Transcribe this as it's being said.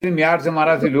StreamYard é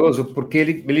maravilhoso, porque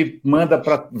ele manda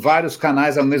para vários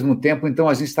canais ao mesmo tempo, então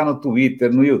a gente está no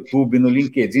Twitter, no YouTube, no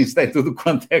LinkedIn, está em tudo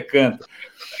quanto é canto.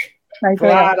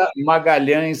 Clara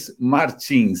Magalhães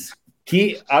Martins,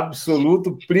 que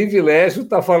absoluto privilégio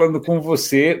estar falando com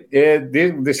você,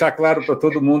 deixar claro para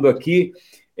todo mundo aqui,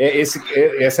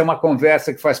 essa é uma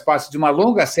conversa que faz parte de uma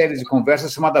longa série de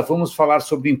conversas chamada Vamos Falar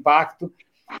sobre Impacto,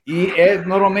 e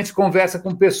normalmente conversa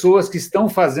com pessoas que estão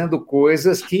fazendo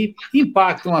coisas que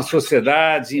impactam a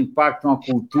sociedade, impactam a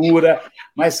cultura,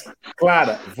 mas,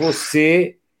 Clara,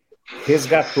 você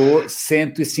resgatou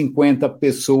 150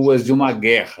 pessoas de uma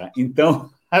guerra, então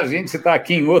a gente está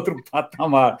aqui em outro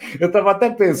patamar. Eu estava até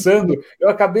pensando, eu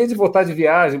acabei de voltar de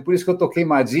viagem, por isso que eu estou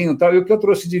queimadinho, tal, e o que eu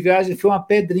trouxe de viagem foi uma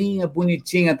pedrinha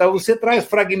bonitinha, tal. Você traz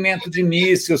fragmento de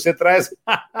míssil, você traz...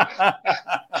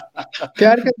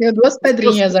 Pior que eu tenho 2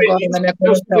 pedrinhas agora na minha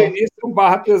coleção. São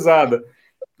barra pesada.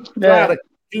 Clara,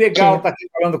 que legal estar aqui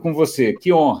falando com você,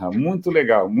 que honra, muito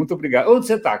legal, muito obrigado. Onde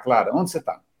você está, Clara? Onde você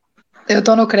está? Eu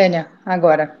estou na Ucrânia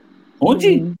agora.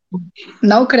 Onde?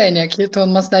 Na Ucrânia, aqui estou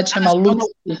numa cidade chamada Lutsk.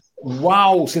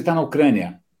 Uau, você está na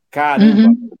Ucrânia.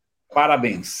 Caramba,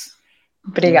 parabéns.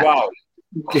 Obrigada. Uau.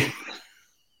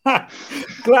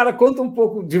 Clara, conta um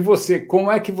pouco de você.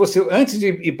 Como é que você, antes de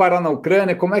ir parar na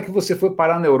Ucrânia, como é que você foi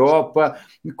parar na Europa?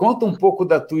 Me conta um pouco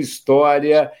da tua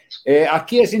história.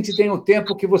 Aqui a gente tem o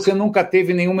tempo que você nunca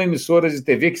teve nenhuma emissora de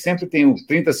TV, que sempre tem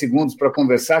 30 segundos para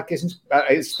conversar, que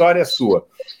a história é sua.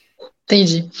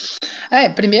 Entendi.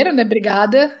 Primeiro, né,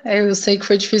 obrigada. Eu sei que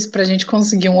foi difícil para a gente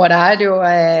conseguir um horário,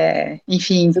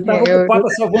 enfim. Você estava ocupada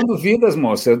salvando vidas,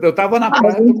 moça. Eu estava na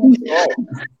praia tomando sol.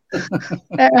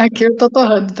 Aqui eu tô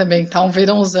torrando também, tá um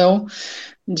verãozão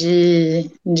de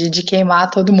queimar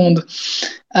todo mundo.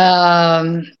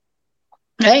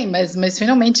 Mas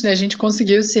finalmente, né, a gente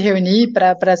conseguiu se reunir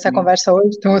para essa conversa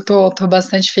hoje, então eu tô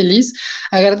bastante feliz.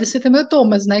 Agradecer também ao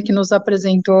Thomas, né, que nos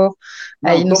apresentou.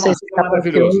 Não sei se é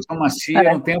maravilhoso. Thomas,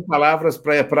 não tenho palavras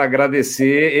para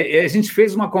agradecer. A gente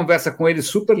fez uma conversa com ele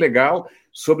super legal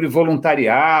sobre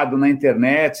voluntariado na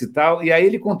internet e tal, e aí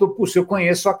ele contou, puxa, eu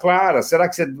conheço a Clara, será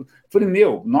que você... Eu falei,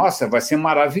 nossa, vai ser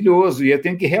maravilhoso, e eu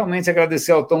tenho que realmente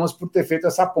agradecer ao Thomas por ter feito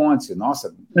essa ponte.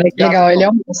 Nossa, que legal, ele é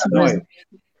um moço mesmo.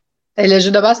 Ele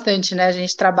ajuda bastante, né? A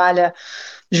gente trabalha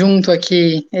junto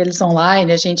aqui, eles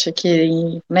online, a gente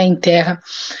aqui em terra.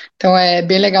 Então é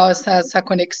bem legal essa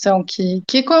conexão que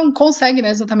consegue, né?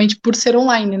 Exatamente por ser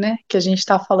online, né? Que a gente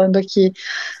está falando aqui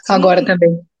agora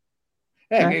também.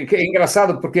 É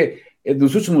engraçado porque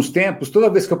nos últimos tempos, toda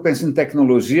vez que eu penso em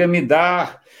tecnologia, me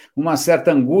dá uma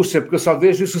certa angústia, porque eu só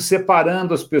vejo isso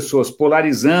separando as pessoas,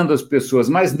 polarizando as pessoas,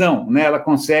 mas não, né? Ela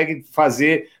consegue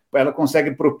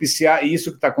propiciar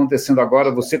isso que está acontecendo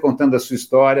agora, você contando a sua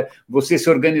história, você se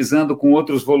organizando com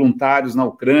outros voluntários na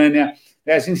Ucrânia.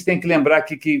 A gente tem que lembrar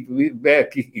que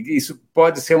isso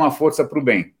pode ser uma força para o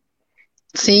bem.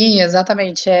 Sim,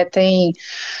 exatamente.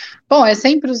 Bom, é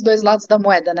sempre os dois lados da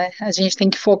moeda, né? A gente tem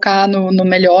que focar no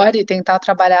melhor e tentar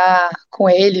trabalhar com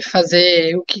ele,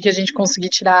 fazer o que a gente conseguir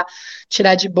tirar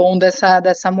de bom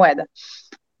dessa moeda.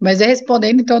 Mas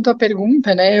respondendo então a tua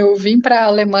pergunta, né? Eu vim para a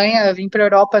Alemanha, vim para a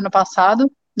Europa ano passado,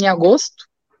 em agosto.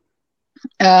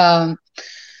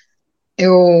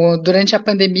 Durante a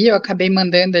pandemia, eu acabei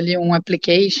mandando ali um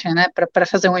application, né, para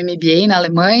fazer um MBA na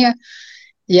Alemanha.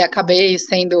 E acabei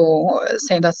sendo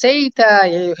aceita,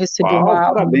 e eu recebi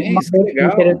uma bolsa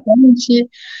interessante.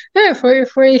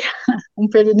 Foi um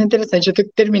período interessante. Eu tenho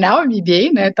que terminar o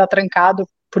MBA, né? Tá trancado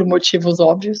por motivos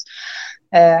óbvios,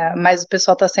 mas o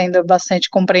pessoal está sendo bastante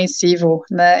compreensivo,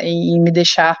 né? Em me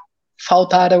deixar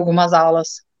faltar algumas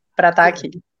aulas para estar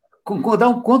aqui. Conta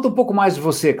um pouco mais de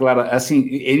você, Clara. Assim,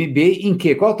 MBA em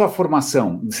quê? Qual a tua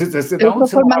formação? Eu sou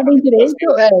formada em Direito.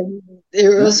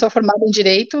 Eu sou formada em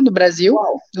Direito no Brasil.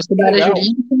 Uau, eu sou da área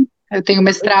jurídica. Eu tenho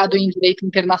mestrado em Direito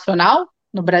Internacional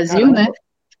no Brasil, né?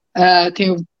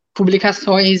 Tenho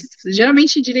publicações,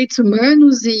 geralmente em direitos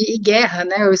humanos e guerra,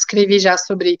 né? Eu escrevi já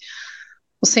sobre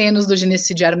os 100 anos do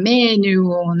genocídio armênio,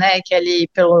 né? Que é ali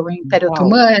pelo Império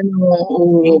Otomano,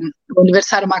 o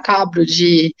aniversário macabro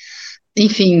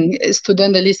enfim,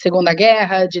 estudando ali Segunda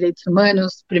Guerra, Direitos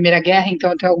Humanos, Primeira Guerra,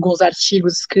 então eu tenho alguns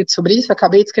artigos escritos sobre isso. Eu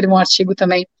acabei de escrever um artigo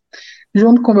também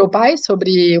junto com meu pai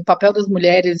sobre o papel das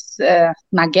mulheres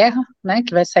na guerra, né,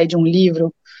 que vai sair de um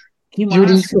livro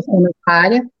jurídico nessa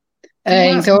área.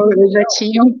 Então eu já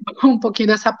tinha um pouquinho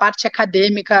dessa parte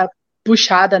acadêmica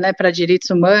puxada, né, para direitos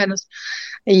humanos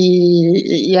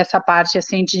e essa parte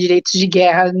assim de direitos de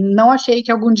guerra. Não achei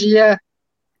que algum dia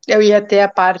eu ia ter a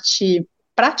parte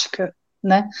prática,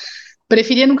 né?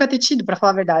 Preferia nunca ter tido, para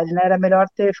falar a verdade, né? Era melhor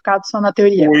ter ficado só na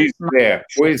teoria.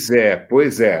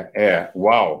 Pois é.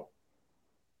 Uau.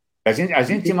 A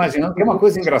gente imaginando que é uma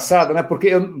coisa engraçada, né? Porque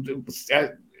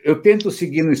eu tento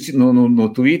seguir no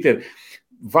Twitter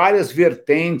várias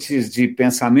vertentes de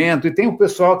pensamento, e tem o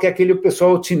pessoal que é aquele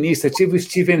pessoal otimista, tipo o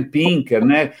Steven Pinker,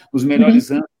 né? Os melhores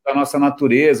anos da nossa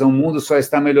natureza, o mundo só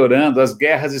está melhorando, as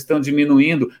guerras estão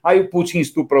diminuindo, aí o Putin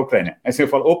estupra a Ucrânia. Aí você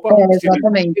fala, opa,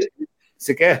 exatamente. Pinker,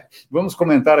 você quer? Vamos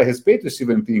comentar a respeito do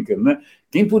Steven Pinker, né?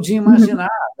 Quem podia imaginar?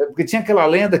 Porque tinha aquela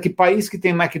lenda que país que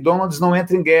tem McDonald's não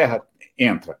entra em guerra.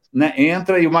 Entra, né?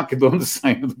 Entra e o McDonald's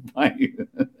sai do país.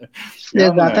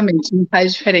 Exatamente, não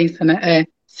faz diferença, né?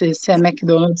 Se é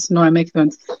McDonald's, não é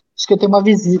McDonald's. Acho que eu tenho uma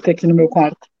visita aqui no meu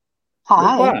quarto.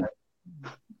 Opa!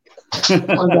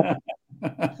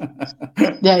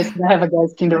 Yes, I have a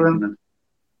guest in the room.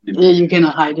 Yeah, you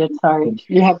cannot hide it, sorry.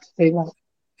 You have to say that.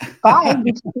 Bye!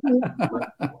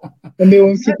 O meu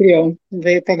anfitrião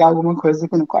veio pegar alguma coisa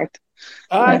aqui no quarto.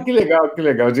 Que legal, que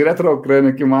legal. Direto da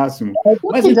Ucrânia, que máximo.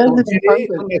 Mas então,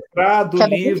 direito, mestrado,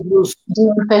 livros... Do you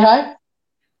want to say hi?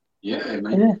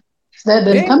 Yeah.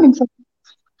 They're coming.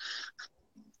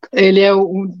 Ele é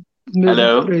o...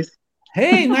 Hello.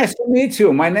 Hey, nice to meet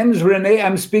you. My name is René.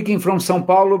 I'm speaking from São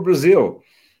Paulo, Brazil.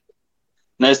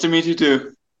 Nice to meet you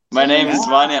too. My name is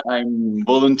Vanya. I'm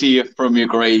volunteer from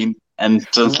Ukraine and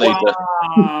translator.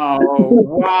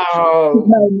 Wow.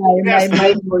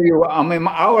 For you. I mean,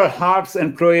 our hearts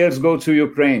and prayers go to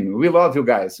Ukraine. We love you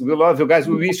guys. We love you guys.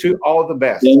 We wish you all the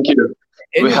best. Thank you.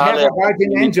 And you have a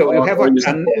guardian angel. You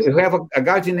have a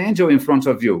guardian angel in front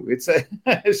of you.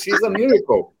 She's a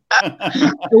miracle.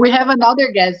 We have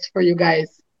another guest for you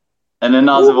guys. And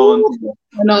another volunteer.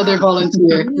 Another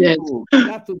volunteer, yes.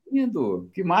 Tá lindo.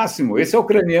 Que máximo. Esse é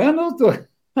ucraniano?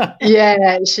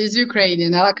 Yeah, she's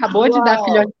Ukrainian. Ela acabou de dar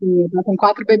filhotinho. Tá com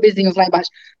 4 bebezinhos lá embaixo.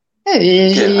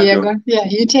 E agora,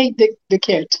 you take the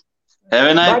kid.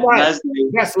 Have a nice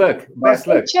day. Best luck. Best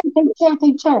luck. Take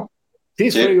care.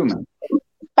 Peace for you, man.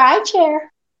 Bye, chair.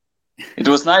 It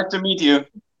was nice to meet you.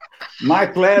 My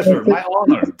pleasure, my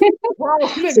honor. Uau,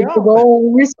 que legal. Você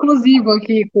pegou um exclusivo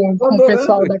aqui com o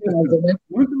pessoal da casa, né?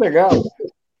 Muito legal.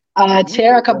 A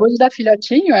Cher acabou de dar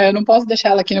filhotinho, eu não posso deixar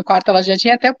ela aqui no quarto, ela já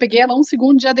tinha até, eu peguei ela 1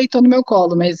 segundo e já deitou no meu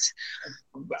colo, mas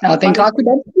ela tem que ir lá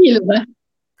cuidar dos filhos, né?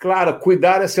 Claro,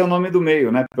 cuidar é seu nome do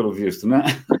meio, né, pelo visto, né?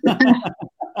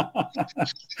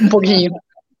 Um pouquinho.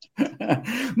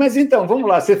 Mas então, vamos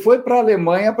lá, você foi para a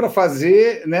Alemanha para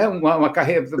fazer, né, uma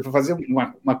carreira, para fazer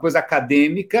uma coisa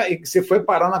acadêmica, e você foi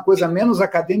parar na coisa menos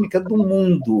acadêmica do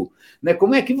mundo, né?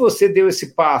 Como é que você deu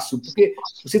esse passo? Porque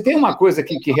você tem uma coisa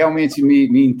que realmente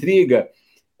me intriga,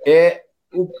 é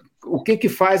o que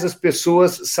faz as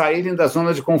pessoas saírem da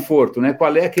zona de conforto, né?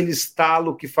 Qual é aquele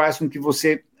estalo que faz com que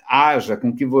você haja,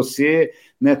 com que você,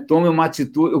 né, tome uma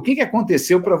atitude? O que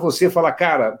aconteceu para você falar,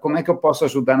 cara, como é que eu posso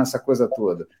ajudar nessa coisa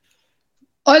toda?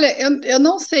 Olha, eu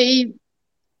não sei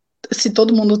se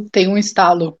todo mundo tem um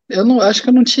estalo. Acho que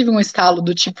eu não tive um estalo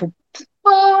do tipo,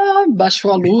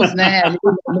 baixou a luz, né, ali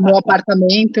no meu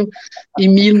apartamento e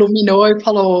me iluminou e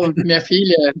falou, minha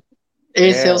filha,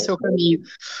 esse é o seu caminho.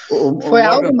 Foi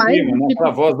algo mais... Freeman, tipo... a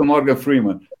voz do Morgan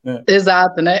Freeman.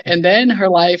 Exato, né? And then her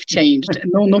life changed.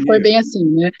 Não foi bem assim,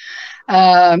 né?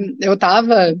 Eu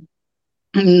estava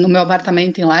no meu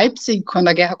apartamento em Leipzig, quando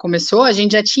a guerra começou, a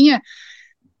gente já tinha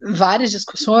várias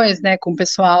discussões, né, com o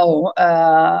pessoal,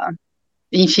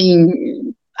 enfim,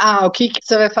 o que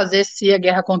você vai fazer se a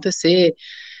guerra acontecer?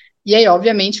 E aí,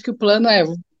 obviamente, que o plano é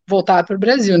voltar para o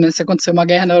Brasil, né? Se acontecer uma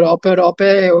guerra na Europa, a Europa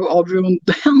é, óbvio, um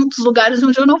dos lugares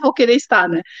onde eu não vou querer estar,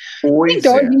 né?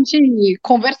 Então, a gente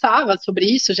conversava sobre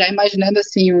isso, já imaginando,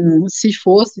 assim, se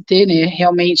fosse ter, né,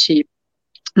 realmente,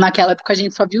 naquela época a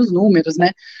gente só via os números,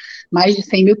 né? Mais de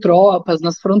 100 mil tropas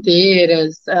nas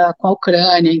fronteiras, com a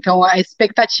Ucrânia. Então, a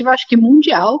expectativa, acho que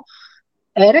mundial,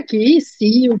 era que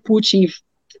se o Putin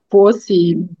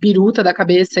fosse biruta da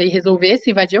cabeça e resolvesse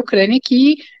invadir a Ucrânia,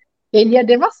 que ele ia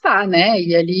devastar, né?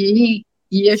 E ele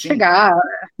ia chegar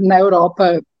na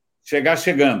Europa. Chegar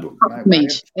chegando.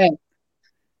 Realmente,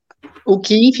 O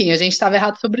que, enfim, a gente estava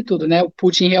errado sobre tudo, né? O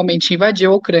Putin realmente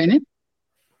invadiu a Ucrânia.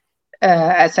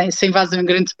 Essa invasão em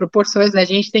grandes proporções, né? A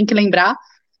gente tem que lembrar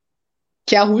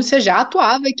que a Rússia já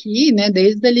atuava aqui, né,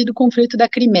 desde ali do conflito da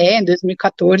Crimeia, em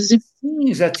 2014.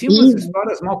 Sim, já tinha umas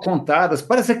histórias mal contadas.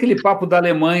 Parece aquele papo da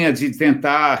Alemanha de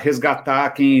tentar resgatar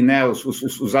quem, né,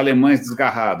 os alemães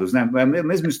desgarrados, né? É a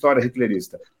mesma história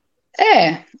hitlerista.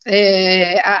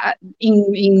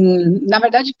 Na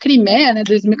verdade, Crimeia, né,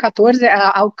 2014,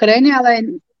 a Ucrânia,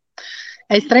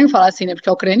 É estranho falar assim, né? Porque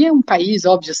a Ucrânia é um país,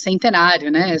 óbvio, centenário,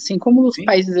 né? Assim como os Sim.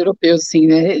 países europeus, assim,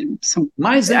 né? São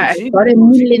Mais antigo, história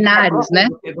milenares, né?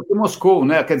 do que Moscou,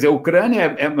 né? Quer dizer, a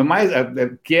Ucrânia é mais.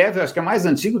 Kiev, acho que é mais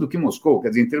antigo do que Moscou. Quer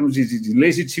dizer, em termos de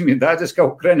legitimidade, acho que a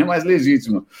Ucrânia é mais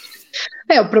legítima.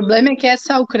 O problema é que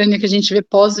essa Ucrânia que a gente vê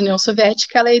pós-União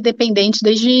Soviética, ela é independente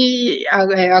desde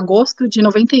agosto de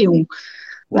 91.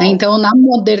 Né? Então, na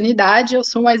modernidade, eu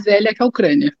sou mais velha que a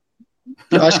Ucrânia.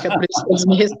 Eu acho que é por isso que eles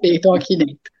me respeitam aqui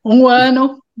dentro. Um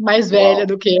ano mais velha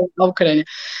do que a Ucrânia,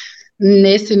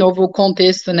 nesse novo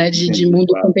contexto, né, de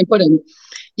mundo contemporâneo.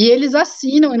 E eles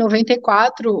assinam, em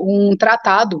 94, um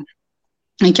tratado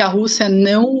em que a Rússia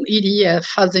não iria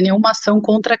fazer nenhuma ação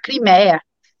contra a Crimeia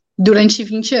durante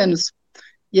 20 anos.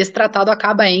 E esse tratado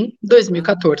acaba em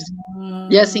 2014.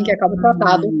 E assim que acaba o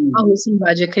tratado, a Rússia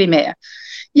invade a Crimeia.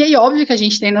 E aí, óbvio que a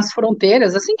gente tem nas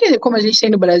fronteiras, assim que como a gente tem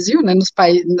no Brasil, né,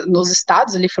 nos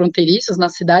estados ali fronteiriços,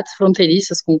 nas cidades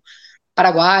fronteiriças com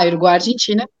Paraguai, Uruguai,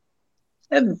 Argentina,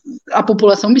 a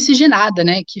população miscigenada,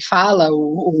 né, que fala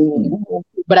o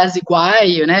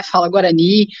brasiguaio, né, fala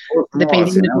guarani, Osmose,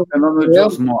 dependendo né? do O fenômeno de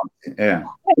osmose,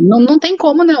 não tem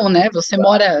como não, né, você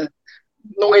mora,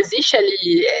 não existe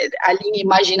ali a linha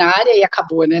imaginária e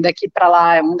acabou, né, daqui para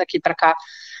lá é um, daqui para cá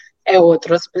é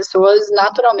outro. As pessoas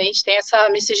naturalmente têm essa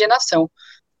miscigenação.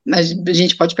 A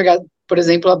gente pode pegar, por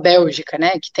exemplo, a Bélgica,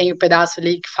 né, que tem o pedaço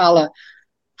ali que fala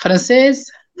francês,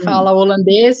 fala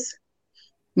holandês,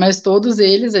 mas todos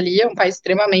eles ali é um país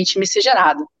extremamente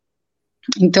miscigenado.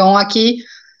 Então, aqui,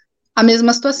 a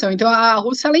mesma situação. Então, a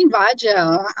Rússia, ela invade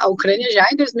a Ucrânia já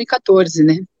em 2014,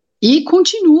 né, e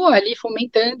continua ali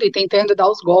fomentando e tentando dar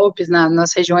os golpes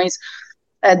nas regiões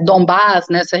Donbás,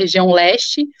 nessa região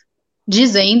leste,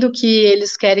 dizendo que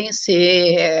eles querem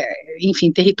ser,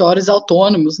 enfim, territórios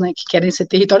autônomos, né, que querem ser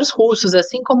territórios russos,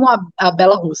 assim como a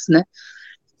Belarus, né,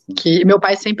 que meu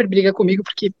pai sempre briga comigo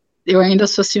porque eu ainda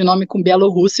associo o nome com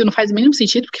Bielorrússia, não faz o mínimo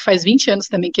sentido, porque faz 20 anos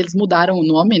também que eles mudaram o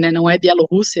nome, né, não é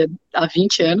Bielorrússia há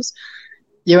 20 anos,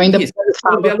 e eu ainda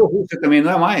falo Bielorrússia também,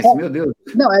 não é mais? Meu Deus.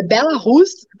 Não, é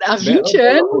Belarus há 20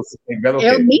 anos,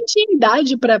 eu nem tinha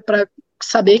idade para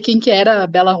saber quem que era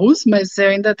Belarus, mas eu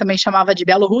ainda também chamava de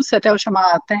Bielorrússia, até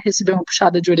receber uma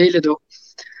puxada de orelha do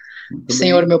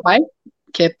senhor meu pai,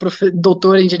 que é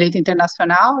doutor em Direito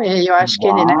Internacional, e eu acho que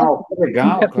ele, né,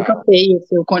 fica feio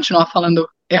se eu continuar falando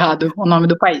errado o nome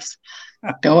do país.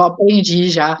 Então eu aprendi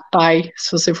já, pai,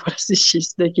 se você for assistir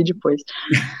isso daqui depois.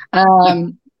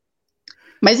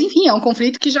 Mas enfim, é um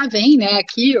conflito que já vem, né,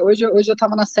 aqui, hoje eu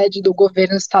estava na sede do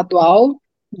governo estadual,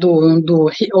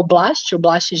 do Oblast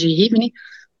de Rivne.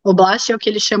 Oblast é o que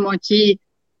eles chamam aqui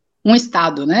um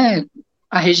estado, né?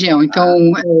 A região.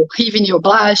 Então, Rivne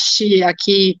Oblast,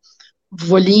 aqui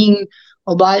Volyn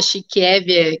Oblast,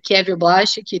 Kiev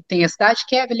Oblast, que tem a cidade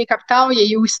Kiev ali, capital, e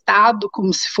aí o estado,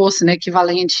 como se fosse, né,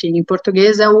 equivalente em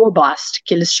português, é o Oblast,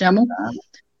 que eles chamam.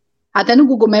 Até no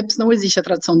Google Maps não existe a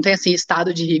tradução, não tem assim,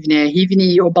 estado de Rivne, é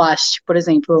Rivne Oblast, por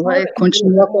exemplo,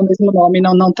 continua com o mesmo nome,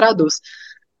 não traduz.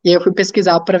 E aí eu fui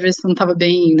pesquisar para ver se não estava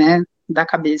bem, né, da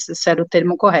cabeça, se era o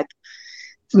termo correto.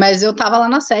 Mas eu estava lá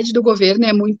na sede do governo e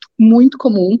é muito, muito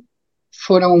comum.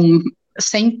 Foram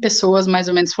 100 pessoas, mais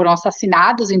ou menos, foram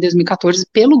assassinadas em 2014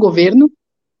 pelo governo,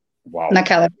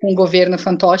 com o governo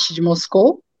fantoche de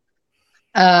Moscou.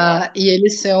 E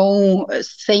eles são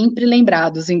sempre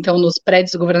lembrados. Então, nos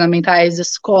prédios governamentais,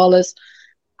 escolas,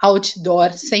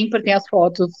 outdoor, sempre tem as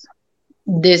fotos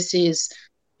desses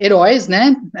heróis,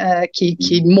 né, que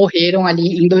morreram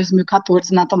ali em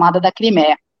 2014 na tomada da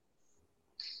Crimeia.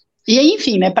 E aí,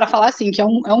 enfim, né, para falar assim, que é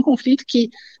um conflito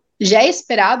que já é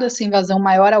esperado essa invasão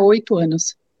maior há 8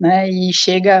 anos, né, e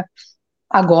chega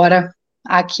agora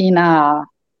aqui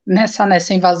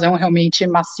nessa invasão realmente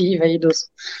massiva aí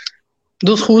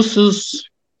dos russos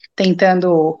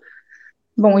tentando,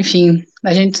 bom, enfim,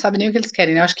 a gente não sabe nem o que eles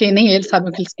querem, né, eu acho que nem eles sabem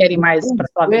o que eles querem mais, para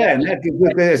falar a verdade.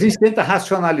 Né? A gente tenta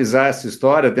racionalizar essa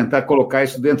história, tentar colocar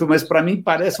isso dentro, mas para mim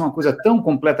parece uma coisa tão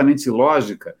completamente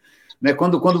ilógica. Né,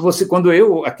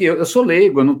 eu sou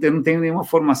leigo, eu não tenho nenhuma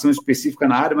formação específica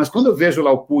na área, mas quando eu vejo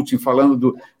lá o Putin falando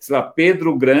do, sei lá,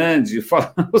 Pedro Grande,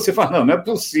 você fala, não é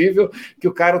possível que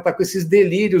o cara está com esses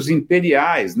delírios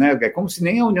imperiais, né? É como se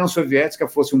nem a União Soviética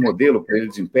fosse um modelo para ele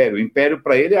de império. O império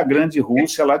para ele é a grande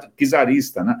Rússia lá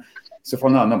czarista, né? Você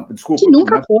fala, não, desculpa. Que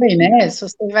nunca foi, né? Se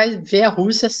você vai ver a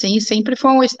Rússia, assim, sempre foi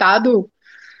um estado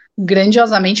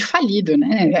grandiosamente falido,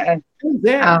 né?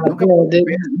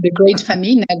 The Great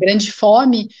Famine, a grande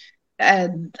fome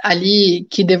ali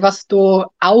que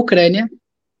devastou a Ucrânia,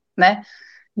 né?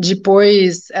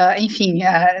 Depois, enfim,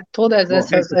 todas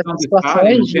essas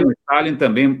situações. O Stalin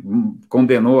também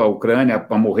condenou a Ucrânia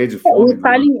a morrer de O fome.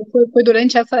 Stalin foi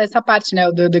durante essa parte, né?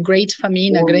 The Great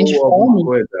Famine, a Grande Fome.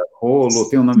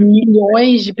 Tem um nome.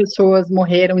 Milhões de pessoas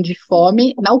morreram de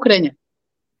fome na Ucrânia,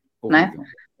 né?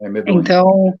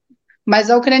 Então, mas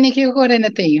a Ucrânia, o que a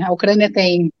Ucrânia tem? A Ucrânia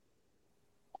tem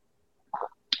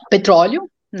petróleo,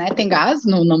 né? Tem gás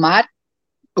no mar,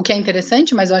 o que é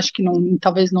interessante, mas eu acho que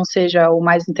talvez não seja o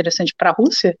mais interessante para a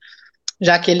Rússia,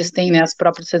 já que eles têm, né, as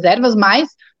próprias reservas, mas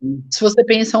se você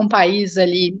pensa um país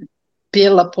ali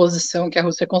pela posição que a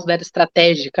Rússia considera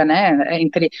estratégica, né,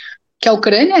 que a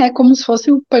Ucrânia é como se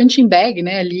fosse o punching bag,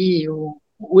 né, ali,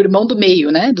 o irmão do meio,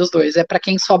 né, dos dois, é para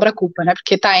quem sobra a culpa, né,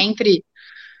 porque está entre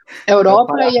a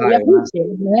Europa e a Rússia,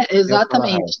 né,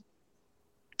 exatamente.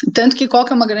 Tanto que qual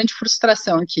que é uma grande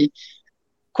frustração aqui?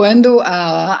 Quando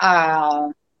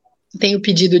tem o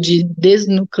pedido de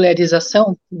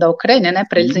desnuclearização da Ucrânia, né,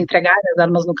 para eles entregarem as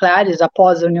armas nucleares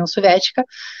após a União Soviética,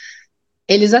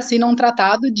 eles assinam um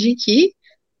tratado de que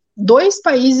 2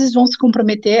 países vão se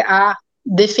comprometer a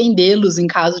defendê-los em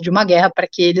caso de uma guerra, para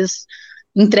que eles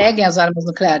entreguem as armas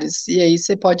nucleares. E aí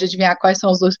você pode adivinhar quais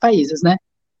são os 2 países, né?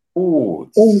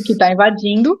 Um que está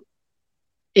invadindo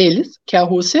eles, que é a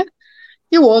Rússia,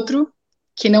 e o outro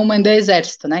que não manda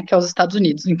exército, né, que é os Estados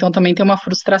Unidos. Então também tem uma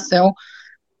frustração.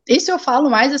 Isso eu falo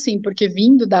mais assim, porque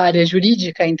vindo da área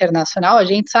jurídica internacional, a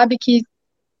gente sabe que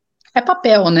é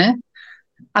papel, né?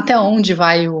 Até onde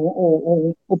vai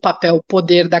o papel, o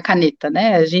poder da caneta,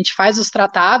 né? A gente faz os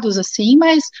tratados assim,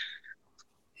 mas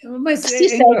se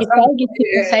segue, se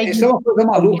consegue. Isso é uma coisa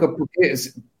maluca, porque,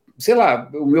 sei lá,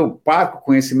 o meu parco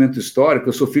conhecimento histórico,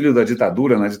 eu sou filho da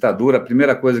ditadura, na ditadura a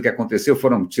primeira coisa que aconteceu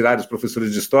foram tirar os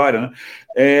professores de história,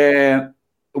 né?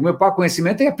 O meu parco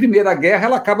conhecimento é a Primeira Guerra,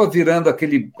 ela acaba virando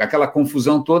aquela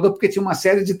confusão toda, porque tinha uma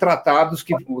série de tratados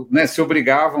que, né, se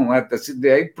obrigavam,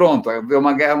 aí pronto, aí veio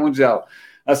uma guerra mundial.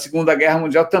 A Segunda Guerra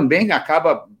Mundial também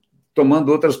acaba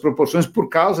tomando outras proporções por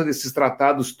causa desses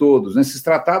tratados todos. Esses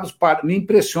tratados me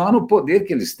impressionam o poder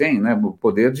que eles têm, né? O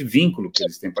poder de vínculo que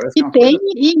eles têm. Parece que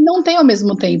e não tem ao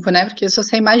mesmo tempo, né? Porque se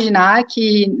você imaginar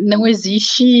que não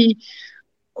existe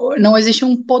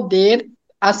um poder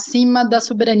acima da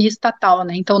soberania estatal,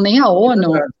 né? Então nem a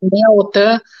ONU, nem a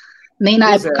OTAN, nem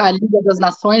na época a Liga das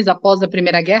Nações, após a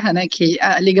Primeira Guerra, né? Que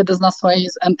a Liga das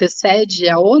Nações antecede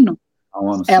a ONU,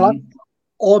 ela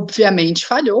obviamente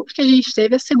falhou, porque a gente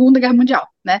teve a Segunda Guerra Mundial,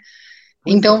 né?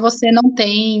 Então você não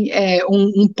tem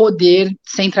um poder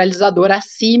centralizador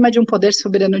acima de um poder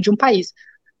soberano de um país.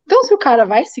 Então, se o cara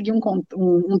vai seguir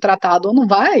um tratado ou não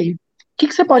vai, o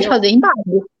que você pode fazer?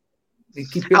 Embargo.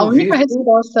 A única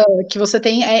resposta que você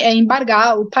tem é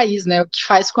embargar o país, né? O que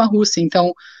faz com a Rússia.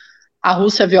 Então, a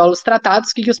Rússia viola os tratados,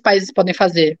 o que os países podem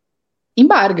fazer?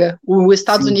 Embarga. Os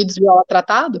Estados Unidos viola o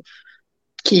tratado,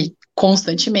 que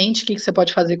constantemente, o que você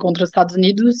pode fazer contra os Estados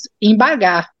Unidos?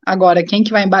 Embargar. Agora, quem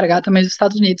que vai embargar também os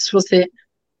Estados Unidos, se você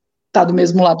está do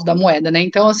mesmo lado da moeda, né?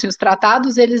 Então, assim, os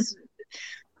tratados, eles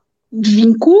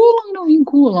vinculam ou não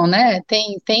vinculam, né?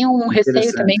 Tem um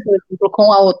receio também, por exemplo,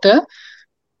 com a OTAN,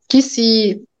 que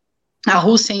se a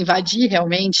Rússia invadir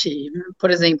realmente,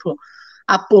 por exemplo,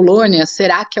 a Polônia,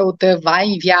 será que a OTAN vai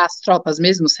enviar as tropas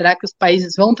mesmo? Será que os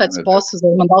países vão estar dispostos a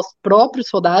mandar os próprios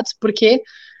soldados? Porque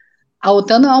a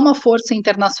OTAN não é uma força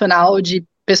internacional de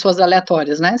pessoas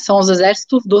aleatórias, né? São os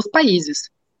exércitos dos países.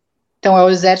 Então, é o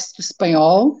exército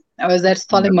espanhol, é o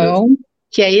exército alemão,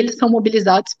 que aí eles são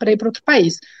mobilizados para ir para outro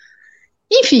país.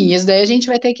 Enfim, isso daí a gente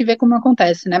vai ter que ver como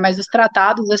acontece, né? Mas os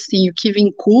tratados, assim, o que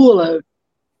vincula...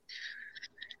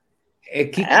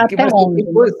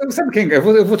 Sabe quem?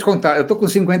 Eu vou te contar, eu estou com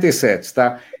 57,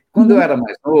 tá? Quando eu era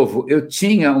mais novo, eu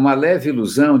tinha uma leve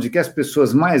ilusão de que as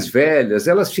pessoas mais velhas,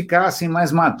 elas ficassem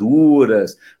mais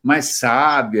maduras, mais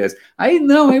sábias. Aí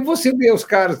não, aí você vê os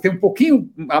caras, tem um pouquinho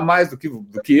a mais do que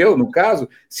eu, no caso,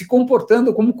 se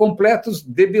comportando como completos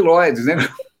debilóides, né?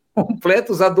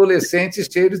 Completos adolescentes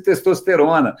cheios de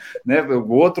testosterona, né?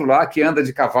 O outro lá que anda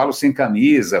de cavalo sem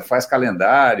camisa, faz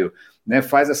calendário, né?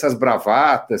 Faz essas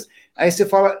bravatas. Aí você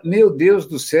fala, meu Deus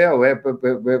do céu,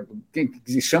 quem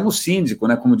chama o síndico,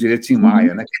 né? Como diria Tim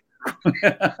Maia, né?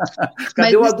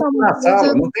 Cadê o adulto na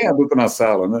sala? Não tem adulto na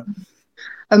sala, né?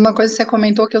 Uma coisa que você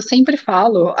comentou que eu sempre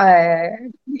falo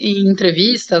em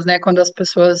entrevistas, né? Quando as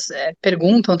pessoas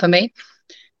perguntam também,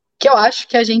 que eu acho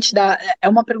que a gente dá, é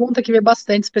uma pergunta que vê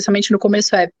bastante, especialmente no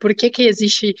começo, por que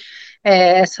existe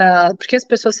por que as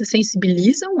pessoas se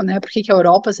sensibilizam, né? Por que a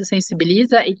Europa se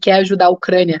sensibiliza e quer ajudar a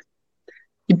Ucrânia?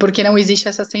 E por que não existe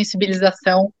essa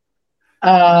sensibilização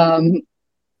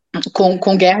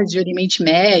com guerras de Oriente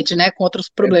Médio, né? Com outros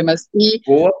problemas? E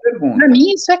boa pergunta. Para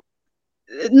mim isso é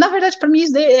na verdade, para mim,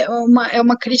 isso é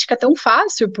uma crítica tão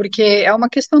fácil, porque é uma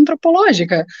questão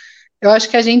antropológica. Eu acho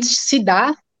que a gente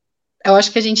eu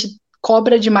acho que a gente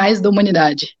cobra demais da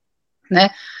humanidade, né?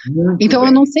 Muito Então, eu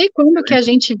bem. não sei quando que a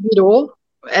gente virou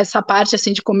essa parte,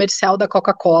 assim, de comercial da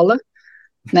Coca-Cola,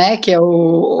 né? Que é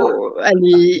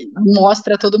ali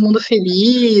mostra todo mundo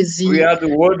feliz We e are the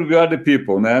world, we are the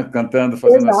people, né? Cantando,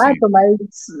 fazendo assim. exato, mas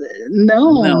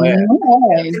Não é.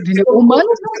 não é, entendeu?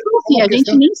 Humanos não são É assim, uma a gente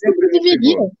questão que nem sempre sempre me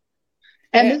deveria. pegou.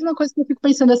 É a mesma coisa que eu fico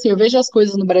pensando assim, eu vejo as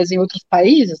coisas no Brasil e em outros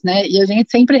países, né? E a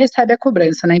gente sempre recebe a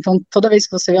cobrança, né? Então, toda vez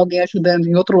que você vê alguém ajudando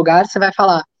em outro lugar, você vai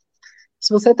falar,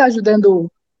 se você está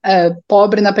ajudando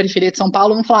pobre na periferia de São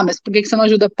Paulo, vamos falar, mas por que que você não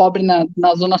ajuda pobre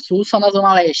na Zona Sul, só na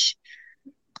Zona Leste?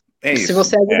 É Se isso.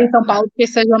 você ajuda em São Paulo, por que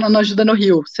você não ajuda no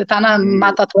Rio? Você está na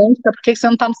Mata Atlântica, por que você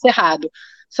não está no Cerrado?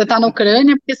 Você está na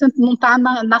Ucrânia, por que você não está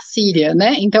na Síria,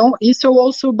 né? Então, isso eu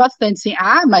ouço bastante,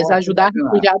 assim, mas Posso ajudar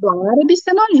imaginar. refugiado árabe,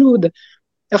 você não ajuda.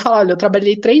 Eu falo, olha, eu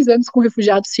trabalhei 3 anos com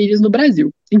refugiados sírios no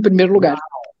Brasil, em primeiro lugar.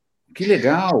 Que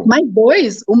legal. Mas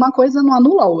dois, uma coisa não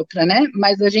anula a outra, né?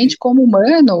 Mas a gente, como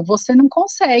humano, você não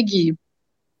consegue.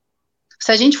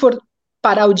 Se a gente for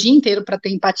parar o dia inteiro para ter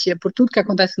empatia por tudo que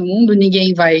acontece no mundo,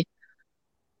 ninguém vai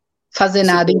fazer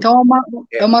Você nada. falou.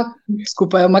 Então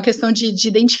desculpa, é uma questão de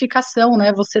identificação,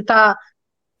 né? Você tá,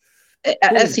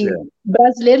 Pois assim, é,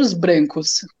 brasileiros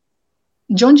brancos.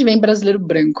 De onde vem brasileiro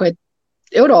branco? É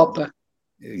Europa.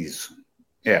 é isso.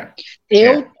 É,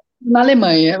 Eu, é. na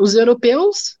Alemanha, os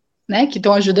europeus, né, que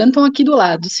estão ajudando, estão aqui do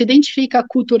lado. Se identifica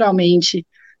culturalmente,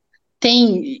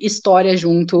 tem história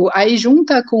junto. Aí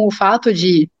junta com o fato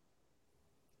de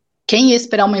quem ia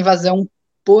esperar uma invasão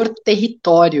por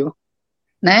território,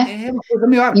 né? É uma coisa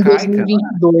meio Em arcaica, não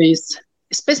 2022, é?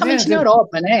 especialmente na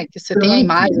Europa, né? Que você tem a Tanque,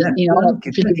 imagem né? assim, ó,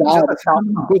 Tanque já civilizado está e tal.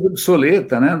 ficando uma coisa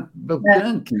obsoleta, né? O Né?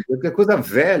 tanque, é coisa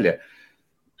velha.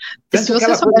 E se Tanque é você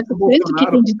aquela coisa soubesse que o o tanto que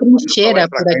Bolsonaro tem de fica mandando para lá e trincheira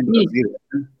para por cá em aqui, Brasília.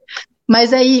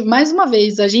 mas aí, mais uma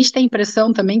vez, a gente tem a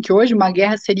impressão também que hoje uma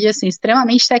guerra seria assim,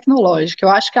 extremamente tecnológica. Eu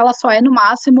acho que ela só é no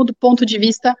máximo do ponto de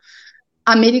vista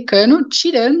americano,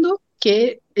 tirando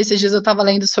que esses dias eu estava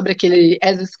lendo sobre aquele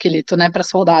exoesqueleto, né, para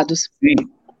soldados. Sim,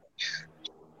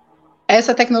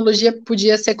 Essa tecnologia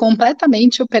podia ser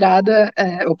completamente operada,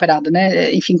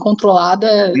 né, enfim,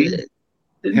 controlada sim,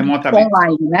 remotamente.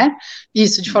 online, né,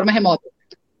 isso, de forma remota.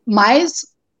 Mas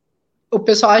o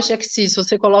pessoal acha que se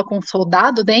você coloca um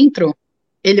soldado dentro,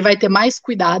 ele vai ter mais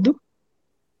cuidado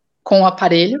com o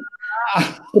aparelho,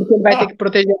 porque ele vai ter que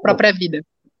proteger a própria vida.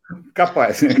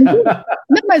 Capaz.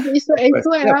 Não, mas isso é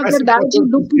a Faz verdade todo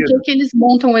do porquê sentido. que eles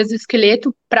montam o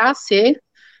exoesqueleto para ser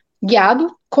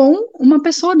guiado com uma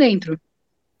pessoa dentro.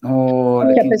 Olha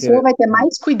Porque a que pessoa vai ter interessante.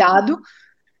 mais cuidado,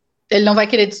 ele não vai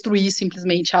querer destruir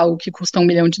simplesmente algo que custa US$ 1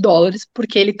 milhão,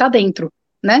 porque ele está dentro,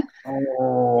 né?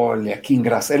 Olha que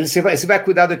engraçado. Você vai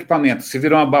cuidar do equipamento, você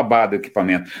virou uma babá do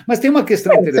equipamento. Mas tem uma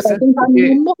questão Você vai interessante, tentar não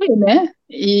porque morrer, né?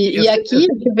 eu E sei, aqui,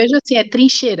 o que eu vejo assim, é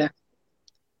trincheira.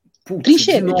 putz,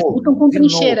 Trincheira, eles lutam com de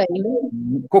novo. trincheira ainda.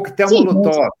 Coquetel Sim,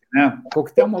 Molotov, né?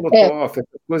 Coquetel é, Molotov,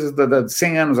 essas coisas de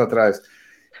 100 anos atrás.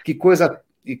 Que coisa.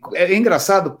 É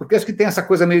engraçado, porque acho que tem essa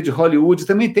coisa meio de Hollywood,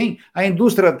 também tem a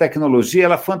indústria da tecnologia,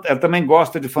 ela também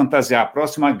gosta de fantasiar. A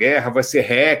próxima guerra vai ser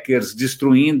hackers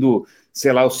destruindo,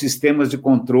 sei lá, os sistemas de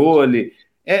controle.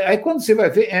 Aí quando você vai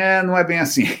ver, não é bem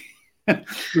assim.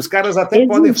 Os caras até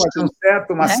podem fazer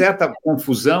existe, uma né? certa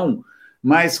confusão,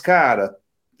 mas, cara,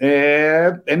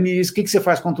 o que você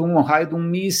faz contra um raio de um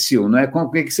míssil, né? O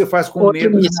que você faz com Outro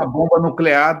medo de míssil. uma bomba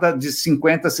nuclear de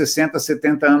 50, 60,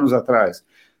 70 anos atrás?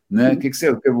 Né?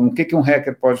 O que um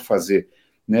hacker pode fazer?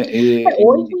 Né?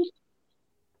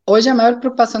 Hoje a maior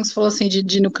preocupação que você falou assim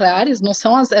de nucleares não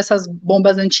são essas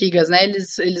bombas antigas, né?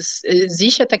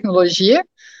 Existe a tecnologia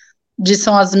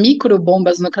são as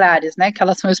microbombas nucleares, né? Que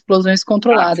elas são explosões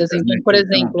controladas. Táticas, Então, né? por Que eles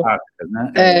chamam exemplo, táticas,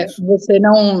 né? É isso.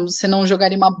 você não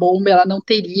jogaria uma bomba, ela não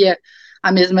teria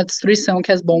a mesma destruição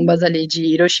que as bombas ali de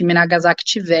Hiroshima e Nagasaki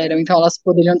tiveram. Então, elas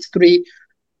poderiam destruir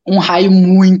um raio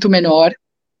muito menor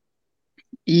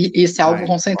e ser algo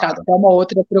concentrado, Claro. que é uma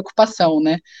outra preocupação,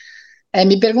 né?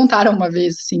 Me perguntaram uma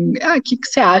vez assim, o que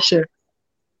você acha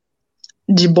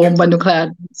de bomba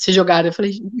nuclear se jogar? Eu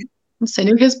falei, não sei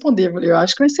nem o que responder. Eu falei, eu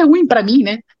acho que vai ser ruim para mim,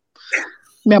 né?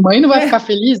 Minha mãe não vai ficar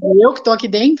feliz, eu que estou aqui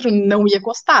dentro não ia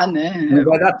gostar, né? Não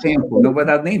vai dar tempo, não vai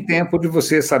dar nem tempo de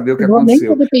você saber o que Eu vou nem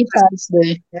aconteceu. poder pensar nisso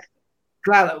daí.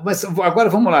 Claro, mas agora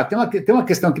vamos lá. Tem uma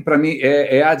questão que para mim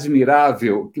é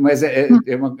admirável, mas é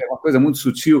uma coisa muito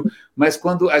sutil. Mas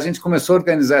quando a gente começou a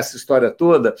organizar essa história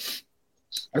toda,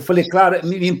 eu falei, Clara,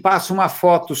 me passa uma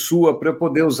foto sua para eu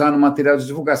poder usar no material de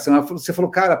divulgação. Você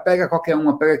falou, cara, pega qualquer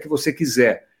uma, pega a que você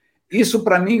quiser. Isso,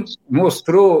 para mim,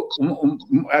 mostrou...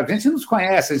 a gente não se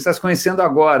conhece, a gente está se conhecendo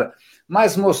agora,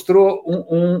 mas mostrou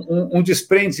um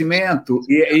desprendimento.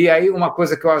 E aí uma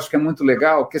coisa que eu acho que é muito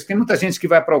legal, que tem muita gente que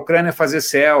vai para a Ucrânia fazer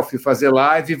selfie, fazer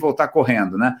live e voltar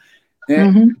correndo, né?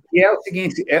 E é o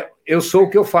seguinte, eu sou o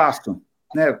que eu faço.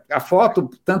 Né? A foto,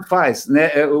 tanto faz.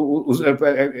 Né?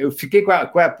 Eu fiquei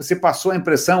você passou a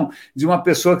impressão de uma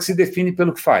pessoa que se define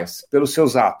pelo que faz, pelos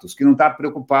seus atos, que não está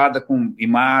preocupada com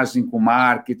imagem, com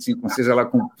marketing, seja lá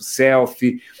com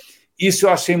selfie. Isso eu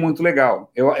achei muito legal.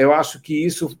 Eu acho que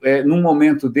isso, num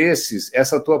momento desses,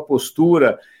 essa tua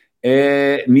postura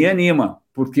me anima,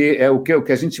 porque o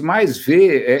que a gente mais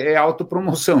vê é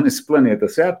autopromoção nesse planeta,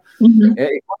 certo?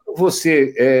 E quando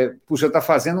você está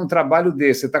fazendo um trabalho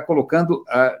desse, você está colocando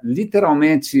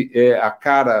literalmente a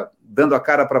cara, dando a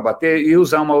cara para bater, e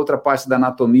usar uma outra parte da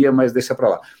anatomia, mas deixa para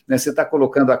lá. Né? Você está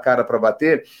colocando a cara para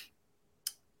bater,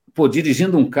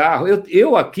 dirigindo um carro,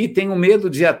 eu aqui tenho medo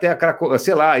de ir até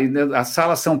a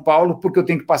Sala São Paulo, porque eu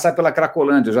tenho que passar pela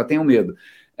Cracolândia, eu já tenho medo.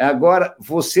 Agora,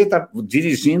 você está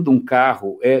dirigindo um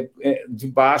carro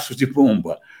debaixo de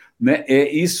bomba. Né?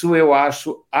 Isso eu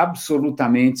acho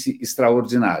absolutamente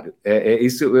extraordinário.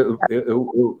 Isso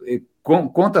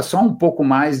conta só um pouco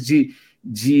mais de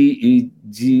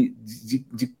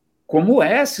como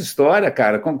é essa história,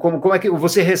 cara? Como é que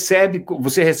você recebe,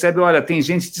 olha, tem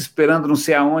gente te esperando não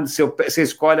sei aonde, você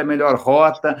escolhe a melhor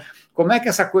rota. Como é que é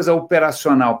essa coisa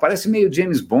operacional? Parece meio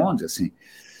James Bond, assim.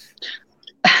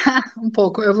 Um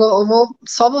pouco. Eu vou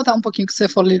só voltar um pouquinho que você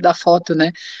falou ali da foto,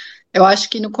 né? Eu acho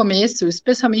que no começo,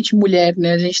 especialmente mulher,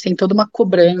 né? A gente tem toda uma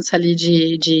cobrança ali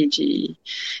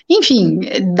enfim,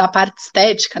 da parte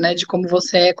estética, né? De como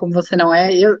você é, como você não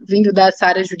é. Eu, vindo dessa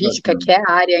área jurídica, que é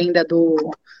a área ainda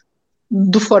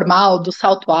do formal, do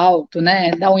salto alto,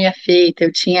 né, da unha feita,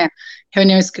 eu tinha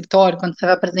reunião em escritório, quando você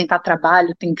vai apresentar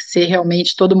trabalho, tem que ser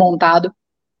realmente todo montado,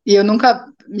 e eu nunca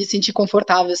me senti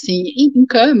confortável, assim, em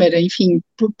câmera, enfim,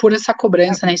 por essa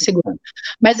cobrança, né, insegurança.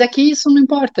 Mas aqui isso não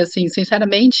importa, assim,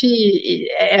 sinceramente,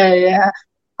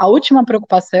 a última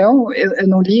preocupação, eu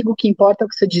não ligo, o que importa é o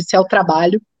que você disse, é o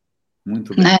trabalho,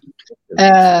 muito bem. Né?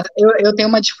 Eu tenho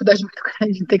uma dificuldade muito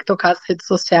grande de ter que tocar as redes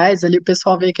sociais, ali o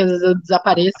pessoal vê que às vezes eu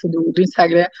desapareço do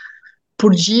Instagram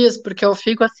por dias, porque eu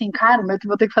fico assim, cara, mas eu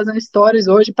vou ter que fazer um stories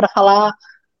hoje para falar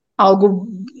algo,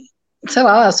 sei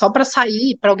lá, só para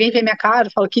sair, para alguém ver minha cara,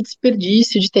 eu falo, que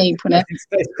desperdício de tempo, né? A gente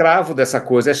está escravo dessa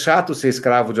coisa, é chato ser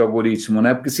escravo de algoritmo,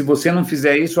 né? Porque se você não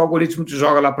fizer isso, o algoritmo te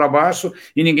joga lá para baixo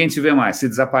e ninguém te vê mais, se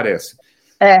desaparece.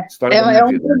 É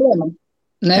um problema.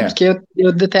 Né? Porque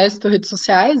eu detesto redes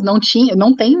sociais, não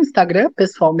tenho Instagram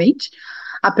pessoalmente,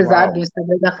 apesar do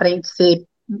Instagram da frente ser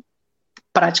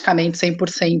praticamente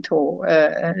 100%,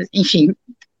 enfim,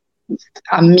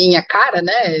 a minha cara,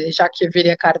 né? Já que eu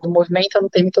virei a cara do movimento, eu não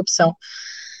tenho muita opção.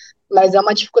 Mas é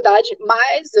uma dificuldade,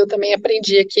 mas eu também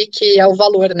aprendi aqui que é o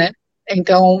valor, né?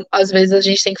 Então, às vezes a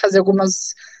gente tem que fazer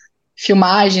algumas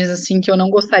filmagens assim que eu não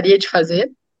gostaria de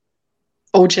fazer,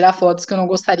 ou tirar fotos que eu não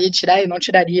gostaria de tirar, eu não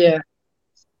tiraria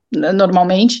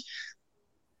normalmente,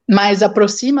 mas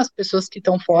aproxima as pessoas que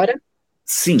estão fora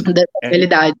dessa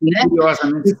realidade, né?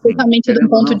 Especialmente do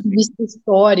ponto de vista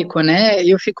histórico, né?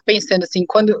 Eu fico pensando assim,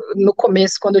 no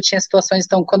começo, quando eu tinha situações,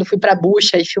 então, quando fui para a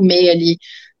Bucha e filmei ali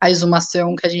a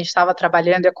exumação que a gente estava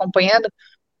trabalhando e acompanhando,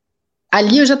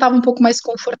 ali eu já estava um pouco mais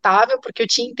confortável, porque eu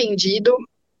tinha entendido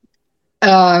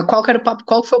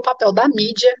qual foi o papel da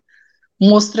mídia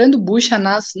mostrando Bucha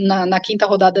na quinta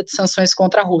rodada de sanções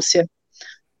contra a Rússia.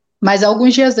 Mas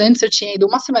alguns dias antes, eu tinha ido,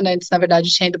 uma semana antes, na verdade,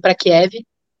 eu tinha ido para Kiev.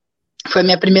 Foi a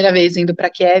minha primeira vez indo para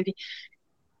Kiev.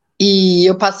 E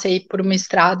eu passei por uma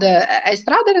estrada. A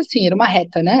estrada era assim, era uma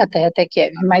reta, né? Até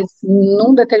Kiev. Mas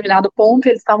num determinado ponto,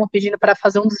 eles estavam pedindo para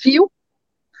fazer um desvio.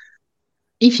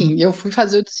 Enfim, eu fui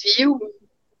fazer o desvio.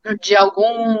 De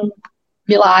algum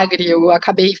milagre, eu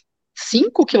acabei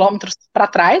 5 quilômetros para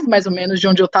trás, mais ou menos, de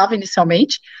onde eu estava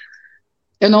inicialmente.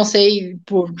 Eu não sei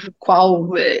por qual,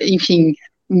 enfim,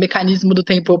 mecanismo do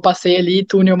tempo eu passei ali,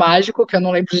 túnel mágico, que eu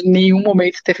não lembro de nenhum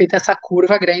momento ter feito essa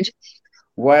curva grande.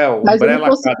 Mas eu não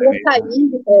conseguia sair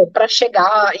para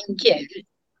chegar em Kiev.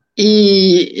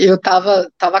 E eu estava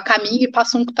a caminho e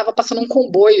estava passando um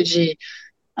comboio de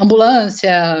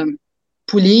ambulância,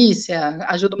 polícia,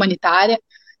 ajuda humanitária,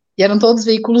 e eram todos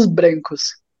veículos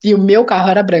brancos. E o meu carro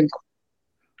era branco.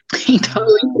 Então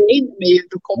eu entrei no meio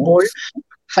do comboio.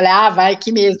 Falei, vai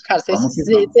aqui mesmo, cara. Se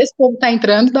esse povo tá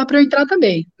entrando, dá para eu entrar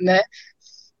também, né?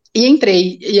 E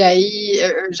entrei. E aí,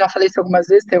 eu já falei isso algumas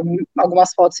vezes, tem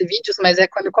algumas fotos e vídeos, mas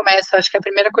quando começa, acho que a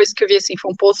primeira coisa que eu vi, assim, foi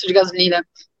um posto de gasolina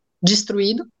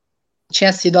destruído.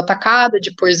 Tinha sido atacado,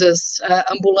 depois as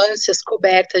ambulâncias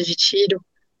cobertas de tiro.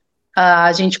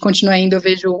 A gente continua indo, eu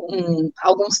vejo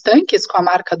alguns tanques com a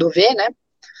marca do V, né?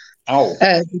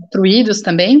 Destruídos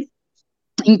também.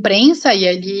 Imprensa, e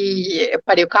ali eu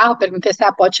parei o carro, perguntei se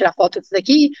pode tirar foto disso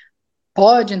daqui?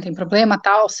 Pode, não tem problema,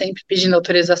 tal, sempre pedindo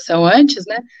autorização antes,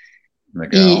 né?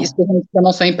 Legal. E especialmente para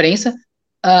não sou imprensa.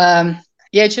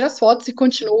 E aí tira as fotos e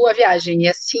continua a viagem. E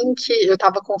assim que eu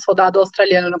tava com um soldado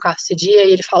australiano no carro esse dia,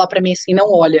 e ele fala para mim assim,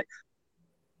 não olha.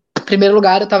 Em primeiro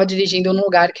lugar, eu tava dirigindo num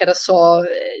lugar que era só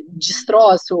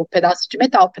destroço, pedaço de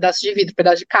metal, pedaço de vidro,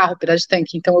 pedaço de carro, pedaço de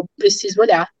tanque. Então eu preciso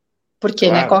olhar.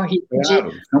 Porque, né, corre risco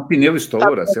de... Um pneu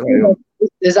estoura, sei lá eu.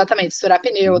 Exatamente, estourar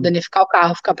pneu, danificar o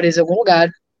carro, ficar preso em algum lugar,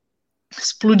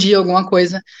 explodir alguma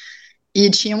coisa. E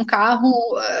tinha um carro,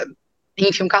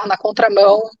 enfim, um carro na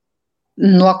contramão,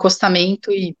 no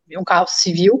acostamento, e um carro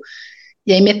civil,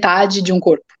 e aí metade de um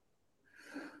corpo,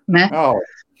 né?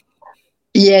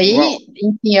 E aí,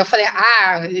 enfim, eu falei,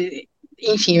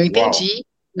 enfim, eu entendi,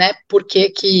 né, por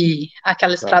que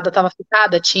aquela estrada estava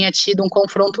ficada, tinha tido um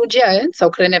confronto um dia antes, a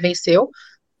Ucrânia venceu,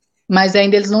 mas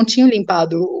ainda eles não tinham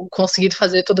conseguido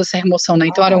fazer toda essa remoção, né?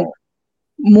 Então eram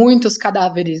muitos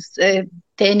cadáveres,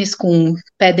 tênis com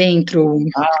pé dentro,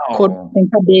 corpo sem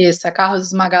cabeça, carros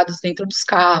esmagados dentro dos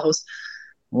carros,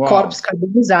 corpos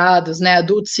carbonizados, né?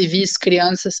 Adultos, civis,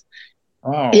 crianças.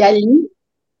 E aí,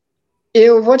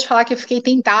 eu vou te falar que eu fiquei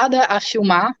tentada a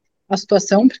filmar a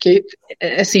situação, porque,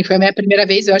 assim, foi a minha primeira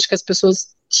vez, eu acho que as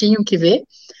pessoas tinham que ver,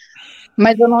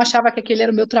 mas eu não achava que aquele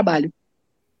era o meu trabalho.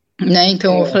 Né?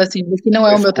 Então eu falei assim, que não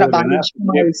é o meu trabalho, né?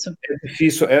 Isso. É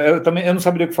difícil, eu não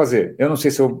saberia o que fazer. Eu não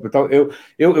sei se eu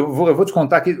vou te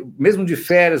contar que, mesmo de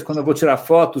férias, quando eu vou tirar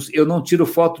fotos, eu não tiro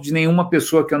foto de nenhuma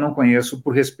pessoa que eu não conheço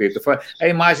por respeito. Eu falo, a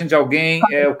imagem de alguém,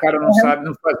 o cara não sabe,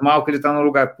 não faz mal que ele está num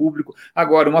lugar público.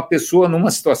 Agora, uma pessoa numa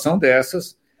situação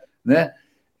dessas, né?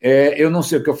 Eu não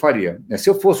sei o que eu faria. Se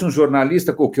eu fosse um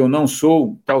jornalista, o que eu não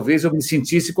sou, talvez eu me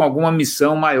sentisse com alguma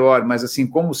missão maior, mas assim,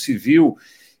 como civil,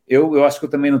 eu acho que eu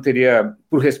também não teria,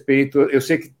 por respeito, eu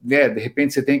sei que, de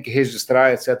repente, você tem que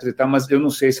registrar, etc. e tal, mas eu não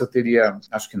sei se eu teria,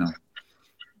 acho que não.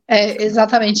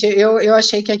 Exatamente, eu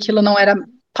achei que aquilo não era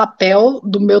papel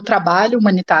do meu trabalho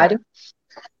humanitário,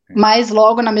 mas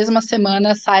logo na mesma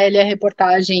semana sai ali a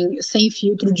reportagem Sem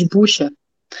Filtro de Bucha.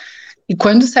 E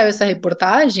quando saiu essa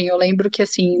reportagem, eu lembro que,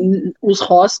 assim, os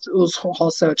rostos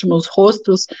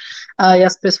e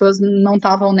as pessoas não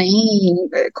estavam nem,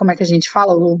 como é que a gente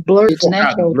fala? O blurred,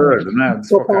 né? Blurred, né?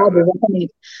 Desfocado,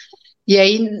 exatamente. E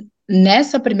aí,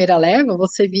 nessa primeira leva,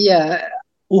 você via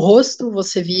o rosto,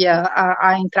 você via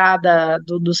a entrada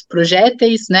dos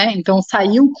projéteis, né? Então,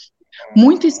 saiu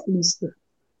muito explícito.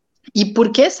 E por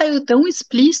que saiu tão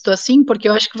explícito assim? Porque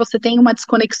eu acho que você tem uma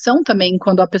desconexão também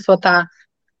quando a pessoa está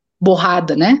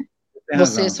borrada, né?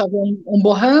 Você só vê um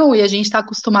borrão e a gente está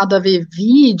acostumado a ver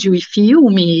vídeo e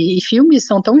filmes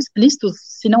são tão explícitos,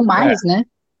 se não mais, né?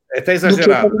 Tá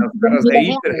exagerado, né? É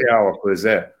hiperreal a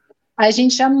coisa, A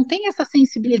gente já não tem essa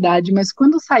sensibilidade, mas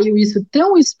quando saiu isso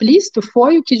tão explícito,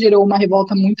 foi o que gerou uma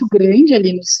revolta muito grande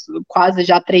ali nos quase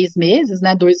já 3 meses,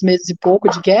 né? 2 meses e pouco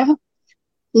de guerra,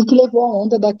 e que levou a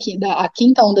onda a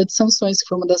quinta onda de sanções, que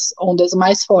foi uma das ondas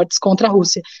mais fortes contra a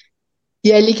Rússia.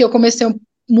 E é ali que eu comecei a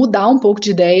mudar um pouco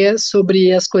de ideia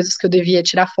sobre as coisas que eu devia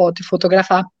tirar foto e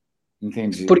fotografar.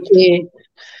 Entendi. Porque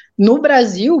no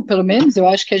Brasil, pelo menos, eu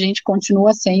acho que a gente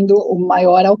continua sendo o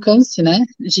maior alcance, né,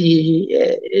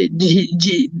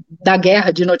 da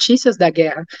guerra, de notícias da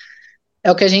guerra.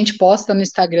 É o que a gente posta no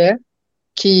Instagram,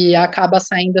 que acaba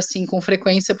saindo assim com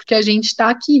frequência, porque a gente está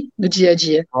aqui no dia a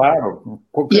dia. Claro.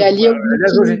 E ali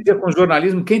aliás, hoje em dia, com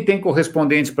jornalismo, quem tem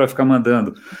correspondente para ficar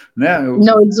mandando? Né?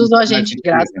 Não, eles usam a gente de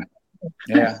graça.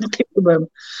 Não tem problema.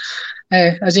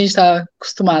 A gente está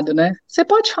acostumado, né? Você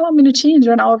pode falar um minutinho de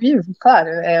jornal ao vivo? Claro,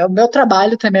 o meu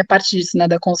trabalho também é parte disso, né?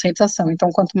 Da conscientização. Então,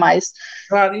 quanto mais,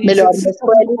 melhor. Mas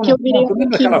foi ali que eu virei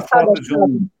um aquela foto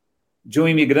de um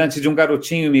imigrante, de um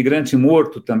garotinho imigrante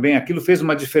morto também, aquilo fez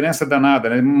uma diferença danada,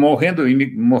 né? Morrendo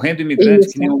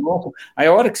imigrante, que nem um louco. Aí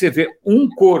a hora que você vê um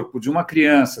corpo de uma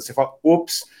criança, você fala,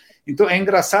 ops. Então é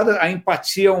engraçada a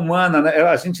empatia humana, né?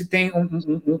 A gente tem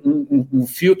um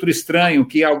filtro estranho,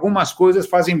 que algumas coisas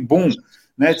fazem boom,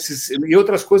 né? E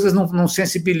outras coisas não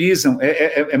sensibilizam.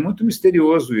 É muito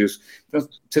misterioso isso. Então,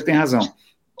 você tem razão.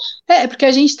 Porque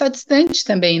a gente está distante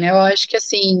também, né? Eu acho que,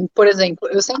 assim, por exemplo,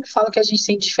 eu sempre falo que a gente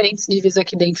tem diferentes níveis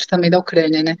aqui dentro também da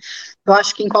Ucrânia, né? Eu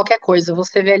acho que em qualquer coisa,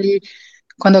 você vê ali,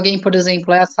 quando alguém, por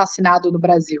exemplo, é assassinado no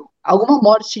Brasil, alguma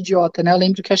morte idiota, né? Eu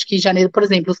lembro que acho que em janeiro, por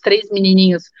exemplo, os 3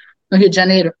 menininhos no Rio de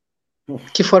Janeiro,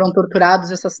 que foram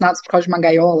torturados e assassinados por causa de uma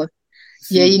gaiola.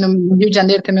 Sim. E aí, no Rio de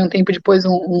Janeiro, também, um tempo depois,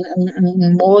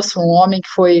 um moço, um homem que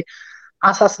foi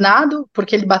assassinado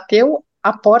porque ele bateu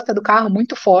a porta do carro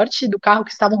muito forte do carro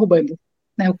que estavam roubando,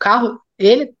 né?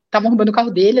 Estavam roubando o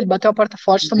carro dele, ele bateu a porta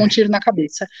forte, tomou um tiro na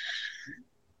cabeça.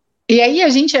 E aí a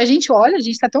gente olha, a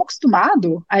gente está tão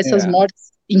acostumado a essas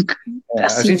mortes.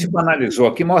 Assim, a gente banalizou.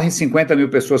 Aqui morrem 50 mil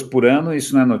pessoas por ano,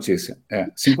 isso não é notícia.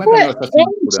 50 mil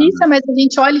assassinatos por ano. Mas a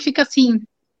gente olha e fica assim,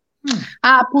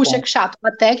 puxa, bom, que chato.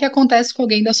 Até que acontece com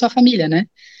alguém da sua família, né?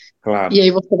 Claro. E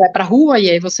aí você vai pra rua, e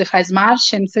aí você faz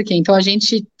marcha, não sei o quê. Então a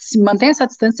gente se mantém essa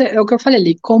distância, é o que eu falei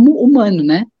ali, como humano,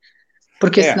 né?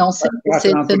 Porque senão você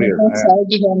não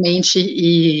consegue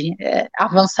realmente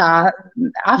avançar.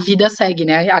 A vida segue,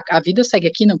 né? A vida segue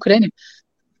aqui na Ucrânia,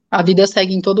 a vida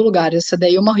segue em todo lugar. Essa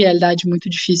daí é uma realidade muito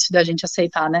difícil da gente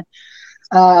aceitar, né?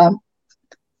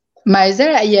 Mas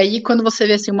e aí quando você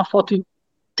vê assim uma foto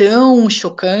tão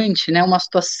chocante, né? Uma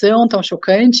situação tão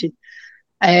chocante,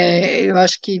 eu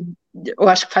acho que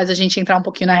faz a gente entrar um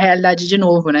pouquinho na realidade de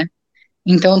novo, né?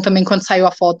 Então, também, quando saiu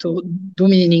a foto do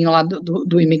menininho lá,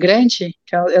 do imigrante,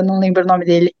 que eu não lembro o nome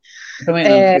dele. Também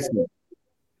não, esqueci.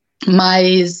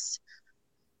 Mas,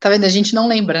 tá vendo? A gente não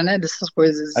lembra, né, dessas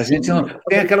coisas. A gente não...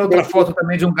 Tem aquela outra foto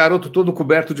também de um garoto todo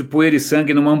coberto de poeira e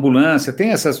sangue numa ambulância. Tem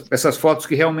essas fotos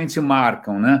que realmente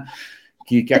marcam, né?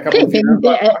 Que acabam virando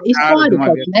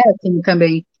históricas, né, assim,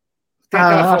 também. Tem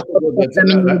aquela foto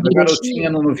da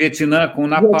garotinha no Vietnã com o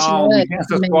napalm, tem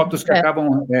essas fotos que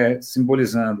acabam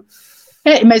simbolizando.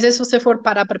 Mas aí, se você for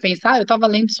parar para pensar, eu estava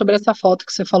lendo sobre essa foto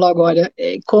que você falou agora,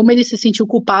 como ele se sentiu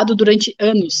culpado durante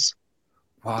anos.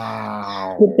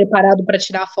 Uau! Por ter parado para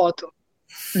tirar a foto,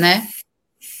 né?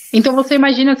 Então você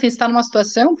imagina assim, você está numa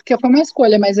situação, porque foi uma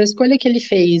escolha, mas a escolha que ele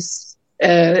fez,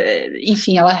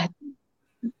 enfim, ela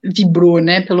vibrou,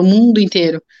 né, pelo mundo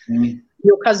inteiro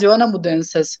e ocasiona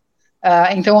mudanças.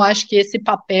 Então, eu acho que esse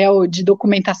papel de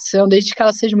documentação, desde que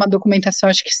ela seja uma documentação,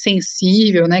 acho que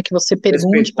sensível, né, que você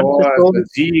pergunte para a pessoa,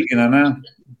 digna, né?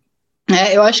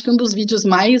 Eu acho que um dos vídeos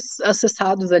mais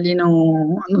acessados ali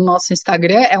no nosso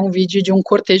Instagram é um vídeo de um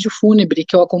cortejo fúnebre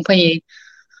que eu acompanhei.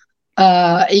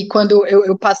 E quando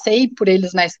eu passei por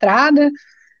eles na estrada,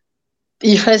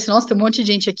 e falei assim, nossa, tem um monte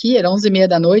de gente aqui, era 11h30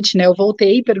 da noite, né, eu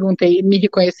voltei, perguntei, me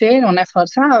reconheceram, né,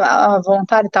 falaram assim,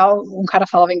 voluntário e tal, um cara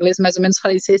falava inglês mais ou menos,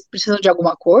 falei, vocês precisam de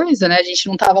alguma coisa, né, a gente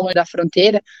não tava longe da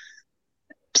fronteira,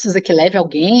 precisa que leve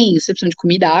alguém, vocês precisam de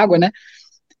comida, água, né,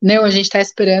 não, a gente tá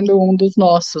esperando um dos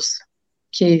nossos,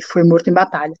 que foi morto em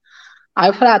batalha. Aí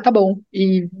eu falei, tá bom,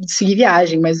 e segui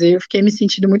viagem, mas eu fiquei me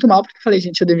sentindo muito mal, porque eu falei,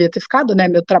 gente, eu devia ter ficado, né,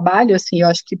 meu trabalho, assim, eu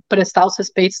acho que prestar os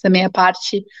respeitos também é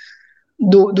parte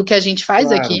do que a gente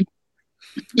faz aqui.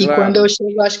 E quando eu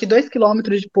chego, acho que 2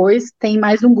 quilômetros depois, tem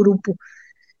mais um grupo.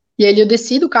 E aí eu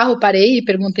desci do carro, parei e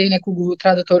perguntei, né, com o Google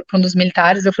Tradutor para um dos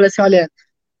militares, eu falei assim, olha,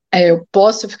 eu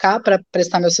posso ficar para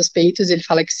prestar meus respeitos? E ele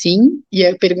fala que sim. E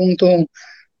aí eu pergunto,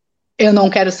 eu não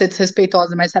quero ser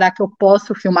desrespeitosa, mas será que eu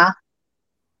posso filmar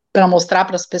para mostrar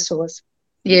para as pessoas?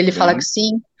 E ele fala que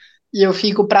sim. E eu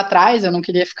fico para trás, eu não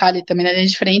queria ficar ali também na linha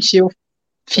de frente, eu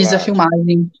fiz a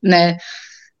filmagem, né,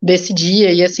 desse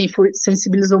dia, e assim,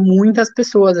 sensibilizou muitas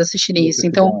pessoas a assistirem isso.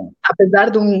 Então,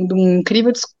 apesar de um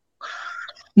incrível,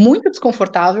 muito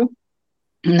desconfortável,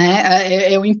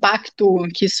 né, é o impacto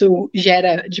que isso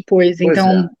gera depois.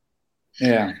 Então,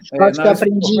 acho que eu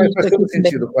aprendi faz todo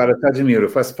sentido, Clara, te admiro,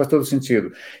 faz todo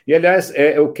sentido. E, aliás,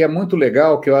 o que é muito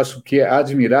legal, que eu acho que é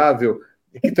admirável,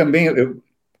 e que também eu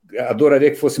adoraria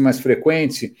que fosse mais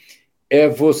frequente, é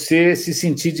você se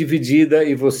sentir dividida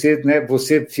e você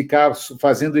ficar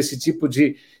fazendo esse tipo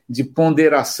de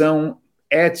ponderação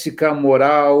ética,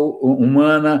 moral,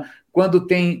 humana, quando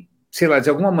tem, sei lá, de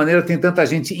alguma maneira tem tanta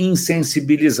gente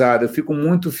insensibilizada. Eu fico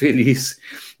muito feliz,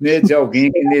 né, de alguém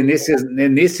que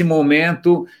nesse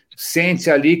momento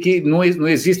sente ali que não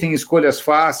existem escolhas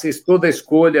fáceis, toda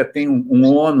escolha tem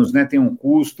um ônus, né, tem um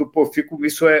custo.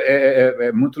 Isso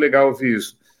é muito legal ouvir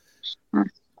isso.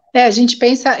 A gente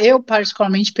pensa, eu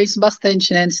particularmente penso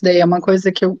bastante, né, nisso daí, é uma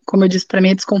coisa que, como eu disse, para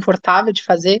mim é desconfortável de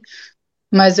fazer,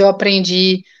 mas eu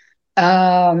aprendi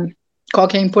qual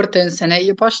que é a importância, né, e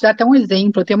eu posso te dar até um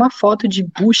exemplo, tem uma foto de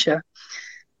bucha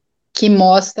que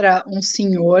mostra um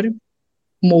senhor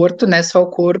morto, né, só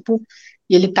o corpo,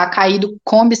 e ele tá caído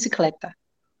com a bicicleta.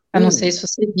 Eu não sei se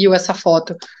você viu essa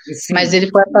foto, mas ele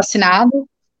foi assassinado,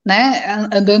 né,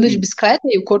 andando de bicicleta,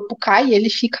 e o corpo cai e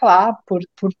ele fica lá por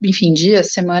enfim,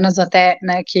 dias, semanas até,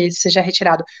 né, que ele seja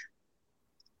retirado.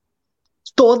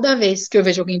 Toda vez que eu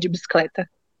vejo alguém de bicicleta,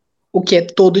 o que é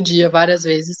todo dia, várias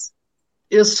vezes,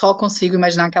 eu só consigo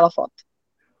imaginar aquela foto.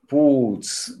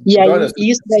 Putz, e aí,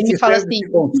 isso daí me fala assim,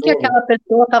 o que aquela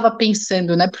pessoa estava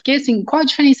pensando, né? Porque, assim, qual a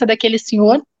diferença daquele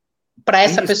senhor para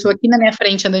essa pessoa aqui na minha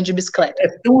frente andando de bicicleta. É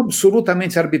tão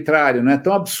absolutamente arbitrário, né?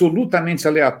 Tão absolutamente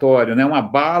aleatório, né? Uma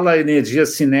bala, energia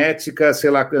cinética, sei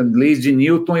lá, leis de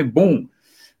Newton e bum.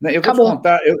 Eu vou te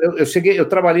contar, eu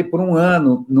trabalhei por um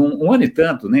ano e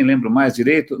tanto, nem lembro mais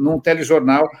direito, num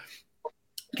telejornal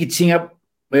que tinha...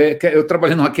 eu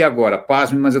trabalhei no Aqui Agora,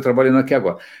 pasme, mas eu trabalhei no Aqui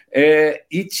Agora.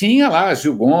 E tinha lá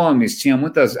Gil Gomes, tinha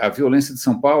a violência de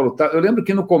São Paulo. Tá? Eu lembro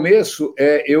que no começo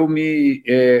eu me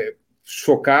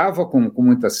chocava com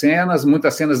muitas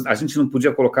cenas a gente não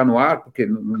podia colocar no ar, porque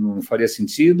não faria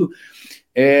sentido.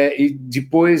 E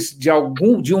depois de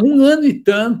um ano e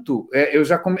tanto,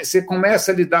 você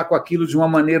começa a lidar com aquilo de uma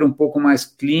maneira um pouco mais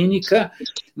clínica,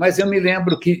 mas eu me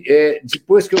lembro que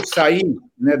depois que eu saí,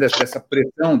 né, dessa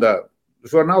pressão o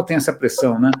jornal tem essa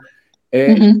pressão, né?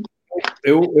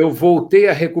 Eu voltei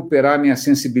a recuperar minha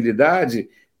sensibilidade.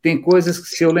 Tem coisas que,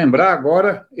 se eu lembrar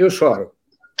agora, eu choro.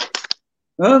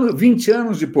 20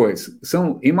 anos depois,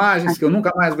 são imagens que eu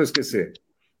nunca mais vou esquecer,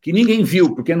 que ninguém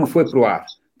viu, porque não foi para o ar,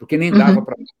 porque nem dava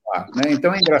para falar, né?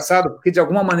 Então é engraçado, porque de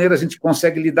alguma maneira a gente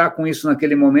consegue lidar com isso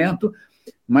naquele momento,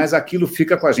 mas aquilo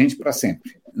fica com a gente para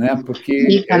sempre, né?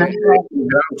 Porque um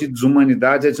grau de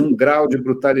desumanidade é de um grau de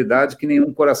brutalidade que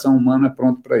nenhum coração humano é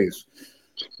pronto para isso.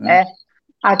 Né?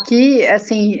 Aqui,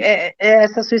 assim,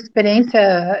 essa sua experiência,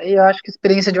 eu acho que a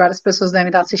experiência de várias pessoas devem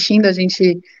estar assistindo, a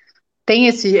gente tem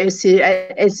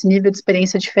esse nível de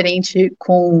experiência diferente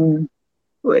com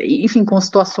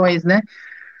situações, né?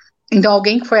 Então,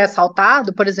 alguém que foi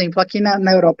assaltado, por exemplo, aqui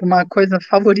na Europa, uma coisa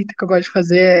favorita que eu gosto de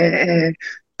fazer é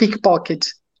pickpocket.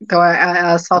 Então,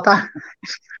 assaltar,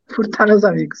 furtar meus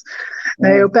amigos.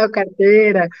 Né? Eu pego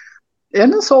carteira, eu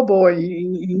não sou boa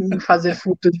em fazer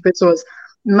furto de pessoas,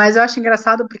 mas eu acho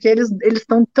engraçado porque eles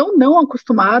estão tão não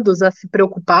acostumados a se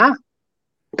preocupar.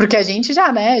 Porque a gente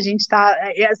já, né, a gente tá,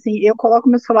 assim, eu coloco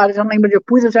meu celular, eu já não lembro de eu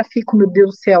pus, eu já fico, meu Deus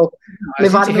do céu,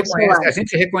 levaram meu celular. A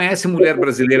gente reconhece mulher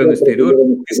brasileira no exterior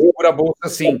que segura a bolsa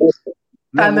assim.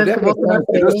 Mulher brasileira no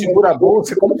exterior segura a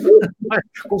bolsa como se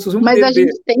fosse um bebê. Mas a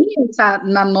gente tem,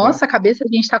 na nossa cabeça,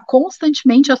 a gente está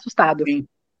constantemente assustado. Sim,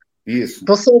 isso.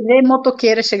 Você vê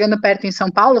motoqueira chegando perto em São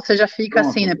Paulo, você já fica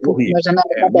assim, né, pô, a janela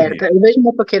tá aberta. Eu vejo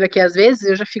motoqueira aqui, às vezes,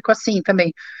 eu já fico assim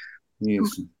também.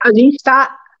 Isso. A gente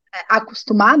está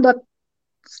acostumado a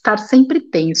estar sempre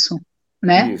tenso,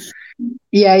 né? Isso.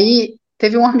 E aí,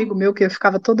 teve um amigo meu que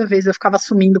toda vez eu ficava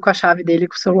sumindo com a chave dele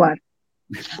com o celular.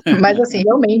 Mas, assim,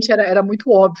 realmente era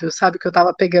muito óbvio, sabe? Que eu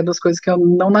tava pegando as coisas que eu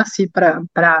não nasci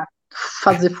para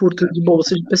fazer furto de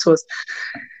bolsa de pessoas.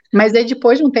 Mas aí,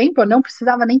 depois de um tempo, eu não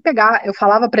precisava nem pegar. Eu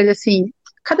falava para ele assim,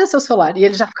 cadê seu celular? E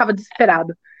ele já ficava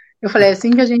desesperado. Eu falei, é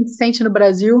assim que a gente se sente no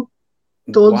Brasil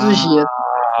todos os dias.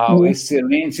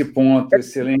 Excelente ponto,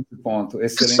 excelente.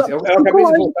 Eu acabei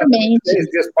de voltar de 10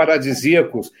 dias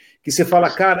paradisíacos, que você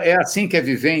fala, cara, é assim que é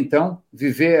viver, então?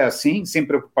 Viver assim, sem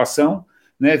preocupação,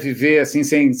 né? Viver assim,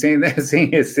 sem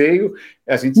receio.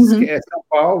 A gente esquece São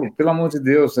Paulo, pelo amor de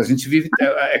Deus. A gente vive,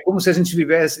 é como se a gente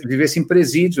vivesse em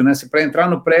presídio, né? Para entrar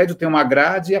no prédio tem uma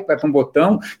grade, aperta um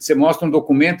botão, você mostra um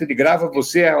documento, ele grava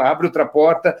você, ela abre outra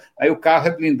porta, aí o carro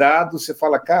é blindado, você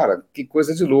fala, cara, que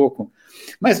coisa de louco.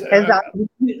 Mas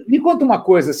me conta uma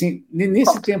coisa, assim,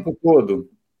 nesse tempo todo,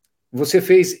 você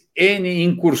fez N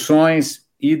incursões,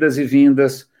 idas e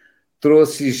vindas,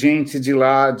 trouxe gente de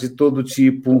lá, de todo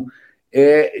tipo.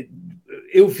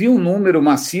 Eu vi um número,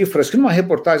 uma cifra, acho que numa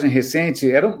reportagem recente,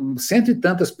 eram 100 e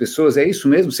tantas pessoas, é isso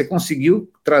mesmo? Você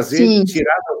conseguiu trazer,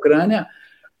 tirar da Ucrânia?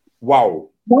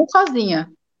 Uau! Não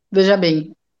sozinha, veja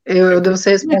bem. Eu devo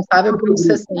ser responsável por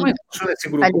 60. Como é que funciona esse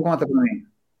grupo? Conta para mim.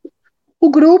 O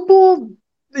grupo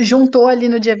juntou ali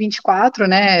no dia 24,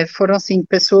 né? Foram, assim,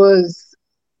 pessoas...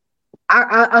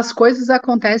 As coisas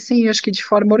acontecem, acho que de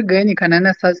forma orgânica, né?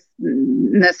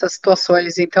 Nessas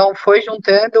situações. Então, foi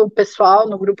juntando o pessoal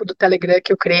no grupo do Telegram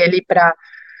que eu criei ali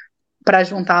para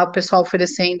juntar o pessoal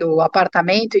oferecendo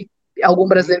apartamento e algum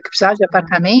brasileiro que precisava de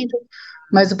apartamento.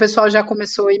 Mas o pessoal já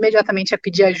começou imediatamente a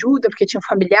pedir ajuda, porque tinha um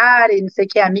familiar e não sei o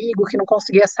que, amigo, que não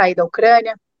conseguia sair da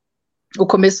Ucrânia. O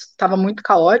começo estava muito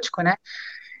caótico, né?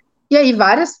 E aí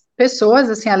várias pessoas,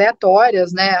 assim,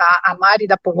 aleatórias, né? A Mari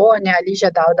da Polônia, a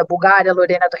Lígia da Bulgária, a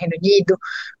Lorena do Reino Unido,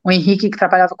 o Henrique, que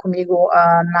trabalhava comigo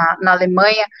na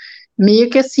Alemanha, meio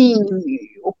que, assim,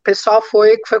 o pessoal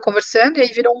foi conversando e aí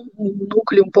virou um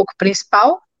núcleo um pouco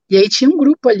principal, e aí tinha um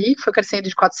grupo ali que foi crescendo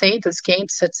de 400,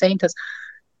 500, 700,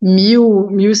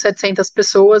 1.700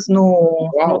 pessoas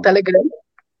no Telegram.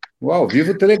 Uau,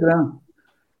 viva o Telegram.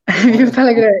 Viva o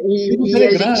Telegram. Viva o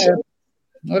Telegram,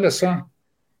 olha só.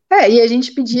 E a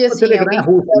gente pedia assim... O Telegram é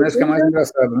russo, né? Isso que é mais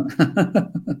engraçado, né?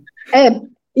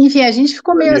 Enfim, a gente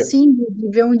ficou meio assim de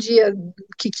ver um dia o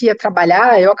que ia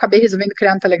trabalhar. Eu acabei resolvendo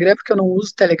criar no Telegram, porque eu não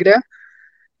uso Telegram.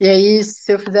 E aí,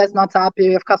 se eu fizesse no WhatsApp,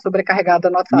 eu ia ficar sobrecarregada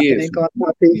no WhatsApp, né? Então, o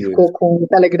WhatsApp ficou com o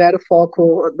Telegram, era o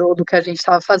foco do que a gente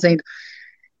estava fazendo.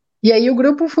 E aí, o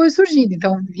grupo foi surgindo.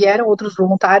 Então, vieram outros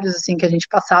voluntários, assim, que a gente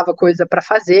passava coisa para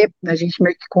fazer. A gente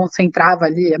meio que concentrava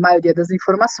ali a maioria das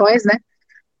informações, né?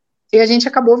 E a gente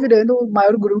acabou virando o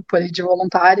maior grupo ali de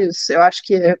voluntários. Eu acho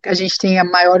que a gente tem a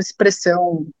maior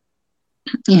expressão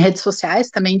em redes sociais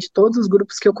também de todos os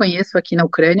grupos que eu conheço aqui na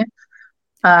Ucrânia.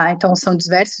 Então, são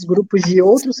diversos grupos de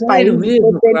outros países.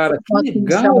 Mesmo, Clara, que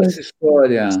legal essa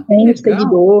história. 100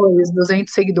 seguidores,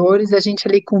 200 seguidores, a gente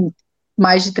ali com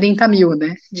mais de 30 mil,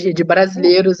 né? De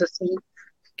brasileiros, assim,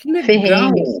 que legal.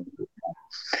 Ferrenhos.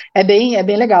 É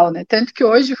bem legal, né? Tanto que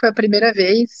hoje foi a primeira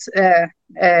vez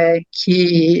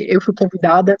que eu fui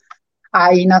convidada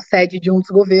a ir na sede de um dos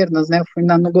governos, né? Eu fui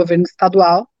no governo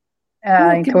estadual.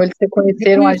 Então eles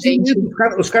reconheceram a gente.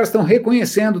 Os caras estão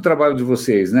reconhecendo o trabalho de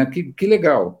vocês, né? Que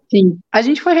legal. Sim, a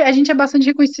gente é bastante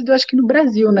reconhecido, acho que no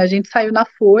Brasil, né? A gente saiu na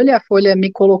Folha, a Folha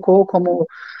me colocou como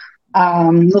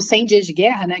no 100 dias de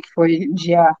guerra, né? Que foi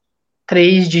dia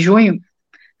 3 de junho.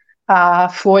 A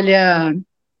Folha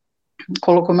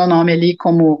colocou meu nome ali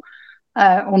como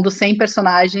um dos 100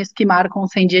 personagens que marcam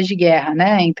os 100 dias de guerra,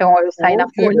 né? Então eu saí na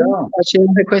Folha, achei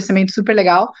um reconhecimento super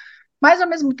legal. Mas, ao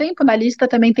mesmo tempo, na lista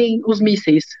também tem os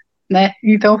mísseis, né?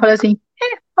 Então eu falei assim,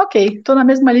 ok, tô na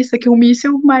mesma lista que um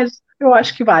míssil, mas eu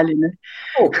acho que vale, né?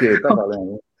 Ok, tá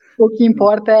valendo. O que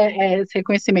importa é esse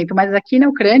reconhecimento. Mas aqui na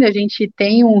Ucrânia a gente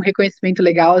tem um reconhecimento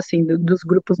legal, assim, dos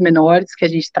grupos menores que a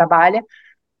gente trabalha.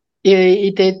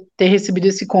 E ter recebido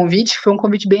esse convite, foi um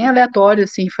convite bem aleatório,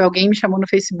 assim, foi alguém me chamou no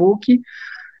Facebook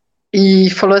e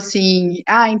falou assim,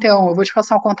 então, eu vou te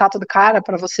passar um contato do cara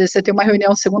para você ter uma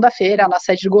reunião segunda-feira na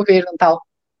sede do governo e tal.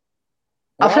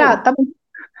 Eu falei, tá bom.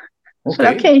 Eu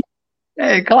falei,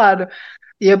 ok, claro.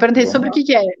 E eu perguntei sobre o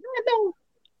que é. Não,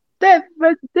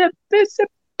 vai ser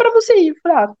pra você ir. Eu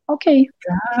falei, ok.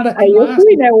 Cara, aí eu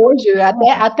fui, né, hoje,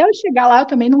 até eu chegar lá eu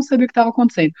também não sabia o que estava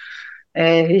acontecendo.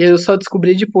 Eu só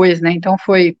descobri depois, né, então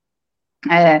foi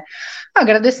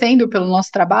agradecendo pelo nosso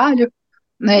trabalho,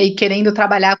 né, e querendo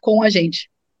trabalhar com a gente.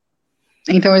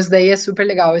 Então isso daí é super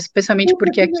legal, especialmente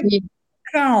porque aqui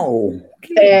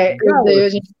que legal isso daí a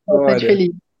gente está bastante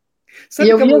feliz. Sabe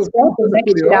e eu vi as fotos, né,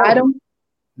 que tiraram.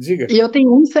 Diga. E eu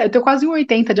tenho quase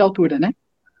 1,80 de altura, né?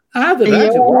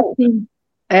 Verdade? E eu era assim,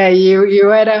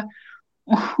 eu era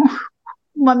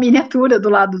uma miniatura do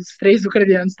lado dos 3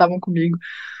 ucranianos que estavam comigo.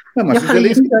 Não, mas o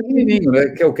Zelensky é pequenininho, né?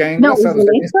 Que é o que é engraçado. Não, o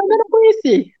Zelensky eu ainda não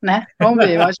conheci, né? Vamos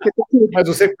ver, eu acho que eu tenho que, mas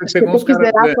você pegou os caras...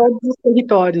 zerar todos os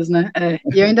territórios, né?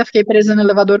 E eu ainda fiquei presa no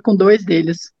elevador com 2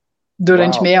 deles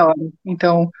durante meia hora.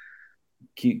 Então,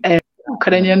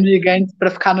 ucraniano gigante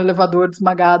para ficar no elevador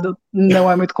desmagado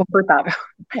não é muito confortável.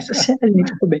 Mas a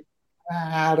gente ficou bem.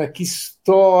 Cara, que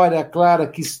história, Clara,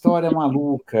 que história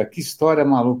maluca, que história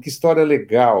maluca, que história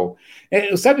legal.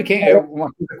 Sabe quem é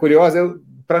uma coisa curiosa?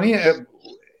 Para mim,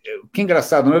 que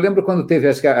engraçado, né? Eu lembro quando teve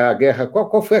acho que a guerra,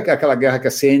 qual foi aquela guerra que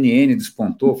a CNN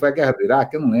despontou? Foi a guerra do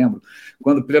Iraque? Eu não lembro.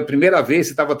 Quando pela primeira vez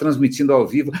você estava transmitindo ao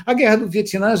vivo. A guerra do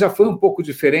Vietnã já foi um pouco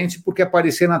diferente porque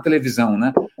aparecia na televisão,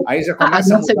 né? Aí já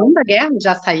começa a Segunda Guerra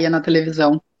já saía na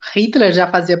televisão. Hitler já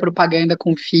fazia propaganda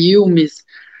com filmes.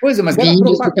 Pois é, mas era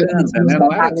propaganda, né?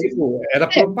 Não era tipo, era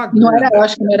propaganda. Não era, eu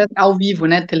acho que não era ao vivo,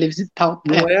 né? Televisão tal.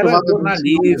 Não era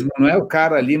jornalismo, não é o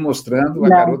cara ali mostrando a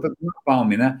garota do napalm,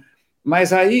 né?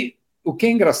 Mas aí, o que é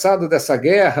engraçado dessa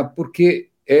guerra, porque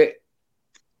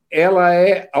ela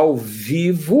é ao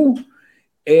vivo,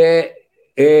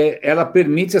 ela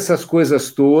permite essas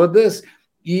coisas todas,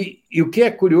 e o que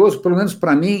é curioso, pelo menos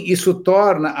para mim, isso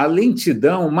torna a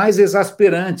lentidão mais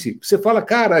exasperante. Você fala,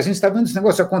 cara, a gente está vendo esse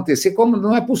negócio acontecer, como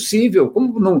não é possível,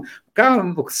 como não... Cara,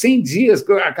 100 dias,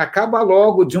 acaba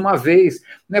logo de uma vez,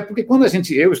 né? Porque quando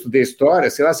eu estudei história,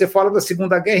 sei lá, você fala da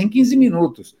Segunda Guerra em 15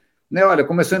 minutos, né? Olha,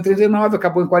 começou em 39,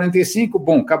 acabou em 45,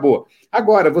 bom, acabou.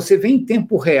 Agora, você vê em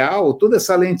tempo real toda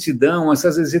essa lentidão,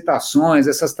 essas hesitações,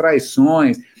 essas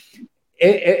traições.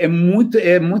 Muito.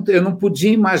 Eu não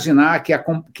podia imaginar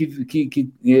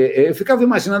eu ficava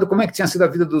imaginando como é que tinha sido a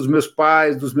vida dos meus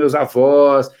pais, dos meus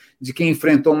avós, de quem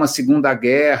enfrentou uma Segunda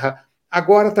Guerra.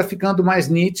 Agora está ficando mais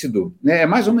nítido, né? É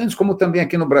mais ou menos como também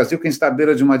aqui no Brasil, quem está à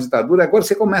beira de uma ditadura. Agora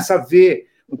você começa a ver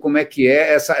como é que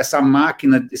é essa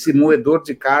máquina, esse moedor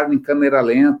de carne em câmera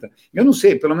lenta. Eu não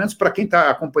sei, pelo menos para quem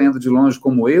está acompanhando de longe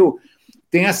como eu,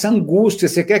 tem essa angústia,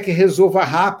 você quer que resolva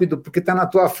rápido porque está na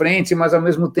tua frente, mas ao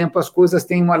mesmo tempo as coisas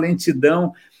têm uma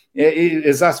lentidão.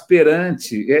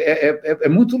 exasperante. É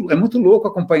muito louco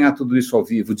acompanhar tudo isso ao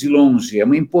vivo, de longe. É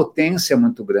uma impotência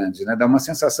muito grande, né? Dá uma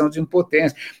sensação de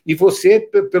impotência. E você,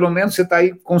 pelo menos, você está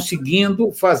aí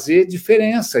conseguindo fazer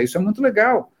diferença. Isso é muito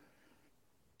legal.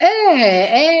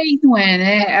 E não é,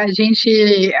 né? A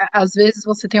gente, às vezes,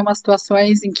 você tem umas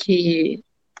situações em que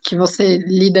você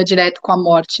lida direto com a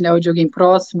morte, né? Ou de alguém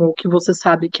próximo, ou que você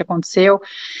sabe que aconteceu,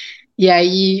 e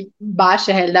aí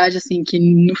baixa a realidade, assim, que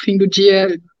no fim do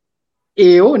dia,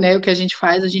 né, o que a gente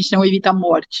faz, a gente não evita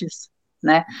mortes,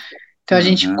 né? Então a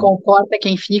gente conforta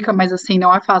quem fica, mas assim,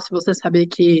 não é fácil você saber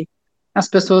que as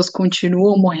pessoas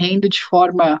continuam morrendo de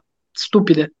forma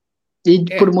estúpida e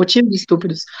por motivos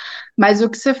estúpidos. Mas o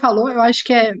que você falou, eu acho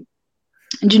que é,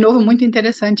 de novo, muito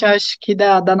interessante, eu acho que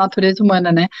da natureza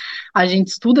humana, né? A gente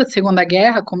estuda a Segunda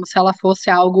Guerra como se ela fosse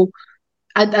algo,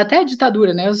 até a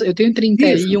ditadura, né? Eu tenho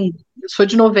 31, eu sou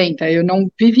de 90, eu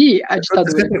não vivi a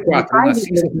ditadura. 64, eu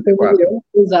nasci em 64.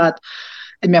 Exato.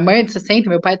 Minha mãe é de 60,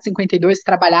 meu pai é de 52,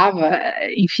 trabalhava,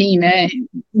 enfim, né,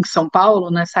 em São Paulo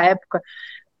nessa época,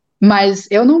 mas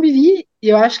eu não vivi, e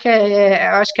eu acho que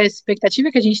a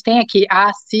expectativa que a gente tem é que,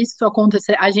 se isso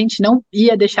acontecer, a gente não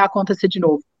ia deixar acontecer de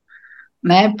novo,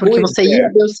 né, porque você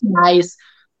ia ver os sinais,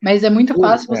 mas é muito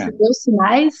fácil você ver os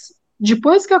sinais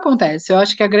depois que acontece. Eu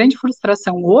acho que a grande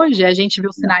frustração hoje é a gente ver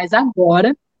os sinais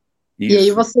agora, e aí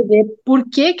você vê por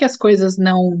que as coisas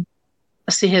não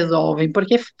se resolvem,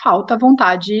 porque falta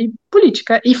vontade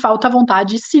política e falta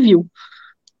vontade civil.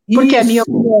 Porque a minha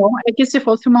opinião é que se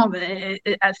fosse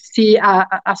se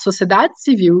a sociedade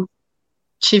civil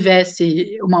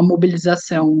tivesse uma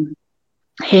mobilização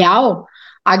real,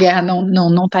 a guerra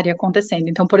não estaria acontecendo.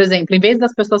 Então, por exemplo, em vez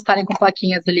das pessoas estarem com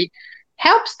plaquinhas ali,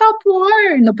 Help Stop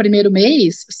War, no primeiro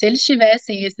mês, se eles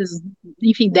tivessem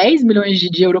enfim, 10 milhões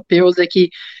de europeus aqui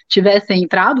tivessem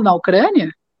entrado na Ucrânia,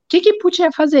 o que Putin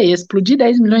ia fazer? Explodir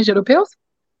 10 milhões de europeus?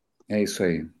 É isso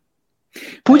aí.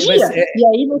 Podia, e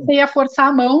aí você ia forçar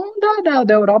a mão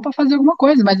da Europa a fazer alguma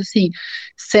coisa, mas assim,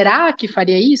 será que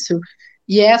faria isso?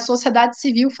 E é a sociedade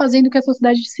civil fazendo o que a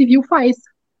sociedade civil faz,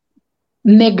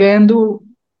 negando,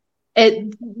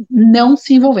 não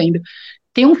se envolvendo.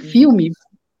 Tem um filme,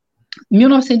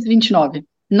 1929,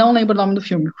 não lembro o nome do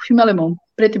filme, filme alemão,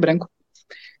 preto e branco,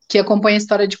 que acompanha a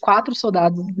história de 4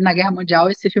 soldados na Guerra Mundial.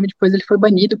 Esse filme depois ele foi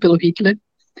banido pelo Hitler,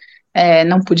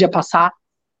 não podia passar.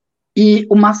 E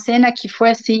uma cena que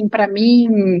foi assim, pra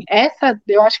mim, essa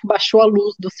eu acho que baixou a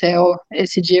luz do céu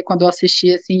esse dia quando eu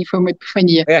assisti, assim, foi uma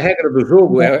epifania. É a regra do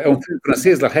jogo? É um filme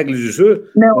francês, La Règle du Jeu?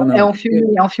 Não, ou não? É um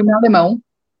filme alemão.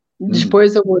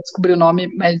 Depois eu vou descobrir o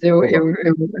nome, mas eu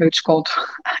te conto,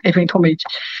 eventualmente.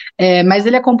 Mas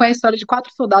ele acompanha a história de 4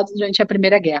 soldados durante a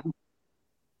Primeira Guerra.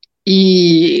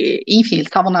 E, enfim, eles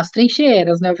estavam nas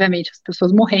trincheiras, né, obviamente, as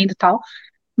pessoas morrendo e tal.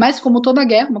 Mas como toda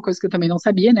guerra, uma coisa que eu também não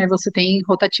sabia, né, você tem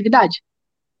rotatividade.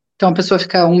 Então a pessoa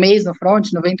fica um mês no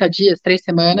front, 90 dias, 3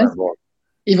 semanas,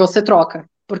 e você troca.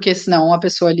 Porque senão a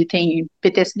pessoa ali tem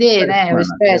PTSD, né, o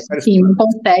estresse, enfim, não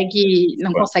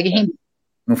consegue render.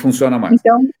 Não funciona mais.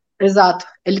 Então, exato.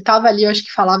 Ele estava ali, eu acho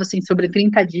que falava assim, sobre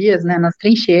 30 dias, né, nas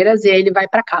trincheiras, e aí ele vai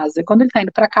para casa. E quando ele está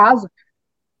indo para casa,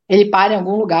 ele para em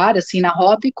algum lugar, assim, na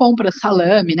rota e compra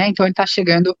salame, né, então ele está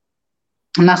chegando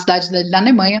na cidade da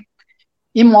Alemanha,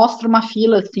 e mostra uma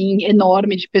fila, assim,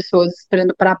 enorme de pessoas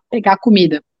esperando para pegar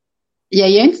comida. E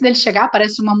aí, antes dele chegar,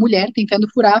 aparece uma mulher tentando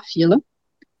furar a fila.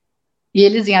 E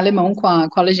eles, em alemão, com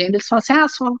a legenda, eles falam assim,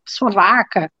 sua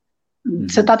vaca,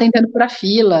 você tá tentando furar a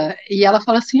fila. E ela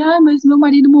fala assim, mas meu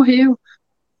marido morreu.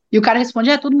 E o cara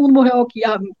responde, todo mundo morreu aqui,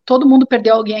 todo mundo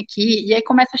perdeu alguém aqui. E aí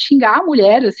começa a xingar a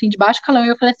mulher, assim, de baixo calão. E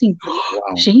eu falei assim,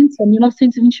 gente, isso é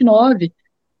 1929.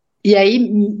 E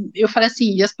aí eu falei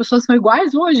assim, e as pessoas são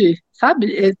iguais hoje,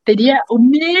 sabe? Teria o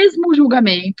mesmo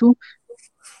julgamento.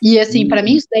 E assim, para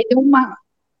mim isso daí deu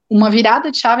uma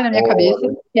virada de chave na minha cabeça,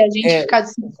 que a gente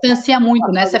se distancia muito,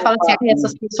 né? Você fala assim,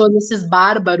 essas pessoas, esses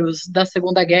bárbaros da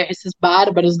Segunda Guerra, esses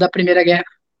bárbaros da Primeira Guerra.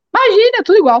 Imagina, é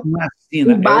tudo igual.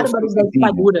 Imagina, os bárbaros da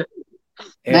ditadura.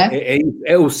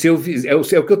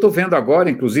 O que eu estou vendo agora,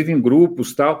 inclusive em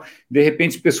grupos tal, de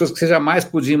repente pessoas que você jamais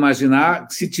podia imaginar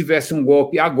que se tivesse um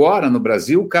golpe agora no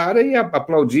Brasil, o cara ia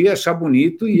aplaudir, ia achar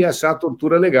bonito e ia achar a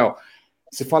tortura legal.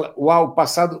 Você fala, uau, o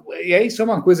passado... E isso é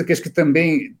uma coisa que acho que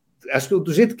também... Acho que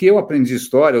do jeito que eu aprendi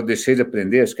história, eu deixei de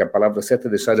aprender, acho que a palavra certa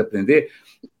é deixar de aprender,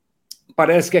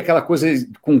 parece que é aquela coisa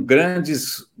com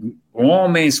grandes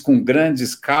homens, com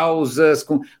grandes causas,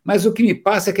 mas o que me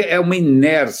passa é que é uma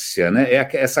inércia, né?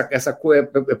 Essa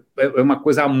coisa é uma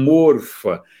coisa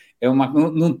amorfa.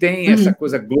 não tem essa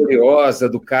coisa gloriosa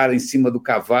do cara em cima do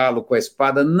cavalo com a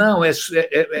espada, não, é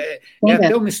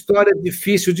até uma história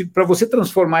difícil, para você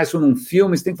transformar isso num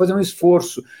filme, você tem que fazer um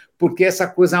esforço, porque essa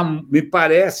coisa, me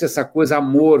parece essa coisa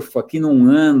amorfa, que não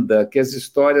anda, que as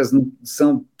histórias não,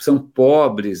 são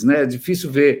pobres, né? É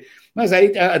difícil ver. Mas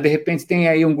aí, de repente, tem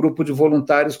aí um grupo de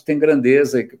voluntários que tem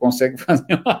grandeza e que consegue fazer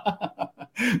alguma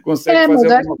coisa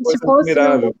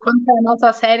admirável. Quando é a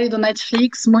nossa série do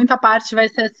Netflix, muita parte vai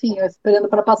ser assim, esperando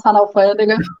para passar na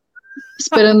alfândega,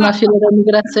 esperando na fila da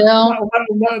migração.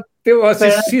 Eu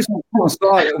assisti isso no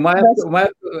console.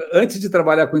 Antes de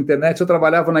trabalhar com internet, eu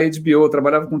trabalhava na HBO, eu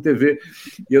trabalhava com TV,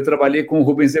 e eu trabalhei com o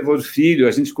Rubens Evaldo Filho,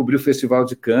 a gente cobriu o Festival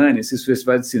de Cannes, esses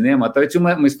festivais de cinema. Então, tinha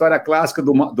uma história clássica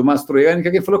do Mastroianni, que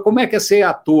alguém falou, como é que é ser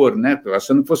ator, né? Eu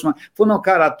achando que fosse uma... Falou, não,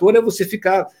 cara, ator é você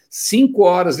ficar 5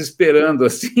 horas esperando,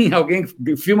 assim, alguém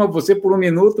filma você por 1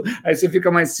 minuto, aí você fica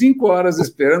mais 5 horas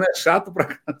esperando, é chato pra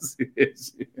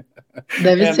cacete.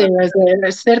 Deve ser, mas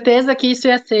é certeza que isso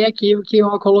ia ser aqui o que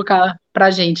iam colocar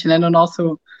pra gente, né, no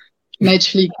nosso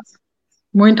Netflix.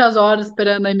 Muitas horas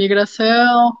esperando a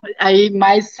imigração, aí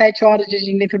mais 7 horas de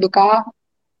gente dentro do carro,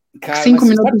 cara, 5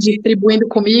 minutos distribuindo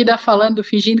comida, falando,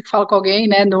 fingindo que fala com alguém,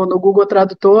 né, no Google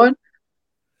Tradutor,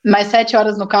 mais 7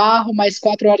 horas no carro, mais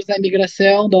 4 horas na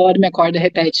imigração, dorme, acorda,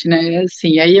 repete, né?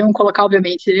 Assim, aí iam colocar,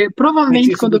 obviamente,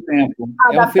 provavelmente quando a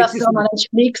adaptação na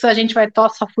Netflix, a gente vai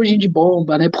só fugir de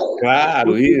bomba, né?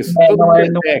 Claro, isso. Todo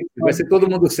mundo sexy. Vai ser todo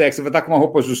mundo sexy, vai estar com uma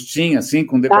roupa justinha, assim,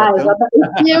 com decotão.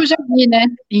 E eu já vi, né,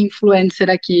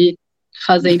 influencer aqui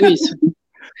fazendo isso.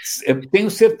 Eu tenho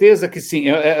certeza que sim.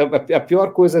 É a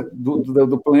pior coisa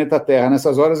do planeta Terra.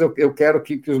 Nessas horas eu quero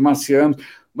que os marcianos...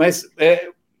 Mas...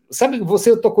 sabe,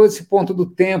 você tocou esse ponto do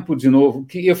tempo de novo,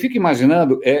 que eu fico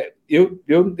imaginando,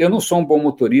 eu não sou um bom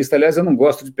motorista, aliás, eu não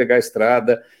gosto de pegar a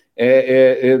estrada,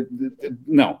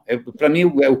 não, para mim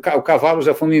o cavalo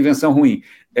já foi uma invenção ruim,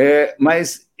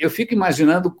 mas eu fico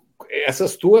imaginando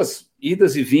essas tuas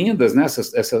idas e vindas, né,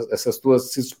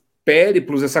 esses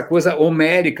périplos, essa coisa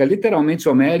homérica, literalmente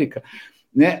homérica,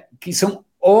 né, que são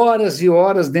horas e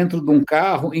horas dentro de um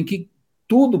carro em que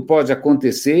tudo pode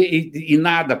acontecer e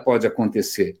nada pode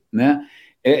acontecer, né?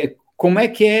 Como é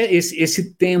que é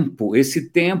esse tempo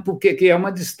que é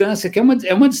uma distância,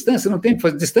 é uma distância, não tem que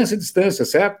fazer distância,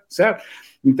 certo?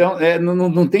 Então,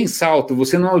 não tem salto,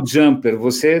 você não é o jumper,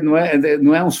 você não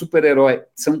é um super-herói,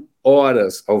 são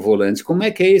horas ao volante. Como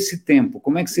é que é esse tempo?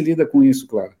 Como é que se lida com isso,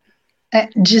 Clara?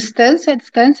 Distância,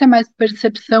 mas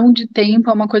percepção de tempo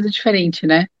é uma coisa diferente,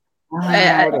 né?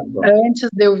 Antes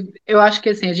eu acho que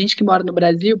assim, a gente que mora no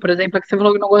Brasil, por exemplo, é que você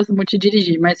falou que não gosta muito de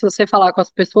dirigir, mas se você falar com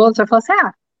as pessoas, você vai falar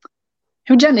assim,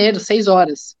 Rio de Janeiro, 6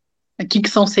 horas. O que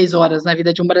são 6 horas na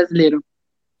vida de um brasileiro?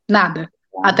 Nada.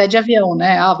 Até de avião,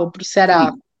 né? Vou pro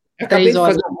Ceará, 3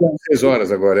 horas. De fazer 6 horas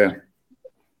agora,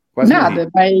 Quase nada,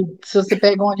 mas se você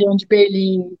pega um avião de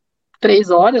Berlim 3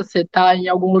 horas, você tá em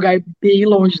algum lugar bem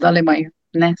longe da Alemanha,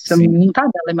 né? Você não tá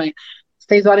na Alemanha.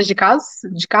 6 horas de carro,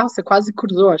 você quase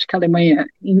cruzou, acho que a Alemanha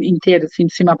inteira, assim,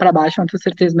 de cima para baixo, não tenho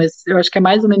certeza, mas eu acho que é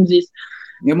mais ou menos isso.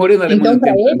 Eu morei na Alemanha. Então,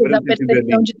 para eles, a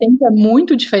percepção de tempo é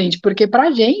muito diferente, porque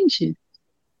pra gente,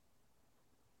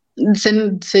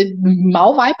 você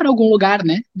mal vai para algum lugar,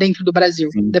 né, dentro do Brasil,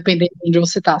 dependendo de onde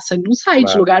você tá. Você não sai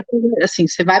de lugar, assim,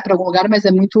 você vai para algum lugar, mas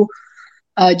é muito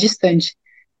distante.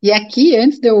 E aqui,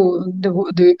 antes de eu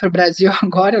ir para o Brasil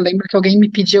agora, eu lembro que alguém me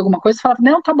pedia alguma coisa e falava,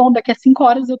 não, tá bom, daqui a 5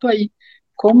 horas eu tô aí.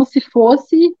 Como se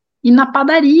fosse ir na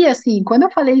padaria, assim. Quando eu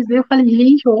falei isso, eu falei,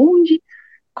 gente, onde?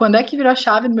 Quando é que virou a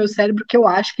chave no meu cérebro que eu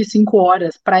acho que 5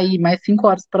 horas para ir, mais 5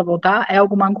 horas para voltar, é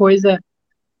alguma coisa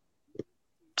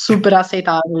super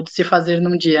aceitável de se fazer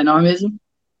num dia, não é mesmo?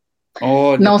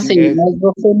 Olha, não sei, mas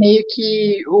você meio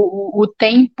que o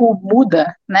tempo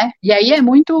muda, né? E aí é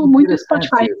muito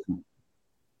Spotify.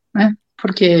 Né?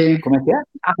 Porque como é que é?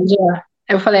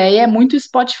 Eu falei, aí é muito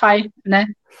Spotify, né?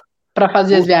 Para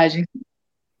fazer as viagens.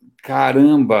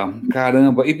 Caramba.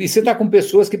 E você está com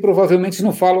pessoas que provavelmente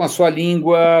não falam a sua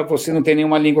língua, você não tem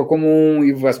nenhuma língua comum,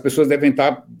 e as pessoas devem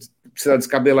estar, sei lá,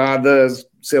 descabeladas,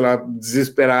 sei lá,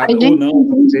 desesperadas, ou não.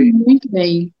 Não sei. Muito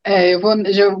bem. Eu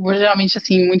vou geralmente,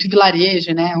 assim, muito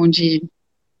vilarejo, né? Onde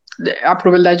a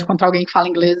probabilidade de encontrar alguém que fala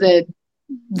inglês é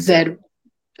 0.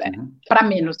 Para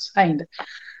menos ainda.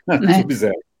 Né?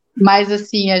 Sub-0. Mas,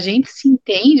 assim, a gente se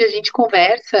entende, a gente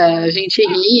conversa, a gente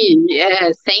ri,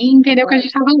 sem entender o que a gente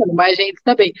está falando, mas a gente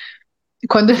também.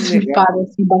 Quando eles param,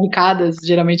 assim, barricadas,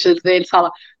 geralmente eles falam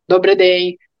dobre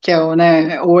den, que é o,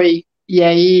 né, oi. E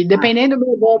aí, dependendo do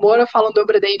meu bom humor, eu falo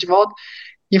dobre den de volta.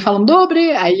 E falam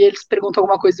dobre, aí eles perguntam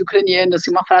alguma coisa ucraniana,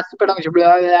 assim, uma frase super longa,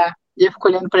 blá, blá, blá, e eu fico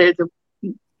olhando para eles,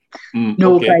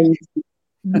 no país.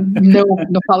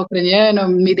 não falo ucraniano,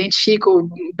 me identifico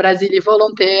Brasília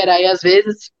volonteira, e às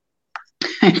vezes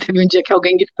teve um dia que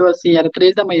alguém gritou assim, era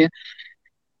 3 da manhã,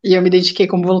 e eu me identifiquei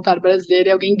como voluntário brasileiro,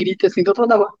 e alguém grita assim, do outro lado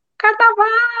da rua,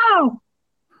 carnaval!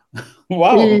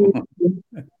 Uau!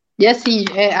 E assim,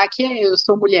 aqui eu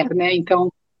sou mulher, né?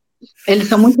 Então, eles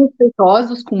são muito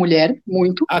respeitosos com mulher,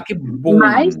 muito, Ah, que bom!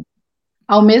 mas,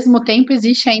 ao mesmo tempo,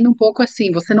 existe ainda um pouco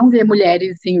assim, você não vê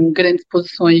mulheres em grandes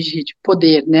posições de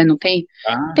poder, né? Não tem,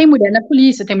 Ah, tem mulher na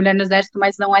polícia, tem mulher no exército,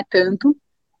 mas não é tanto,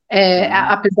 tá.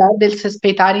 apesar deles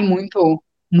respeitarem muito,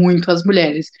 muito as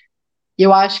mulheres. E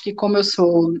eu acho que como eu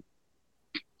sou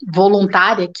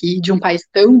voluntária aqui de um país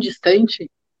tão distante,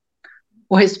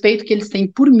 o respeito que eles têm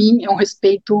por mim é um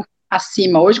respeito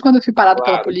acima. Hoje, quando eu fui parado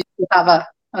pela Claro. polícia, eu estava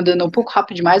andando um pouco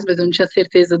rápido demais, mas eu não tinha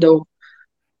certeza Do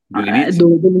limite?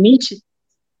 do limite.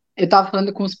 Eu estava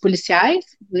falando com os policiais,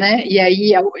 né? E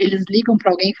aí eles ligam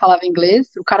para alguém que falava inglês,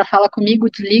 o cara fala comigo,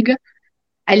 desliga,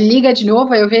 aí ele liga de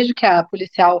novo, aí eu vejo que a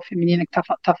policial feminina que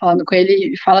tá falando com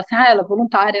ele fala assim, ela é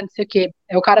voluntária, não sei o quê.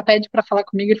 Aí o cara pede para falar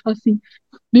comigo, ele fala assim,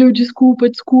 meu, desculpa,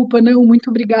 não, muito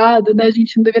obrigada, né? A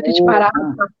gente não devia ter te parado.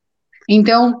 Porra,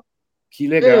 Então, que o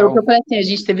que eu legal. falei assim, a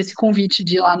gente teve esse convite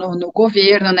de ir lá no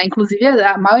governo, né? Inclusive,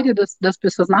 a maioria das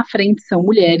pessoas na frente são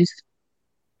mulheres,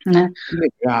 né? Que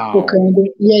legal. Tocando.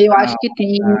 E aí eu acho Legal,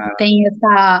 que cara. tem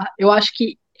essa. Eu acho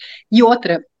que. E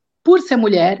outra, por ser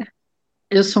mulher,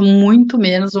 eu sou muito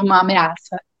menos uma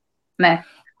ameaça, né?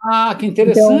 Ah, que Então,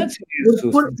 interessante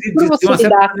isso. por De você uma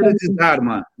certa lidar maneira,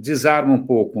 com. desarma um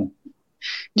pouco.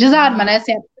 Desarma, Ah, né?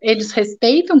 Assim, eles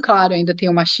respeitam, claro, ainda tem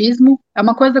o machismo. É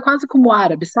uma coisa quase como o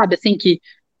árabe, sabe? Assim, que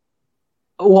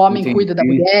o homem cuida da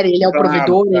entendi. mulher, ele é o Claro,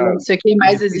 provedor, ele é não claro. sei o quê,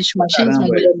 mas Difícil existe o pra machismo, a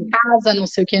caramba mulher isso. em casa, não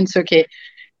sei o quê, não sei o quê.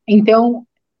 Então,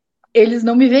 eles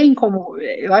não me veem como,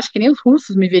 eu acho que nem os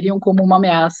russos me veriam como uma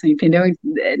ameaça, entendeu?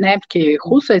 Né? Porque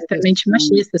russo é extremamente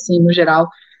Interessante. machista, assim, no geral,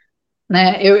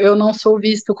 né? Eu não sou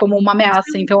visto como uma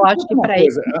ameaça, então eu acho que Uma para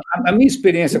eles. coisa, a minha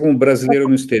experiência como brasileiro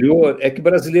no exterior é que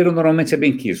brasileiro normalmente é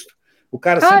benquisto. O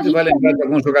cara Ah, a sempre gente vai lembrar de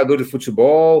algum jogador de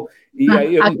futebol, e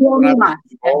aí eu não aqui é o entendo nada de Neymar,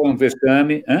 futebol, é um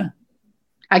vexame. Hã?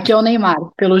 aqui é o Neymar,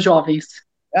 pelos jovens.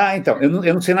 Ah, então,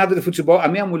 eu não sei nada de futebol. A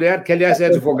minha mulher, que aliás é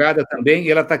advogada também, e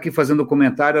ela está aqui fazendo um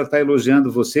comentário, ela está elogiando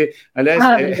você. Aliás,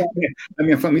 Ah, legal. a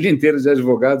minha família inteira de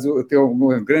advogados, eu tenho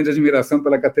uma grande admiração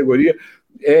pela categoria.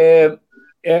 É,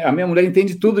 a minha mulher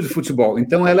entende tudo de futebol,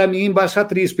 então ela é a minha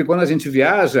embaixatriz, porque quando a gente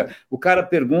viaja, o cara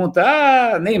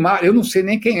pergunta, Neymar, eu não sei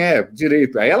nem quem é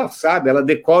direito. Aí ela sabe, ela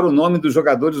decora o nome dos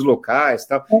jogadores locais,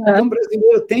 tal. Então, o Uhum.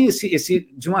 brasileiro tem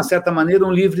de uma certa maneira,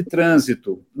 um livre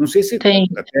trânsito. Não sei se Tem.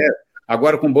 até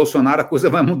agora com o Bolsonaro a coisa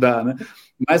vai mudar, né?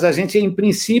 Mas a gente, em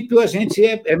princípio, a gente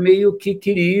é meio que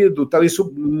querido, tal.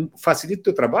 Isso facilita o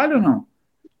teu trabalho ou não?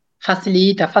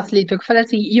 Facilita, facilita. Eu que falei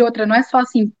assim, e outra, não é só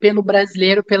assim pelo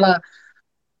brasileiro,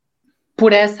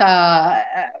 por essa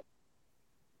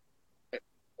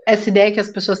ideia que as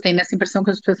pessoas têm, nessa impressão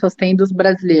que as pessoas têm dos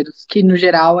brasileiros, que no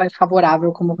geral é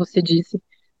favorável, como você disse,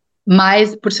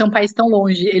 mas por ser um país tão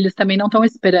longe, eles também não estão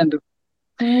esperando.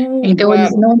 Então, eles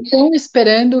Claro. não estão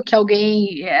esperando que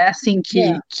alguém, assim,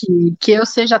 É. que eu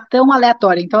seja tão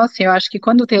aleatória. Então, assim, eu acho que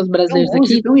quando tem os Tão brasileiros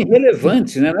longe, aqui, tão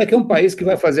irrelevante, né? Não é que é um país que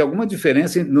vai fazer alguma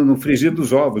diferença no frigir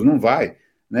dos ovos, não vai.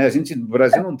 Né? O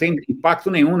Brasil não tem impacto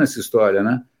nenhum nessa história,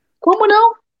 né? como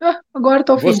não? Ah, agora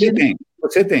estou Você ofendida. tem,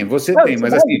 você tem, você Ah, tem, isso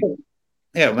mas deve assim,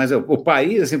 ter. mas o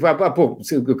país, assim, pô,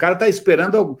 o cara está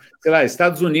esperando, sei lá,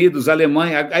 Estados Unidos,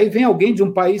 Alemanha, aí vem alguém de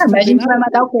um país Ah, que não mas a tem gente nada vai a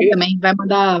mandar o quê ver. também?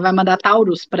 Vai mandar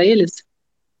Taurus para eles?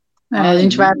 A Ai,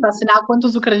 gente vai assassinar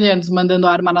quantos ucranianos mandando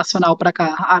arma nacional para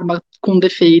cá? Arma com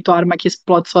defeito, arma que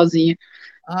explode sozinha,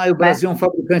 o né? Brasil é um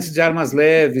fabricante de armas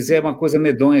leves, é uma coisa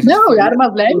medonha, a gente Não, e fornece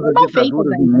armas leves todas e as mal feitas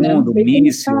ditaduras do ainda, né? Não mundo, sei como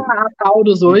está míssil, a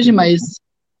Taurus e hoje, mas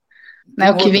né,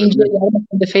 tem o que outras, vendia né? de arma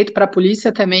com defeito para a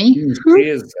polícia também.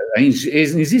 Ingesa,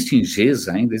 existe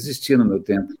Ingesa ainda, existia no meu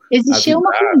tempo. Existia uma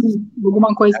Avidar, coisa,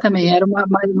 alguma coisa também, era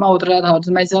uma outra Taurus,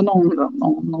 mas eu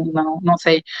não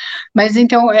sei. Mas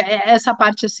então, essa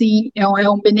parte, assim, é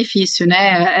um benefício,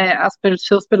 né? As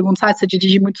pessoas perguntam, você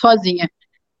dirige muito sozinha.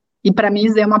 E para mim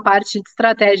isso é uma parte de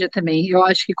estratégia também. Eu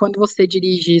acho que quando você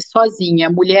dirige sozinha,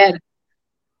 mulher,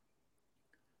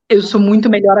 eu sou muito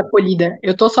melhor acolhida.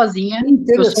 Eu tô sozinha,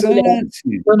 eu sou mulher,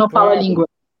 interessante, eu não falo a claro. língua,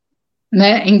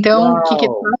 né? Então, o que que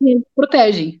Uau, fazem? Eles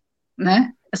protegem,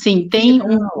 né? Assim, que tem um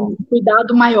legal.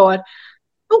 cuidado maior.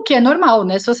 O que é normal,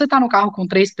 né? Se você tá no carro com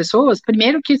 3 pessoas,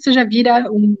 primeiro que você já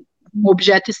vira um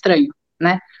objeto estranho,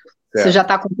 né? Você já Certo.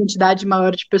 tá com quantidade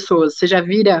maior de pessoas, você já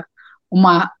vira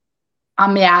uma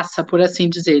ameaça, por assim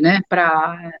dizer, né?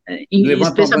 Levanta uma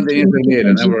Especialmente bandeirinha em questão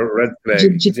vermelha, né? Red de, flag. Que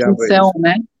de diabo é tensão, isso?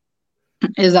 né?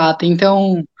 Exato.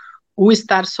 Então, o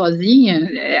estar sozinha,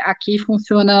 aqui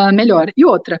funciona melhor. E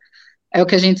outra, é o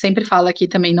que a gente sempre fala aqui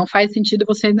também, não faz sentido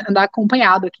você andar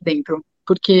acompanhado aqui dentro,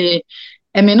 porque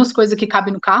é menos coisa que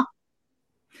cabe no carro,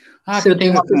 se eu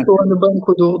tenho uma pessoa no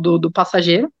banco do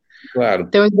passageiro. Claro.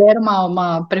 Então, isso era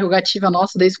uma prerrogativa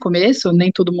nossa desde o começo,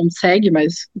 nem todo mundo segue,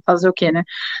 mas fazer o quê, né?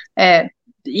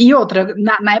 E outra,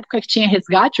 na época que tinha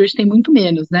resgate, hoje tem muito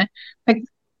menos, né?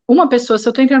 Uma pessoa, se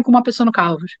eu tô entrando com uma pessoa no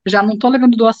carro, já não tô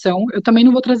levando doação, eu também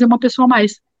não vou trazer uma pessoa a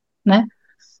mais, né?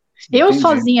 Eu Entendi.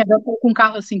 sozinha, já tô com um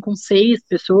carro assim, com 6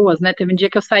 pessoas, né? Teve um dia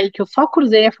que eu saí, que eu só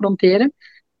cruzei a fronteira,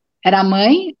 era a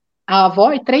mãe, a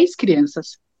avó e 3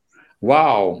 crianças.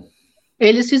 Uau!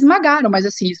 Eles se esmagaram, mas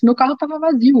assim, isso, meu carro tava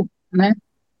vazio, né?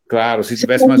 Claro, se Se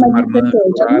tivesse fosse mais uma irmã, pessoa,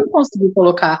 já claro. não consegui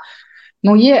colocar.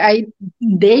 Não ia, aí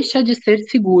deixa de ser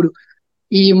seguro.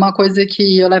 E uma coisa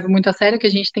que eu levo muito a sério é que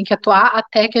a gente tem que atuar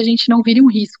até que a gente não vire um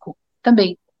risco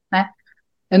também, né?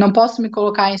 Eu não posso me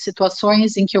colocar em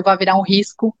situações em que eu vá virar um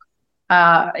risco,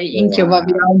 em que eu vá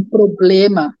virar um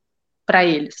problema para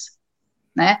eles,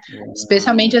 né?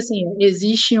 Especialmente assim,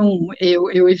 existe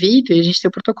eu evito, e a gente tem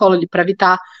o protocolo ali para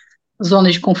evitar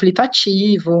zonas de conflito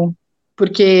ativo,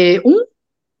 porque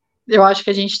eu acho que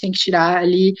a gente tem que tirar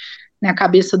ali, né, a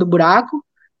cabeça do buraco,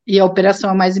 e a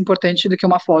operação é mais importante do que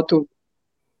uma foto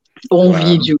ou um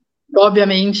vídeo.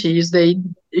 Obviamente, isso daí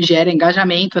gera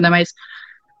engajamento, né? Mas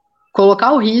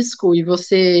colocar o risco e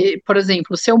você, por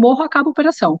exemplo, se eu morro, acaba a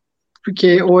operação.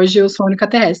 Porque hoje eu sou a única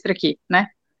terrestre aqui, né? O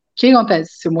que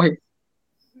acontece se eu morrer?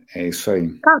 É isso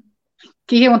aí. Tá. O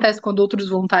que acontece quando outros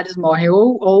voluntários morrem?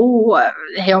 Ou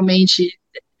realmente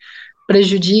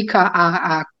prejudica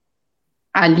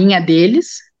a linha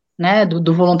deles, né?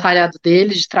 Do voluntariado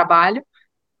deles de trabalho,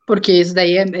 porque isso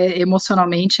daí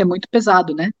emocionalmente é muito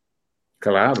pesado, né?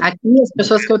 Claro. Aqui, as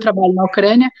pessoas que eu trabalho na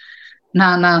Ucrânia,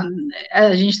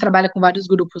 a gente trabalha com vários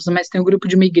grupos, mas tem um grupo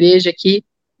de uma igreja aqui,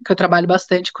 que eu trabalho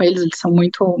bastante com eles são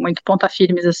muito, muito ponta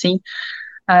firmes, assim,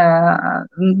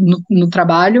 no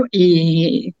trabalho,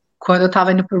 e quando eu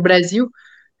estava indo para o Brasil,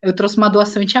 eu trouxe uma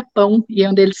doação e tinha pão, e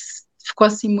um deles ficou,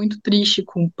 assim, muito triste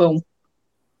com o pão.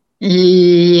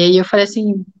 E aí eu falei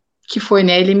assim, que foi,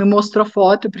 né? Ele me mostrou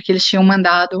foto, porque eles tinham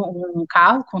mandado um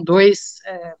carro com 2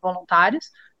 voluntários,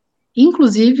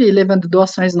 inclusive levando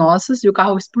doações nossas, e o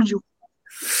carro explodiu.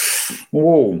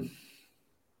 Uou.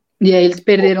 E aí eles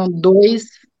perderam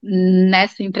 2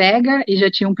 nessa entrega e já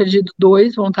tinham perdido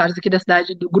 2 voluntários aqui da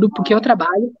cidade, do grupo que eu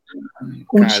trabalho,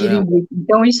 com tiro em grupo.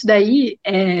 Então isso daí,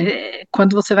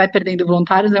 quando você vai perdendo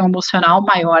voluntários, é um emocional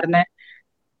maior, né?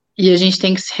 E a gente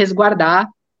tem que se resguardar.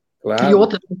 E Claro.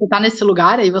 outra, você tá nesse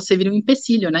lugar, aí você vira um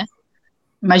empecilho, né?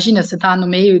 Imagina, você tá no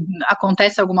meio,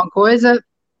 acontece alguma coisa,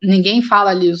 ninguém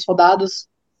fala ali, os soldados,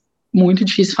 muito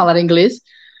difícil falar inglês,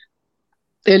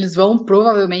 eles vão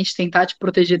provavelmente tentar te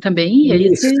proteger também, e aí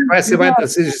Isso, você vai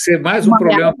ser mais um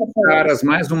problema para os caras,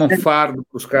 mais um fardo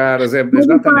para os caras,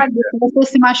 exatamente. Se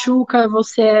você se machuca,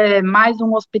 você é mais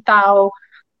um hospital,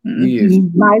 Isso.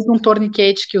 mais um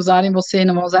torniquete que usarem você e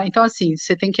não vão usar. Então, assim,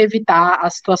 você tem que evitar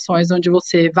as situações onde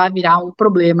você vai virar um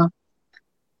problema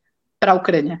para a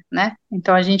Ucrânia, né?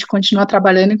 Então, a gente continua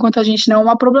trabalhando enquanto a gente não é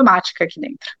uma problemática aqui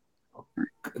dentro.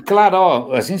 Claro,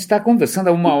 ó, a gente está conversando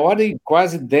há 1 hora e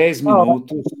quase 10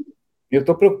 minutos. Eu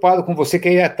estou preocupado com você, que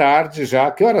aí é tarde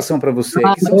já. Que horas são para você?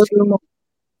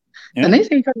 Eu nem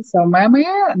sei que horas são, mas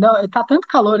amanhã não, tá tanto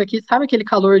calor aqui, sabe aquele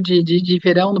calor de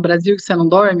verão no Brasil que você não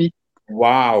dorme?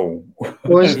 Uau!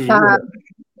 Hoje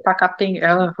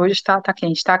hoje tá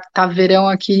quente, tá verão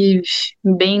aqui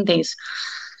bem intenso.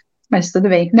 Mas tudo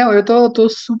bem. Não, eu tô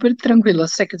super tranquila.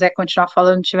 Se você quiser continuar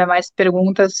falando, tiver mais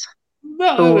perguntas,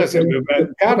 Não,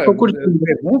 cara, tô curtindo.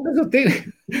 perguntas eu tenho.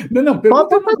 Não,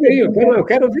 perguntas eu não tenho. Eu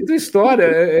quero ouvir tua história.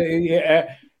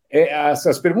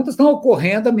 Essas perguntas estão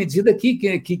ocorrendo à medida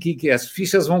que as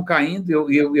fichas vão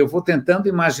caindo. Eu vou tentando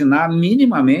imaginar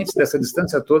minimamente, dessa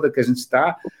distância toda que a gente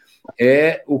está,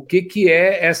 o que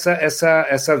é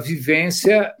essa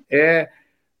vivência.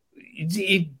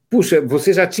 Puxa,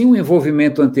 você já tinha um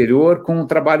envolvimento anterior com o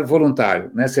trabalho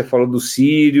voluntário, né? Você falou dos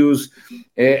sírios,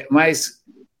 mas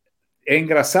é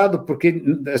engraçado porque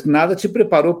nada te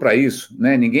preparou para isso,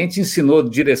 né? Ninguém te ensinou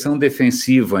direção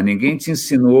defensiva, ninguém te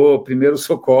ensinou primeiros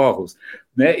socorros,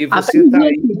 né? E você está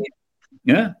aí.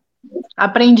 Hã?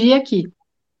 Aprendi aqui.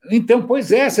 Então,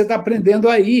 pois é, você está aprendendo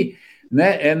aí.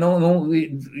 Né?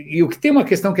 E o que tem uma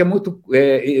questão que é muito.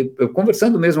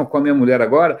 Conversando mesmo com a minha mulher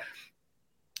agora,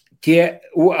 que é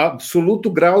o absoluto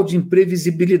grau de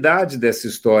imprevisibilidade dessa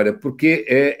história, porque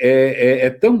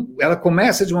ela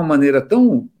começa de uma maneira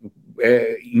tão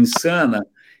insana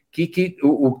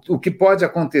o que pode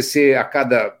acontecer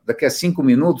daqui a 5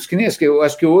 minutos, que nem eu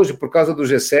acho que hoje, por causa do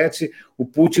G7, o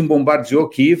Putin bombardeou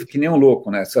Kiev que nem um louco,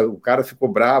 né? O cara ficou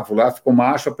bravo lá, ficou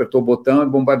macho, apertou o botão e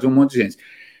bombardeou um monte de gente.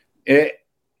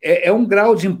 É um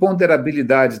grau de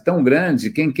imponderabilidade tão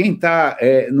grande, quem está...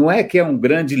 não é que é um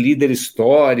grande líder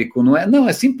histórico, não,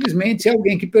 é simplesmente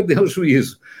alguém que perdeu o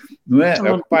juízo, não é?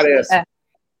 É o que parece.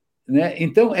 Né?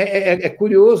 Então, é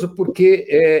curioso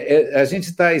porque a gente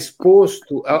está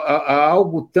exposto a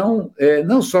algo tão,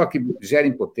 não só que gera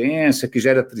impotência, que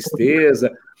gera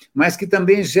tristeza, mas que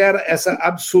também gera essa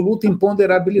absoluta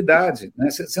imponderabilidade. Né?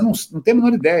 Você não tem a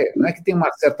menor ideia, não é que tem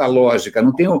uma certa lógica,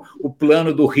 não tem o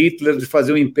plano do Hitler de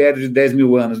fazer um império de 10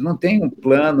 mil anos, não tem um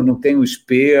plano, não tem um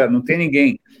Speer, não tem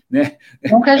ninguém. Né?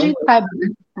 Não que a gente saiba.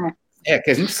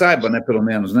 Que a gente saiba, né, pelo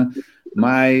menos, né?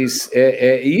 Mas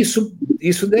isso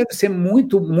deve ser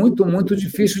muito, muito, muito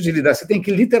difícil de lidar. Você tem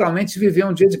que literalmente viver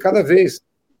um dia de cada vez.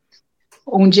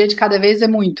 Um dia de cada vez é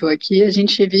muito. Aqui a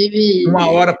gente vive... Uma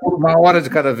hora de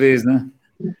cada vez, né?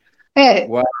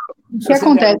 Uau. O que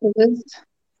acontece às vezes...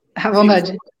 À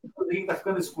vontade. O link está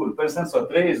ficando escuro. Prestando só.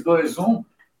 3, 2, 1.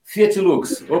 Fiat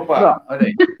Lux. Opa, olha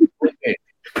aí.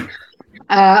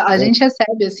 A gente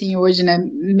recebe, assim, hoje, né,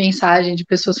 mensagem de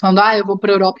pessoas falando, eu vou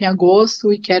para a Europa em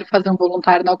agosto e quero fazer um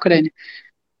voluntário na Ucrânia.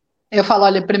 Eu falo,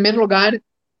 olha, em primeiro lugar,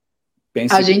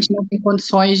 a gente não tem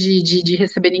condições de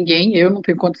receber ninguém, eu não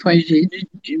tenho condições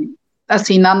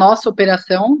assim, na nossa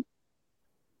operação,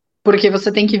 porque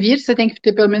você tem que vir, você tem que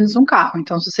ter pelo menos um carro.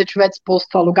 Então, se você estiver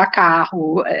disposto a alugar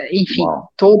carro, enfim,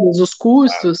 todos os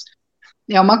custos,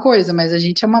 é uma coisa, mas a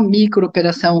gente é uma micro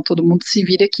operação, todo mundo se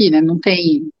vira aqui, né, não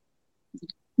tem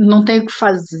o que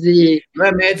fazer. Não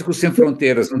é Médicos Sem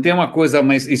Fronteiras, não tem uma coisa,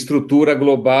 uma estrutura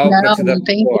global para te dar não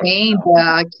tem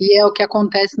tenda. Aqui é o que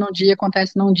acontece num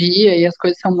dia, e as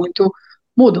coisas são muito...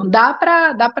 mudam. Dá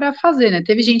para fazer, né?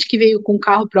 Teve gente que veio com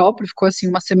carro próprio, ficou assim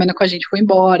uma semana com a gente, foi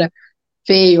embora,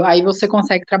 veio, aí você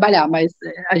consegue trabalhar, mas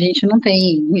a gente não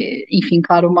tem, enfim,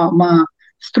 claro, uma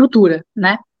estrutura,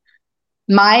 né?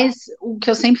 Mas o que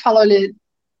eu sempre falo, olha,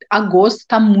 agosto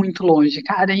está muito longe,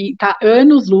 cara, e tá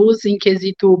anos-luz em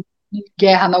quesito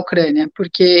guerra na Ucrânia,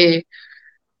 porque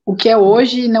o que é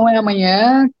hoje não é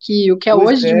amanhã, que o que é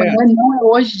hoje de manhã não é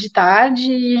hoje de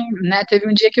tarde, né? Teve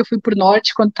um dia que eu fui pro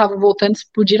norte, quando estava voltando,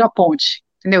 explodiram a ponte,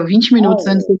 entendeu? 20 minutos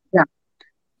antes de chegar.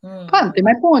 Claro, não tem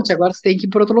mais ponte, agora você tem que ir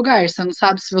para outro lugar, você não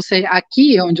sabe se você,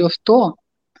 aqui onde eu estou,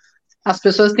 as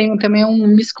pessoas têm também um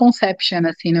misconception,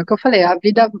 assim, né? O que eu falei, a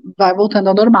vida vai voltando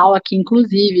ao normal aqui,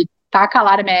 inclusive, taca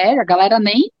alarme aéreo, a galera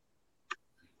nem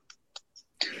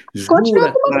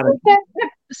continua tomando café.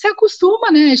 Você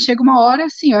acostuma, né? Chega uma hora,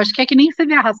 assim, eu acho que é que nem você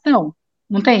vê arrastão,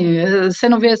 não tem? Você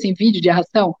não vê, assim, vídeo de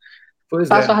arrastão?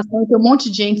 Passa arrastão e tem um monte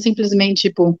de gente simplesmente,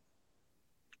 tipo,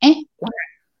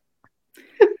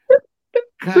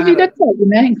 vida segue,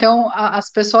 né? Então,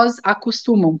 as pessoas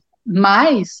acostumam,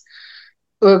 mas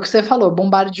o que você falou,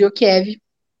 bombardeou Kiev,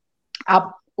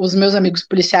 os meus amigos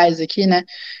policiais aqui, né?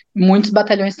 Muitos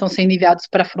batalhões estão sendo enviados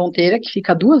para a fronteira, que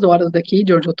fica a 2 horas daqui,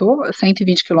 de onde eu tô,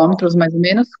 120 quilômetros mais ou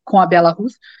menos, com a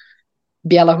Belarus.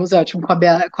 Belarus é ótimo, com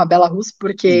a Belarus,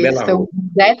 porque eles estão com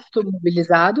exército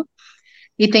mobilizado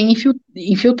e tem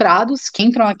infiltrados que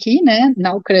entram aqui, né,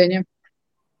 na Ucrânia.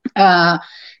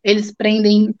 Eles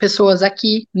prendem pessoas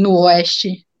aqui no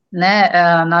oeste, né,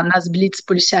 nas blitz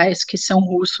policiais que são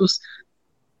russos,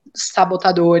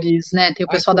 sabotadores, né, tem o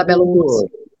pessoal da Belarus.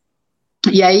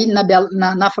 E aí,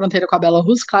 na fronteira com a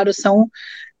Belarus, claro, são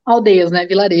aldeias, né,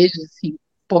 vilarejos, assim,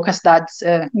 poucas cidades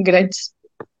grandes.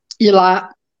 E lá,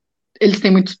 eles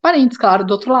têm muitos parentes, claro,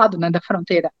 do outro lado, né, da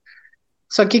fronteira.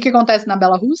 Só que o que acontece na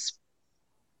Belarus?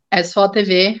 É só a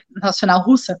TV nacional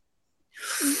russa.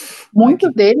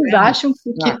 Muitos deles acham que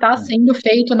o que está sendo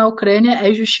feito na Ucrânia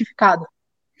é justificado.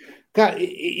 Cara,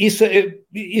 isso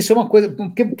é uma coisa...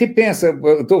 Porque pensa,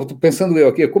 eu estou pensando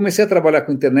eu comecei a trabalhar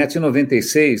com internet em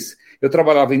 96, eu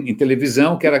trabalhava em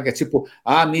televisão, que era tipo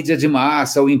a mídia de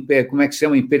massa, como é que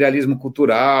chama? Imperialismo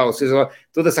cultural, ou seja,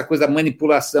 toda essa coisa da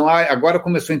manipulação. Agora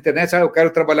começou a internet, eu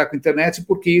quero trabalhar com internet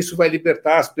porque isso vai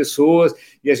libertar as pessoas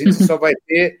e a gente só vai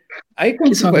ter... Aí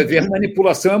quando você vai ver, a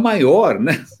manipulação é maior,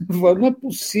 né? Não é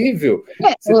possível.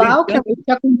 Lá o que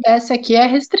acontece aqui é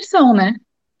restrição, né?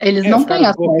 Eles não têm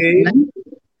acesso, né?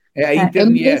 É a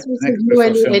internet, né? Que o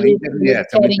pessoal chama,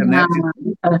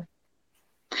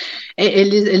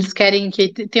 eles querem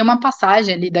que tem uma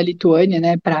passagem ali da Lituânia,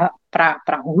 né, para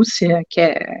a Rússia, que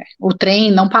o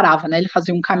trem não parava, né? Ele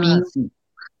fazia um caminho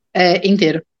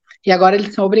inteiro. E agora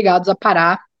eles são obrigados a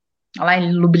parar lá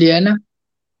em Ljubljana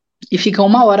e ficam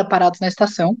 1 hora parados na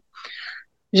estação.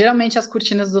 geralmente as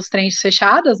cortinas dos trens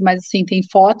fechadas, mas assim, tem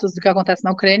fotos do que acontece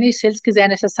na Ucrânia, e se eles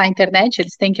quiserem acessar a internet,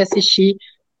 eles têm que assistir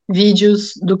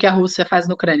vídeos do que a Rússia faz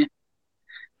na Ucrânia,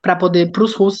 para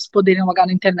os russos poderem logar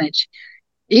na internet.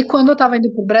 E quando eu tava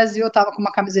indo pro Brasil, eu tava com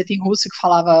uma camiseta em russo que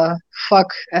falava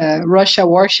fuck, Russia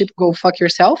worship, go fuck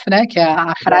yourself, né, que é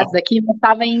a frase daqui, mas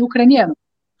tava em ucraniano.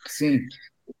 Sim.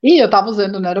 E eu tava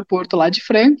usando no aeroporto lá de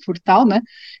Frankfurt e tal, né,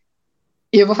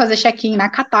 e eu vou fazer check-in na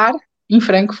Qatar, em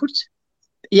Frankfurt,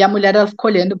 e a mulher, ela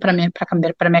ficou olhando pra minha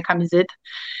camiseta,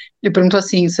 e perguntou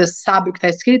assim, você sabe o que tá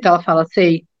escrito? Ela fala,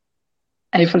 sei.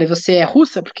 Aí eu falei, você é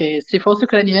russa? Porque se fosse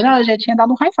ucraniana, ela já tinha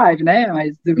dado um high five, né?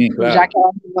 Mas Sim, claro. já que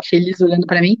ela estava feliz olhando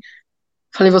pra mim,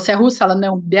 falei, você é russa? Ela,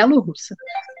 não, bielorrussa.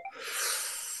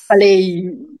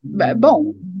 Falei,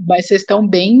 bom, mas vocês estão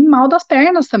bem mal das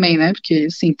pernas também, né? Porque,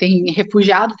 assim, tem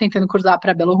refugiados tentando cruzar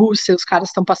para a Bielorrússia, os caras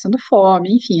estão passando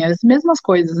fome, enfim, as mesmas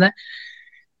coisas, né?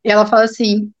 E ela fala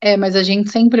assim, mas a gente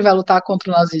sempre vai lutar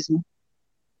contra o nazismo.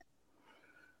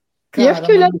 Cara, e eu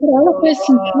fiquei olhando para ela e falei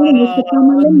assim, cara, você tá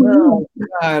na Alemanha. Não,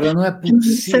 cara, não é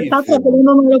possível. Você tá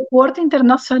trabalhando no aeroporto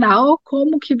internacional,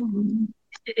 como que...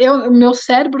 meu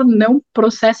cérebro não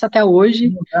processa até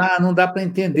hoje. Não dá para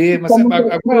entender. Mas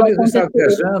agora mesmo eu estava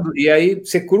viajando, e aí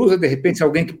você cruza, de repente,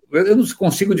 alguém que... Eu não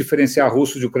consigo diferenciar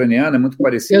russo de ucraniano, é muito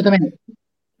parecido. Eu também.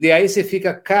 E aí você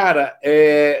fica, cara,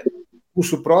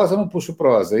 puxo prosa ou não puxo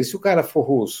prosa? E se o cara for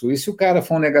russo? E se o cara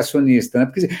for um negacionista? Né?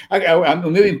 Porque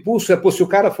o meu impulso é, se o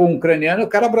cara for um ucraniano, eu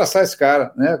quero abraçar esse cara,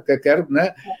 né? Eu quero,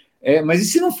 né? Mas e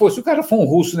se não for? Se o cara for um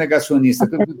russo negacionista,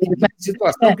 que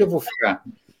situação que eu vou ficar?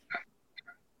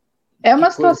 É uma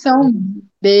situação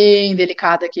bem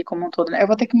delicada aqui como um todo, né? Eu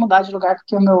vou ter que mudar de lugar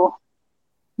porque o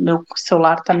meu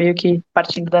celular tá meio que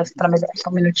partindo dessa para melhor, só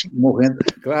um minutinho. Morrendo,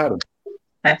 claro.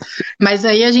 Mas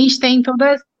aí a gente tem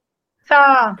toda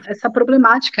essa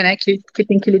problemática, né, que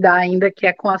tem que lidar ainda, que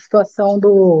é com a situação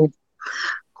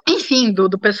enfim,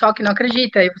 do pessoal que não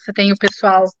acredita. Aí você tem o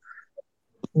pessoal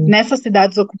nessas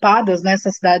cidades ocupadas,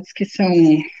 nessas cidades que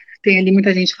tem ali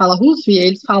muita gente que fala russo, e aí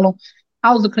eles falam,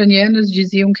 os ucranianos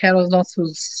diziam que eram os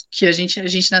nossos, que a gente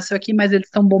nasceu aqui, mas eles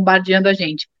estão bombardeando a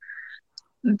gente.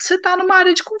 Você está numa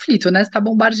área de conflito, né? Você está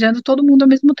bombardeando todo mundo ao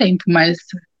mesmo tempo, mas,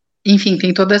 enfim,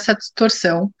 tem toda essa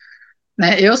distorção,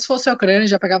 né? Eu, se fosse a Ucrânia,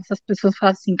 já pegava essas pessoas e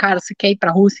falava assim, cara, você quer ir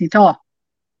para a Rússia? Então, ó.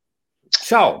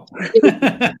 Tchau.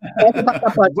 Pega o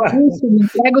passaporte russo,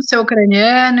 entrega o seu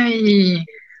ucraniano e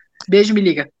beijo, me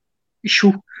liga.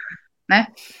 Chu, né?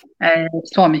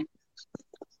 Some.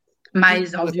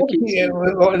 Mas, óbvio que... Eu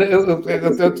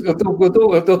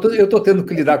estou tendo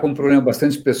que lidar com um problema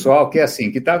bastante pessoal, que é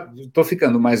assim, que estou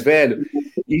ficando mais velho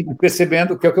e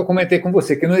percebendo que é o que eu comentei com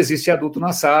você, que não existe adulto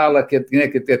na sala, que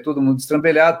é todo mundo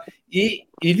destrambelhado, e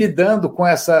lidando com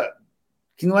essa,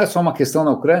 que não é só uma questão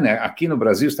na Ucrânia, aqui no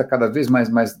Brasil está cada vez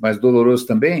mais doloroso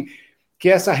também, que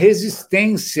essa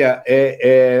resistência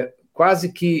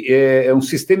quase que é um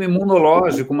sistema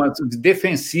imunológico,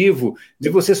 defensivo, de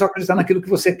você só acreditar naquilo que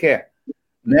você quer.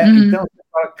 Né? Então, você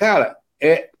fala, cara,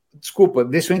 desculpa,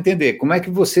 deixa eu entender, como é que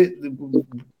você...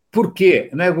 Por quê?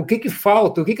 Né? O que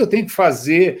falta? O que eu tenho que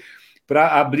fazer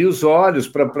para abrir os olhos,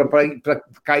 para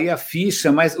cair a ficha?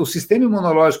 Mas o sistema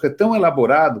imunológico é tão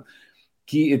elaborado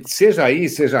que, seja aí,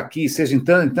 seja aqui, seja em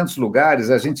tantos lugares,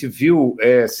 a gente viu,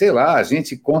 sei lá, a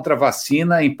gente contra a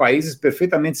vacina em países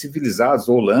perfeitamente civilizados,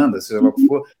 Holanda, seja lá o que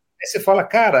for. Aí você fala,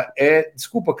 cara,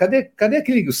 desculpa, cadê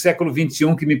aquele século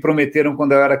XXI que me prometeram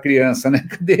quando eu era criança, né?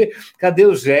 Cadê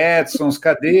os Jetsons?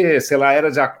 Cadê, sei lá, a Era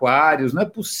de Aquários? Não é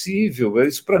possível.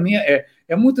 Isso para mim é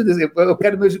muito... Eu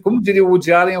quero como diria o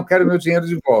Woody Allen, eu quero meu dinheiro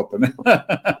de volta, né?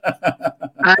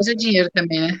 Haja dinheiro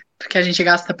também, né? Porque a gente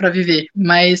gasta para viver.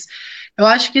 Mas eu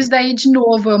acho que isso daí, de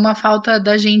novo, é uma falta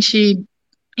da gente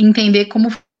entender como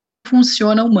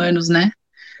funcionam humanos, né?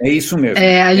 É isso mesmo.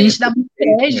 A gente dá muito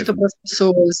crédito para as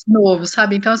pessoas, de novo,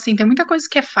 sabe? Então, assim, tem muita coisa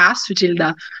que é fácil de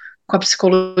lidar com a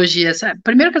psicologia, sabe?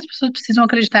 Primeiro que as pessoas precisam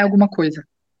acreditar em alguma coisa,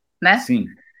 né? Sim.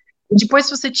 E depois,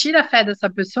 se você tira a fé dessa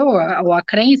pessoa, ou a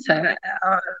crença,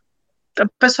 a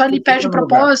pessoa ali perde o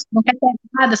propósito, não quer ter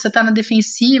nada, você está na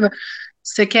defensiva,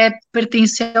 você quer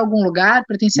pertencer a algum lugar,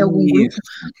 pertencer a algum grupo.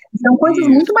 São coisas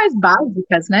muito mais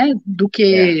básicas, né? Do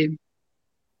que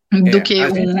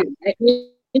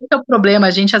esse é o problema,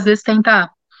 a gente às vezes tenta,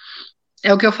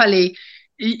 é o que eu falei,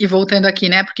 e voltando aqui,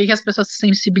 né, por que as pessoas se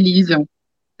sensibilizam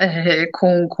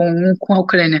com a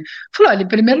Ucrânia? Falou, olha, em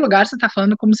primeiro lugar, você está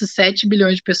falando como se 7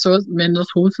 bilhões de pessoas, menos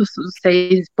russos,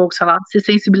 6 e pouco, sei lá, se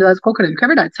sensibilizassem com a Ucrânia, que é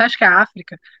verdade, você acha que a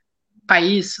África,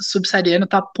 país subsaariano,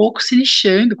 está pouco se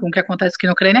lixando com o que acontece aqui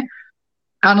na Ucrânia,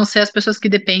 a não ser as pessoas que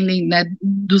dependem, né,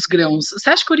 dos grãos. Você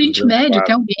acha que o Oriente Médio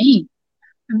tem alguém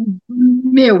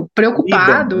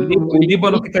preocupado. O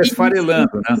Líbano que está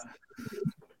esfarelando, né?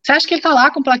 Você acha que ele está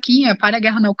lá com plaquinha, pare a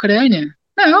guerra na Ucrânia?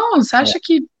 Não, você acha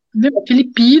que a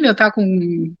Filipina tá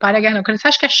com pare a guerra na Ucrânia? Você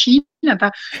acha que a China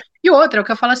tá... E outra, o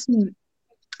que eu falo assim,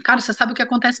 cara, você sabe o que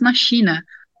acontece na China,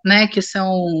 né? Que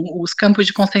são os campos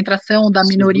de concentração da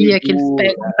minoria que eles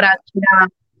pegam para tirar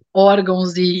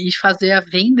órgãos e fazer a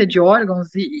venda de órgãos,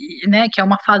 né? Que é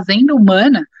uma fazenda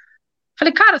humana.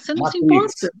 Falei, cara, você não se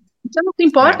importa. Você não se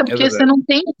importa porque você não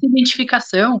tem essa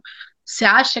identificação. Você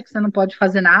acha que você não pode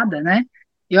fazer nada, né?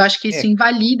 Eu acho que isso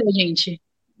invalida a gente.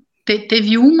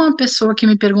 Teve uma pessoa que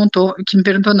me perguntou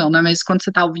não, né? Mas quando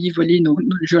você tá ao vivo ali no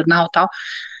jornal e tal,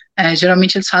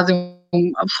 geralmente eles falam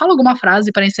alguma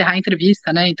frase para encerrar a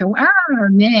entrevista, né? Então,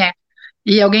 né?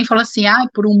 E alguém falou assim,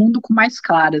 por um mundo com mais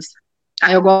claras.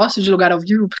 Aí eu gosto de lugar ao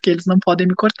vivo porque eles não podem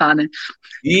me cortar, né?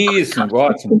 Isso,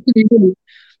 ótimo.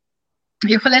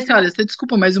 E eu falei assim, olha, você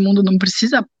desculpa, mas o mundo não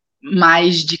precisa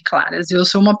mais de claras. Eu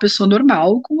sou uma pessoa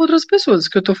normal com outras pessoas. O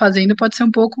que eu tô fazendo pode ser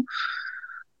um pouco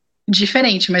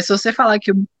diferente, mas se você falar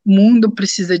que o mundo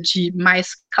precisa de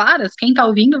mais claras, quem tá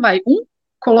ouvindo vai,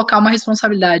 colocar uma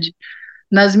responsabilidade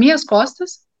nas minhas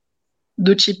costas,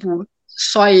 do tipo,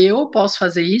 só eu posso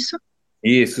fazer isso.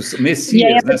 Isso,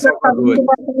 Messias, né, Salvador?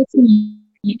 Assim,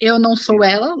 eu não sou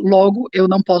ela, logo eu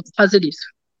não posso fazer isso.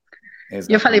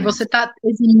 Exatamente. E eu falei, você tá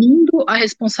eximindo a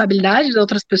responsabilidade de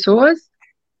outras pessoas,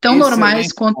 tão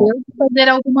normais quanto eu, de fazer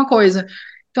alguma coisa.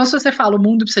 Então, se você fala, o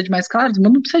mundo precisa de mais claros, o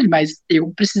mundo não precisa de mais,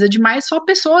 eu precisa de mais só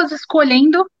pessoas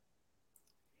escolhendo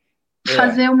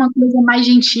fazer uma coisa mais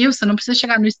gentil, você não precisa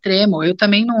chegar no extremo. Eu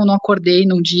também não acordei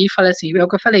num dia e falei assim, é o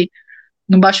que eu falei,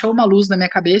 não baixou uma luz na minha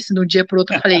cabeça, e de um dia para o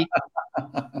outro eu falei,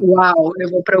 uau, eu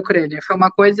vou para a Ucrânia. Foi uma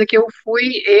coisa que eu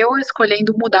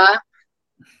escolhendo mudar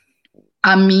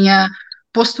a minha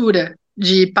postura,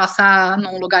 de passar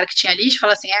num lugar que tinha lixo e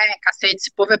falar assim, cacete,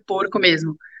 esse povo é porco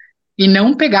mesmo. E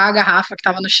não pegar a garrafa que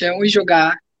estava no chão e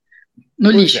jogar no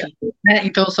lixo, né?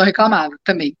 Então eu só reclamava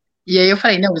também. E aí eu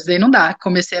falei, não, isso aí não dá.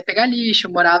 Comecei a pegar lixo,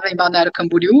 eu morava em Balneário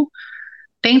Camboriú,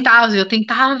 eu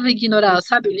tentava ignorar,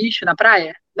 sabe, o lixo na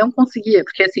praia? Não conseguia,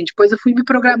 porque assim, depois eu fui me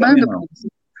programando para isso.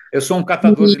 Eu sou um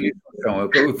catador de lixo, então,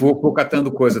 eu vou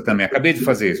catando coisa também. Acabei de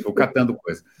fazer isso, vou catando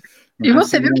coisa. E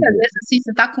você viu que às vezes assim,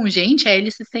 você tá com gente, aí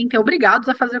eles se sentem obrigados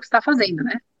a fazer o que você está fazendo,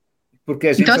 né? Porque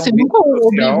a gente então, assim, nunca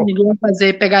obrigo ninguém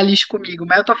a pegar lixo comigo,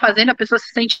 mas eu tô fazendo, a pessoa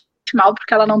se sente mal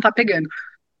porque ela não tá pegando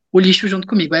o lixo junto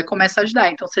comigo, aí começa a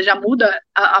ajudar. Então você já muda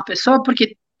a pessoa,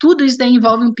 porque tudo isso daí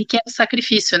envolve um pequeno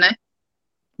sacrifício, né?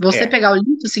 Você pegar o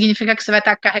lixo significa que você vai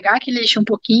ter que carregar aquele lixo um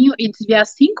pouquinho e desviar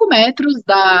 5 metros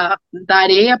da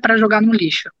areia para jogar no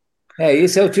lixo.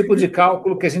 Esse é o tipo de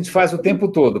cálculo que a gente faz o tempo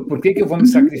todo. Por que eu vou me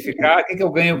sacrificar? O que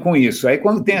eu ganho com isso? Aí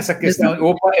quando tem essa questão,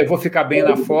 opa, eu vou ficar bem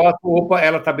na foto, opa,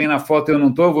 ela está bem na foto, eu não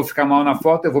estou, eu vou ficar mal na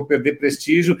foto, eu vou perder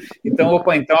prestígio. Então,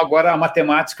 então agora a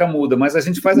matemática muda. Mas a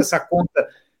gente faz essa conta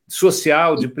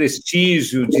social de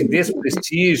prestígio, de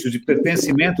desprestígio, de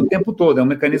pertencimento o tempo todo. É um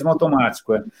mecanismo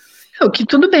automático. O que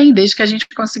tudo bem, desde que a gente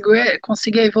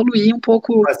consiga evoluir um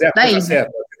pouco daí. Se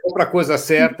for para a coisa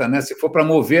certa, né? Se for para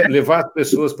levar as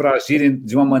pessoas para agirem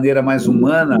de uma maneira mais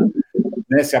humana,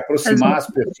 né? Se aproximar as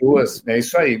pessoas, é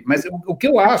isso aí. Mas o que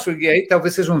eu acho, e aí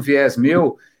talvez seja um viés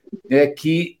meu, é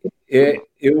que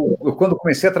eu quando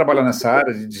comecei a trabalhar nessa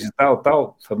área de digital,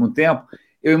 há muito tempo,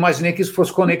 eu imaginei que isso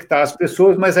fosse conectar as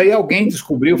pessoas, mas aí alguém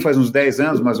descobriu, faz uns 10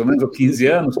 anos, mais ou menos, ou 15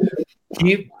 anos,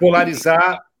 que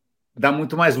polarizar dá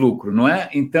muito mais lucro, não é?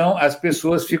 Então, as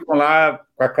pessoas ficam lá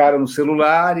com a cara no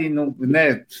celular e não,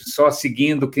 né, só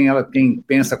seguindo quem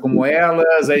pensa como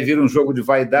elas, aí vira um jogo de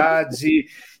vaidade,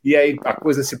 e aí a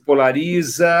coisa se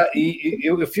polariza, e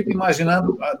eu fico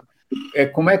imaginando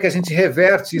como é que a gente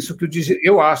reverte isso que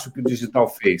eu acho que o digital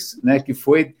fez, né? Que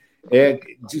foi,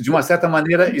 de uma certa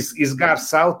maneira,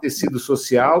 esgarçar o tecido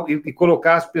social e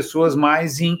colocar as pessoas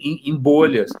mais em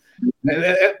bolhas.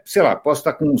 Sei lá, posso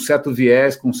estar com um certo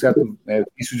viés, com um certo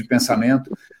vício de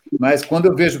pensamento, mas quando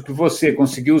eu vejo que você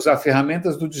conseguiu usar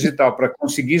ferramentas do digital para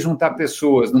conseguir juntar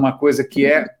pessoas numa coisa que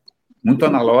é muito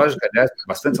analógica, aliás,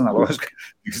 bastante analógica,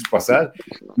 de passagem,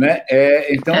 né?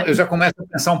 Então eu já começo a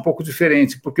pensar um pouco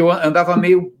diferente, porque eu andava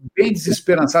meio bem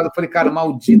desesperançado, eu falei, cara,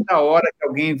 maldita hora que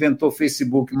alguém inventou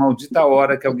Facebook, maldita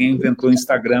hora que alguém inventou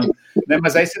Instagram, né?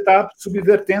 Mas aí você está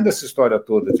subvertendo essa história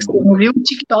toda. Você não viu o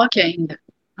TikTok ainda.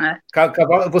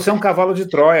 Você é um cavalo de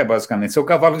Troia, basicamente, você é o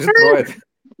cavalo de Troia.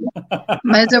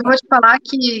 Mas eu vou te falar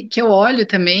que eu olho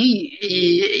também,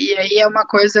 e aí é uma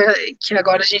coisa que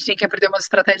agora a gente tem que aprender umas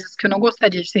estratégias que eu não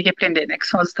gostaria de ter que aprender, né? Que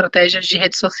são as estratégias de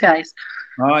redes sociais.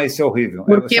 Isso é horrível.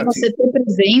 Porque você ter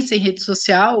presença em rede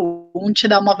social, te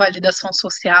dá uma validação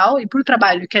social, e por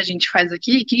trabalho que a gente faz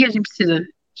aqui, o que a gente precisa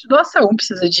de doação,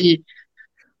 precisa de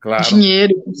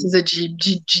dinheiro, precisa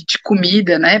de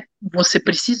comida, né? Você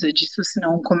precisa disso,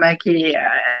 senão como é que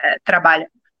trabalha?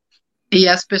 E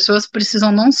as pessoas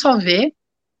precisam não só ver,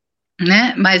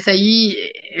 né? Mas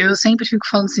aí eu sempre fico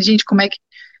falando assim, gente,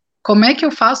 como é que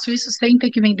eu faço isso sem ter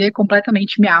que vender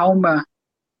completamente minha alma,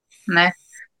 né?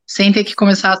 Sem ter que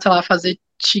começar, sei lá, a fazer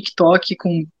TikTok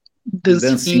com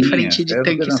dancinha em frente de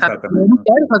tanque, sabe? Eu não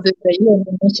quero fazer isso aí, eu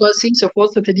não sou assim. Se eu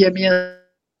fosse, eu teria a minha...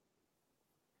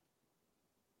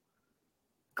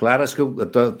 Clara, acho que a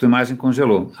tua imagem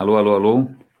congelou. Alô, alô, alô?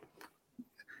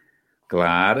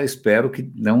 Clara, espero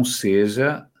que não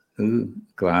seja...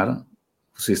 Clara,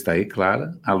 você está aí,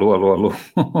 Clara? Alô, alô, alô?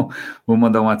 Vou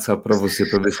mandar um WhatsApp para você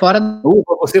para ver se...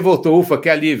 Ufa, você voltou, ufa, que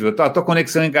alívio. A tua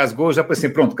conexão engasgou, já pensei,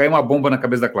 pronto, caiu uma bomba na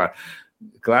cabeça da Clara.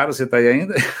 Clara, você está aí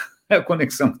ainda? É a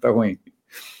conexão que está ruim.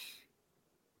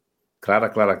 Clara,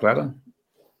 Clara, Clara?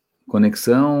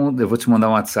 Conexão, eu vou te mandar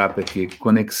um WhatsApp aqui.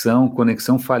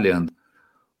 Conexão falhando.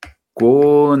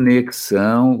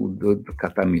 Conexão,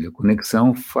 Catamilha,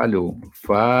 conexão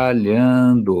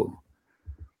falhando.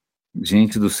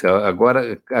 Gente do céu,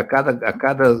 agora, a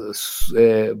cada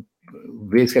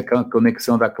vez que a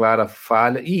conexão da Clara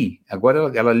falha,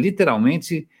 agora ela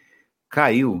literalmente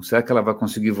caiu. Será que ela vai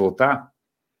conseguir voltar?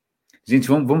 Gente,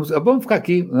 vamos ficar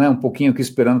aqui, né, um pouquinho aqui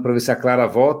esperando para ver se a Clara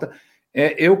volta.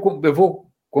 Eu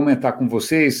vou comentar com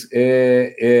vocês,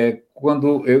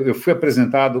 quando eu fui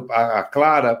apresentado a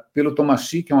Clara pelo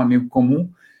Tomashi, que é um amigo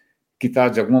comum, que está,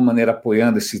 de alguma maneira,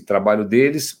 apoiando esse trabalho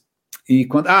deles. E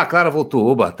quando... a Clara voltou.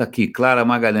 Oba, está aqui. Clara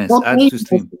Magalhães.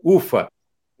 Ufa!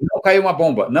 Não caiu uma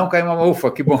bomba.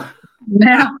 Ufa, que bom.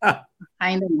 Não,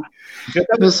 ainda não.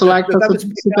 Meu celular está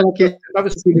super aqui. Eu estava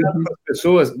explicando para as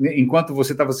pessoas, enquanto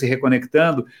você estava se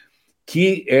reconectando,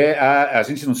 que a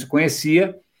gente não se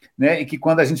conhecia, né, e que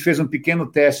quando a gente fez um pequeno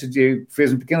teste de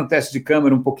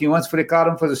câmera um pouquinho antes, falei, claro,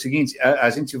 vamos fazer o seguinte, a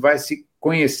gente vai se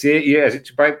conhecer e a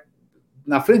gente vai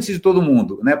na frente de todo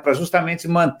mundo, né, para justamente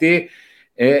manter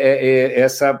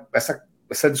essa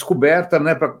descoberta,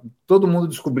 né, para todo mundo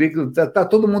descobrir que está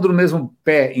todo mundo no mesmo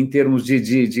pé em termos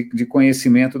de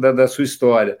conhecimento da sua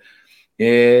história.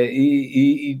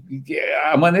 E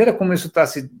a maneira como isso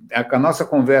a nossa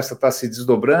conversa está se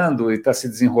desdobrando e está se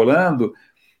desenrolando,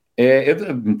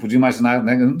 eu não podia imaginar,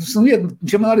 né, não tinha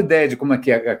a menor ideia de como é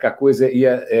que a coisa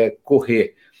ia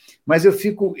correr, mas eu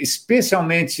fico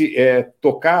especialmente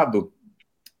tocado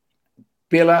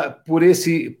por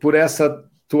essa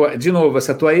tua, de novo,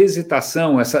 essa tua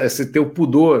hesitação, esse teu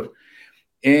pudor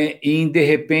em, de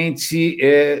repente,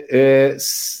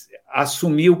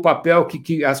 assumir o papel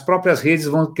que as próprias redes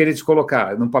vão querer te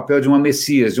colocar, no papel de uma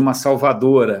messias, de uma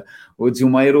salvadora, ou de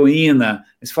uma heroína.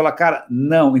 Você fala, cara,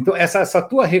 não. Então, essa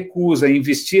tua recusa em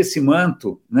vestir esse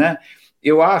manto, né,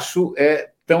 eu acho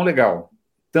tão legal,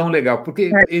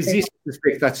 porque existe essa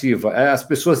expectativa, as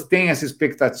pessoas têm essa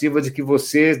expectativa de que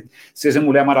você seja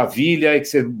Mulher Maravilha e que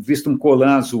você vista um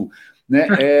colã azul, né?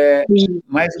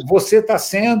 Mas você está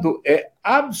sendo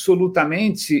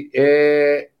absolutamente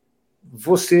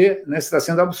você, né? Você está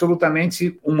sendo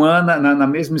absolutamente humana na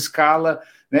mesma escala,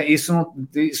 né? Isso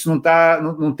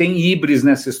não tem híbris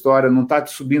nessa história, não está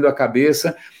te subindo a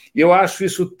cabeça. Eu acho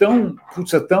isso tão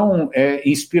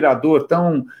inspirador,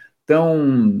 tão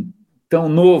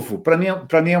novo. Para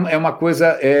mim é uma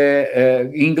coisa,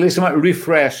 em inglês chama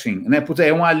refreshing, né?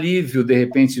 É um alívio, de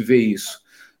repente, ver isso.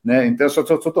 Né? Então, eu só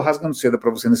estou rasgando seda para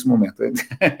você nesse momento.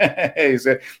 É isso,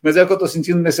 mas é o que eu estou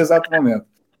sentindo nesse exato momento.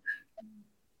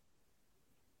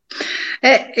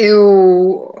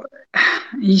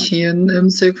 Enfim, eu não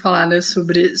sei o que falar, né,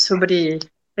 sobre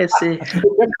esse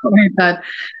comentário.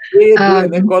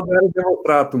 Qual era o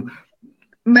demonstratum?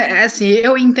 Assim,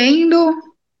 eu entendo,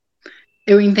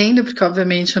 porque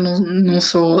obviamente eu não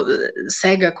sou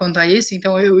cega quanto a isso,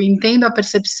 então eu entendo a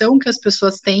percepção que as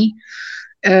pessoas têm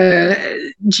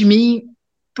de mim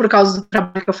por causa do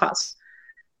trabalho que eu faço.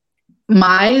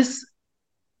 Mas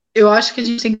eu acho que a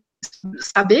gente tem que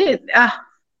saber...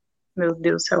 meu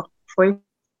Deus do céu, foi?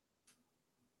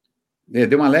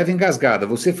 Deu uma leve engasgada.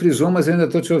 Você frisou, mas eu ainda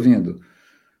estou te ouvindo.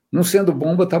 Não sendo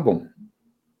bomba, tá bom.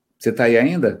 Você está aí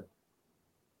ainda?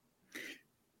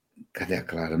 Cadê a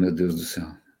Clara? Meu Deus do céu.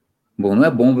 Bom, não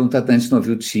é bomba, a gente não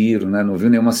ouviu tiro, né? Não ouviu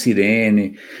nenhuma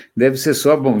sirene. Deve ser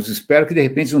só, bom, espero que de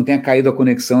repente não tenha caído a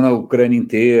conexão na Ucrânia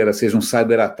inteira, seja um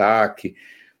cyberataque,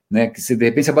 né? Que se de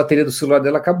repente a bateria do celular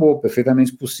dela acabou,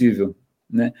 perfeitamente possível,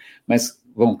 né? Mas,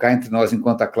 bom, cá entre nós,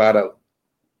 enquanto a Clara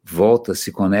volta,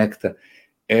 se conecta,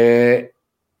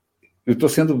 eu estou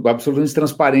sendo absolutamente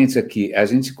transparente aqui. A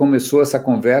gente começou essa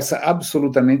conversa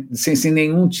absolutamente sem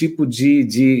nenhum tipo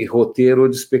de roteiro ou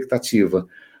de expectativa.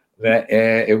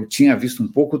 Eu tinha visto um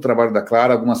pouco o trabalho da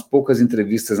Clara, algumas poucas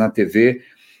entrevistas na TV,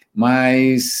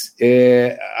 mas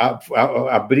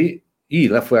abri... Ih,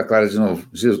 lá foi a Clara de novo.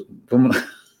 Jesus,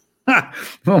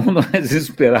 vamos nós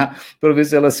esperar para ver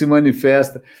se ela se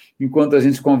manifesta enquanto a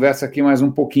gente conversa aqui mais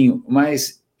um pouquinho.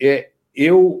 Mas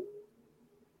eu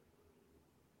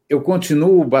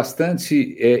continuo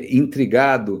bastante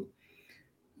intrigado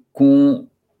com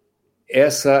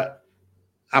essa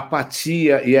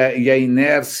apatia e a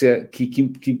inércia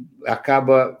que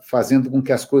acaba fazendo com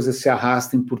que as coisas se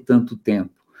arrastem por tanto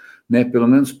tempo. Né? Pelo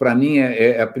menos para mim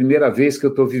é a primeira vez que eu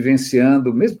estou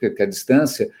vivenciando, mesmo que à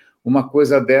distância, uma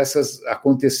coisa dessas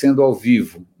acontecendo ao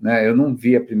vivo. Né? Eu não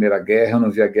vi a Primeira Guerra, eu não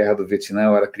vi a Guerra do Vietnã,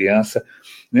 eu era criança.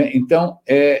 Né? Então,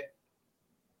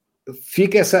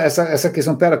 fica essa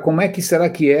questão, como é que será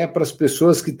que é para as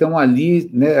pessoas que estão ali,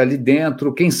 né, ali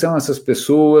dentro? Quem são essas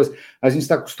pessoas? A gente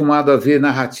está acostumado a ver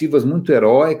narrativas muito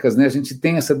heróicas, né? A gente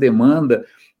tem essa demanda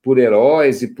por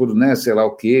heróis e por, né, sei lá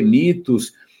o quê,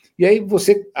 mitos, e aí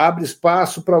você abre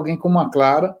espaço para alguém como a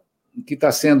Clara, que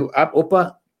está sendo...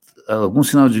 Opa, algum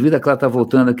sinal de vida, a Clara está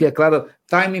voltando aqui. A Clara,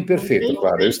 timing perfeito,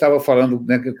 Clara. Eu estava falando,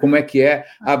 né, como é que é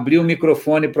abrir o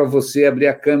microfone para você, abrir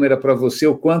a câmera para você,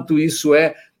 o quanto isso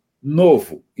é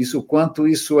novo, quanto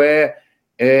isso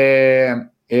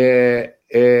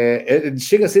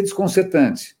chega a ser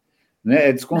desconcertante. Né?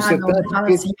 É desconcertante. Não,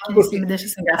 porque, assim, porque me deixa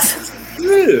sem graça.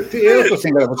 Eu estou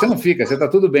sem graça, você não fica, você está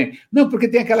tudo bem. Não, porque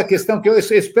tem aquela questão que eu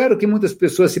espero que muitas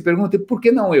pessoas se perguntem, por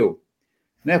que não eu?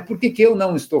 Né? Por que eu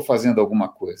não estou fazendo alguma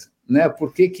coisa? Né?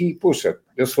 Por que, poxa,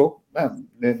 eu sou...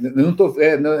 não tô,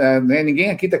 ninguém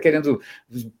aqui está querendo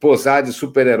posar de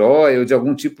super-herói ou de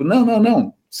algum tipo...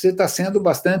 Não. Você está sendo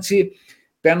bastante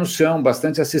pé no chão,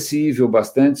 bastante acessível,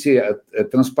 bastante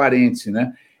transparente,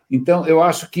 né? Então, eu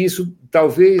acho que isso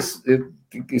talvez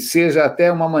que seja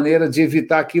até uma maneira de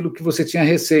evitar aquilo que você tinha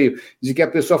receio, de que a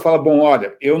pessoa fala, bom,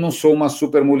 olha, eu não sou uma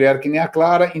super mulher que nem a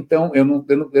Clara, então eu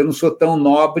não sou tão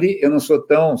nobre, eu não sou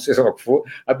tão, seja lá o que for,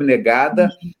 abnegada,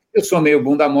 eu sou meio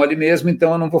bunda mole mesmo,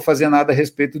 então eu não vou fazer nada a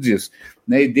respeito disso.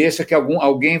 Né? E deixa que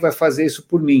alguém vai fazer isso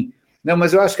por mim. Não,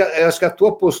 mas eu acho que a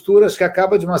tua postura acho que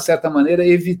acaba, de uma certa maneira,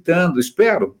 evitando,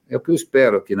 é o que eu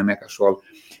espero aqui na minha cachola,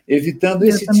 evitando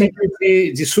esse tipo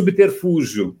de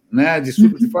subterfúgio, né? De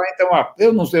subterfúgio. Então,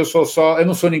 eu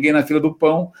não sou ninguém na fila do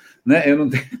pão, né?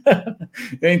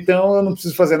 Então eu não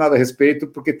preciso fazer nada a respeito,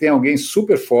 porque tem alguém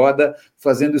super foda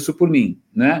fazendo isso por mim,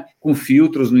 né? Com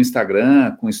filtros no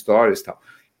Instagram, com stories e tal.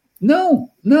 Não,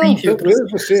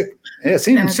 você.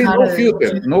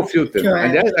 No filter.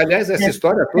 Aliás, essa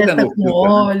história toda é no filter. Com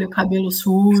óleo, cabelo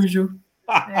sujo.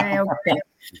 É o que tem.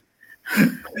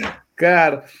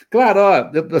 Cara, claro,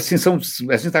 assim,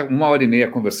 a gente está 1h30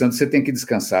 conversando, você tem que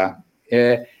descansar.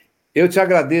 Eu te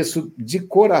agradeço de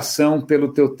coração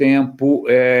pelo teu tempo.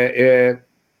 É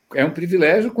um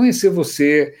privilégio conhecer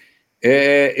você.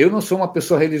 Eu não sou uma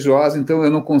pessoa religiosa, então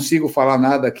eu não consigo falar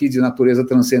nada aqui de natureza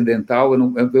transcendental.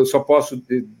 Eu só posso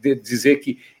dizer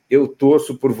que eu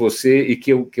torço por você e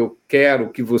que eu quero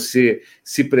que você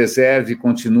se preserve e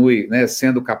continue, né,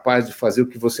 sendo capaz de fazer o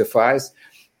que você faz.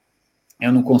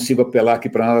 Eu não consigo apelar aqui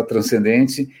para nada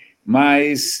transcendente,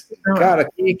 mas, cara,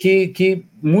 que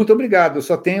muito obrigado. Eu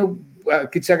só tenho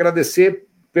que te agradecer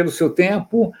pelo seu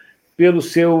tempo, pelo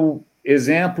seu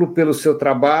exemplo, pelo seu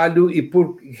trabalho e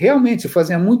por realmente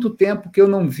fazia muito tempo que eu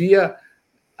não via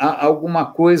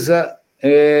alguma coisa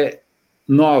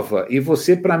nova. E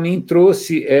você, para mim,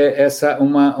 trouxe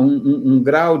um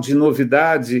grau de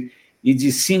novidade e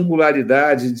de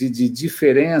singularidade, de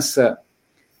diferença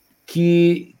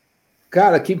que,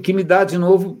 cara, que me dá de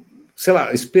novo, sei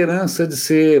lá, esperança de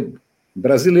ser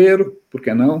brasileiro, por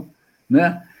que não,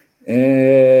 né?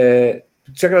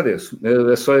 Te agradeço.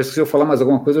 É só isso, se eu falar mais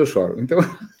alguma coisa, eu choro. Então,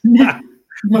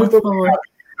 muito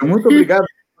obrigado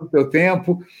pelo teu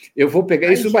tempo. Eu vou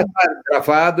pegar, isso vai estar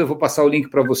gravado, eu vou passar o link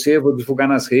para você, vou divulgar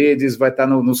nas redes, vai estar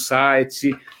no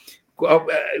site.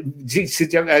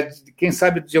 Quem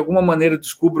sabe, de alguma maneira, eu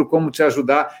descubro como te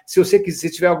ajudar. Se você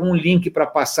tiver algum link para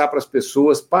passar para as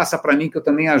pessoas, passa para mim, que eu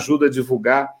também ajudo a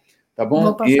divulgar, tá bom?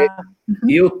 Vou passar.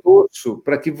 E eu torço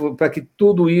para que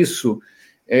tudo isso,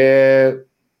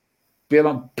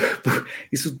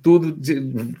 isso tudo,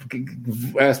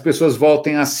 as pessoas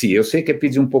voltem a si. Eu sei que é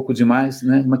pedir um pouco demais,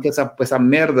 né? Mas que essa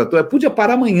merda toda, podia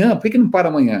parar amanhã, por que não para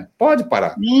amanhã? Pode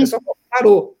parar, é só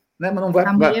parou. Né? Mas não vai,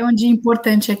 amanhã é um dia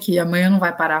importante aqui, amanhã não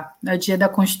vai parar, é o dia da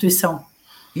Constituição.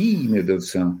 Ih, meu Deus do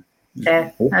céu.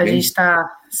 A gente está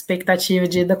expectativa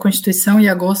dia da Constituição e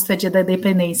agosto é dia da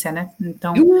independência, né?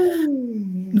 Então,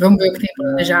 vamos ver o que tem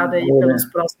planejado aí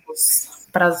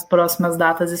para as próximas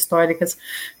datas históricas.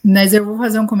 Mas eu vou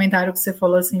fazer um comentário que você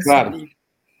falou assim, claro,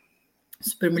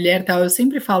 Supermulher e tal, eu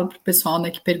sempre falo pro pessoal, né,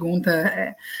 que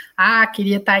pergunta,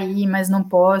 queria estar aí, mas não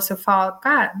posso. Eu falo,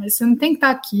 cara, mas você não tem que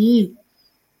estar aqui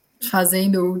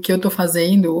fazendo o que eu tô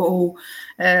fazendo, ou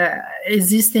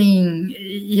existem,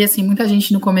 e assim, muita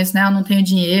gente no começo, né, não tenho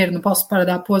dinheiro, não posso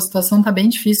parar, pô, a situação tá bem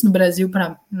difícil no Brasil para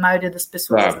a maioria das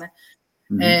pessoas, claro, né?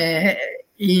 Uhum.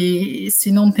 E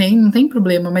se não tem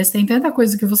problema, mas tem tanta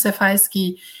coisa que você faz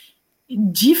que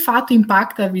de fato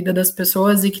impacta a vida das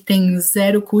pessoas e que tem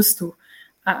zero custo.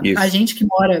 A gente que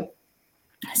mora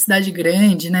em cidade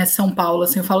grande, né, São Paulo,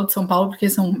 assim, eu falo de São Paulo porque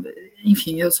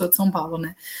enfim, eu sou de São Paulo,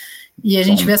 né? E a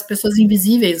gente vê as pessoas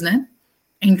invisíveis, né?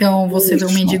 Então, você vê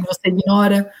um mendigo, você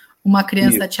ignora, uma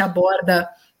criança te aborda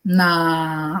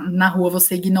na rua,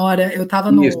 você ignora. Eu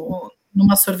estava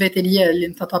numa sorveteria ali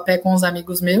no Tatuapé com uns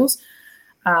amigos meus,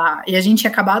 e a gente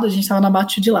estava na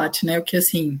Bate de Latte, né? O que,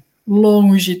 assim,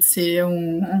 longe de ser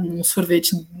um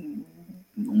sorvete,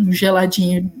 um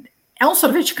geladinho. É um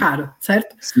sorvete caro,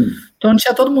 certo? Sim. Então,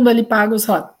 tinha todo mundo ali pago,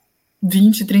 sei lá,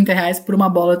 20, 30 reais por uma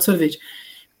bola de sorvete.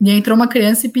 E aí entrou uma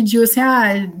criança e pediu assim,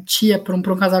 tia, para um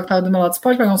casal que estava do meu lado, você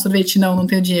pode pagar um sorvete? Não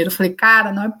tenho dinheiro. Eu falei,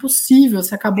 cara, não é possível,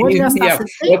 você acabou de gastar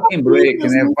 60 break,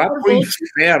 né? Vá para o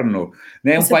inferno.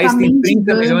 Né? Um país tem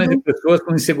 30 milhões de pessoas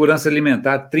com insegurança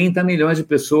alimentar, 30 milhões de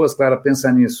pessoas, Clara,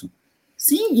 pensa nisso.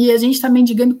 Sim, e a gente está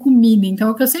mendigando comida, então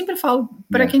é o que eu sempre falo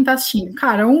para quem está assistindo,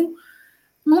 cara,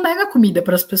 não nega comida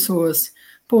para as pessoas.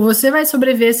 Pô, você vai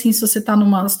sobreviver assim, se você está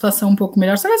numa situação um pouco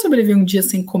melhor, você vai sobreviver um dia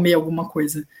sem comer alguma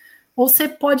coisa. Ou você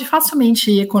pode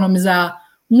facilmente economizar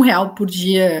R$1 por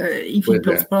dia, enfim,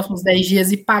 pelos próximos 10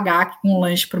 dias e pagar um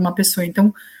lanche para uma pessoa.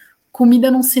 Então,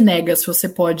 comida não se nega se você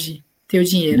pode ter o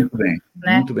dinheiro. Muito bem,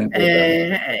 né? Muito bem.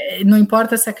 Não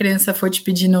importa se a criança for te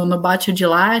pedir no bate de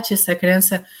latte, se a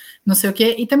criança não sei o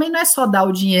quê. E também não é só dar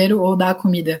o dinheiro ou dar a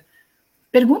comida.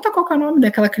 Pergunta qual que é o nome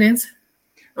daquela criança.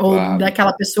 Ou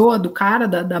daquela pessoa, do cara,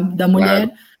 da mulher.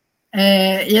 Claro.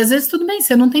 E às vezes tudo bem,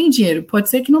 você não tem dinheiro, pode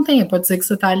ser que não tenha, pode ser que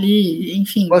você está ali,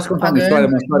 enfim. Posso contar uma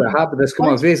história rápida? Acho que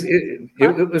uma vez,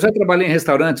 eu já trabalhei em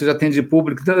restaurante, já atendi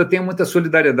público, então eu tenho muita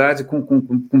solidariedade com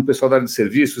o pessoal da área de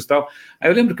serviços e tal. Aí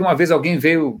eu lembro que uma vez alguém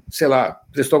veio, sei lá,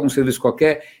 prestou algum serviço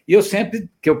qualquer, e eu sempre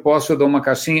que eu posso, eu dou uma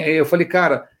caixinha, e eu falei,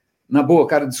 cara, na boa,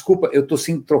 cara, desculpa, eu estou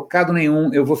sem trocado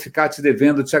nenhum, eu vou ficar te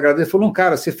devendo, te agradeço. Ele falou, não,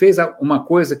 cara, você fez uma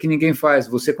coisa que ninguém faz,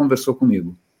 você conversou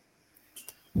comigo.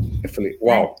 Eu falei,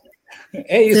 uau.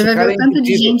 É isso, o cara, tanto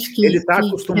de gente que ele está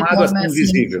acostumado a ser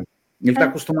invisível. Ele está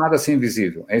acostumado a ser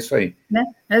invisível, é isso aí. Né?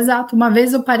 Exato. Uma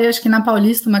vez eu parei, acho que na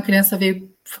Paulista, uma criança veio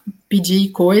pedir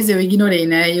coisa, eu ignorei,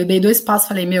 né? Eu dei 2 passos,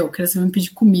 falei, a criança veio me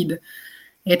pedir comida.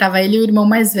 E aí tava ele e o irmão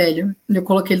mais velho. Eu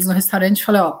coloquei eles no restaurante e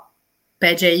falei,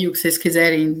 pede aí o que vocês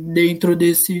quiserem dentro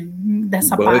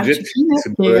dessa budget, parte aqui, né?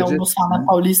 Porque almoçar na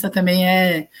Paulista também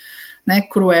é, né,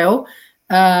 cruel.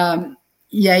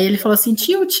 E aí ele falou assim,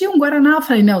 tio, um Guaraná. Eu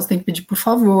falei, não, você tem que pedir por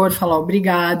favor, falar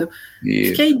obrigado.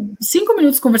 Isso. Fiquei 5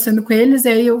 minutos conversando com eles, e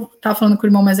aí eu tava falando com o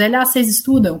irmão mais velho, vocês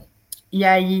estudam? E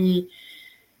aí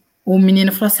o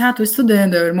menino falou assim, tô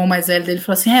estudando. O irmão mais velho dele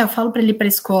falou assim, eu falo pra ele ir pra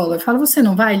escola. Eu falo, você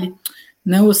não vai? Ele,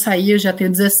 não, eu saí, eu já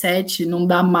tenho 17, não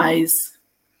dá mais.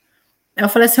 Eu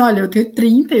falei assim, olha, eu tenho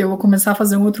 30, eu vou começar a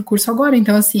fazer um outro curso agora,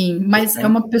 então assim, mas é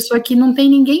uma pessoa que não tem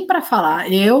ninguém para falar.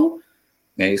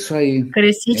 É isso aí.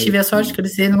 Cresci, tive a sorte de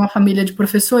crescer numa família de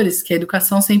professores, que a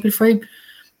educação sempre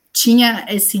tinha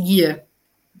esse guia.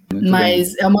 Muito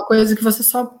mas bem. É uma coisa que você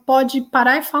só pode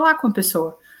parar e falar com a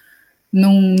pessoa.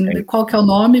 Qual que é o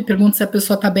nome, pergunta se a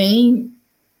pessoa tá bem,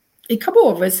 e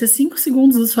acabou. Vai ser 5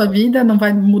 segundos da sua vida, não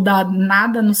vai mudar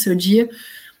nada no seu dia,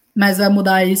 mas vai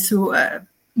mudar isso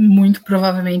muito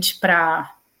provavelmente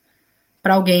para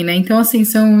alguém, né? Então, assim,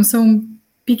 são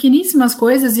pequeníssimas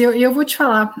coisas, e eu vou te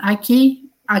falar, aqui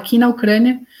na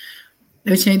Ucrânia,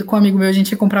 eu tinha ido com um amigo meu, a gente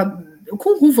tinha comprado,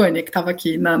 com o Vânia, que estava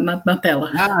aqui na tela.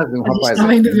 A gente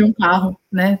estava indo ver um carro,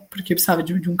 né? Porque precisava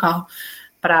de um carro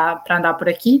para andar por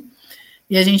aqui,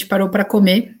 e a gente parou para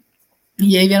comer,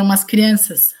 e aí vieram umas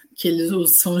crianças, que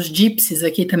são os gypsies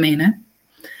aqui também, né?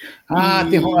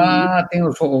 Tem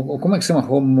os. Como é que chama?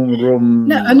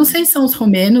 Não, eu não sei se são os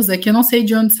romenos, aqui eu não sei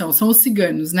de onde são os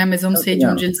ciganos, né? Mas eu não sei de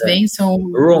onde eles vêm, são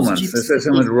Romans, você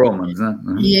chama de Romans, né?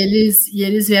 Uhum. E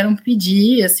eles vieram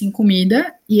pedir, assim,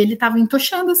 comida, e ele tava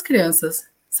entochando as crianças,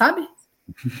 sabe?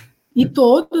 E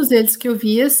todos eles que eu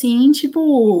vi, assim,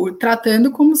 tipo,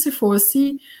 tratando como se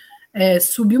fosse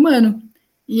sub-humano.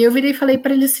 E eu virei e falei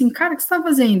para ele assim, cara, o que você tá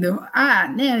fazendo?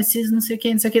 Né, esses não sei o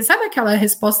que. Sabe aquela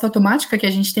resposta automática que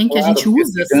a gente tem, que a gente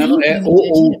usa? Assim, é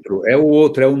o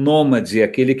outro, é o nômade,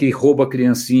 aquele que rouba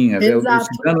criancinhas. O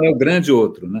cigano é o grande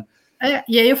outro, né?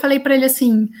 E aí eu falei para ele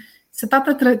assim, você tá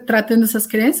tratando essas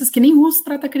crianças que nem russo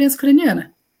trata a criança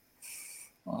ucraniana.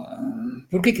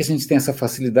 Por que a gente tem essa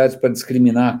facilidade para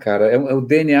discriminar, cara? O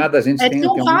DNA da gente tem... É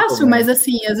tão fácil, mas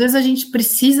assim, às vezes a gente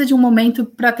precisa de um momento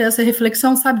para ter essa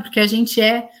reflexão, sabe? Porque a gente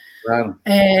Claro.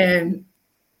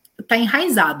 Tá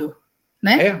enraizado,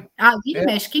 né?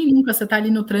 Mexe, quem nunca? Você tá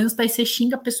ali no trânsito, aí você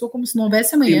xinga a pessoa como se não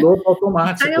houvesse amanhã. Piloto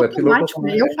automático. Piloto automático.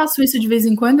 Eu faço isso de vez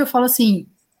em quando, eu falo assim,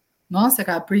 nossa,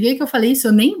 cara, por que eu falei isso?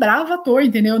 Eu nem brava tô,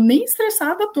 entendeu? Nem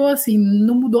estressada tô, assim,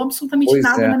 não mudou absolutamente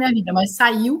nada na minha vida, mas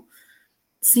saiu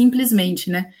simplesmente,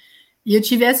 né? E eu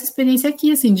tive essa experiência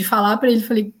aqui, assim, de falar para ele,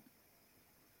 falei,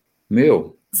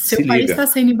 seu país está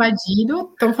sendo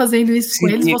invadido, estão fazendo isso com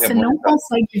eles, você não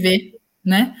consegue ver,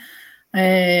 né?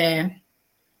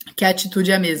 Que a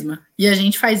atitude é a mesma. E a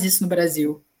gente faz isso no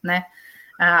Brasil, né?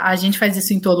 A gente faz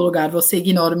isso em todo lugar. Você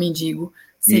ignora o mendigo,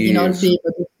 você ignora o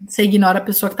bêbado, você ignora a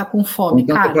pessoa que está com fome,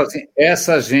 então, cara. Assim,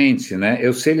 essa gente, né?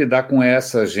 Eu sei lidar com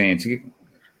essa gente.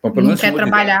 Não quer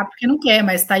trabalhar porque não quer,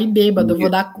 mas tá aí bêbado,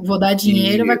 vou dar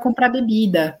dinheiro, vai comprar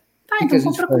bebida. Tá, então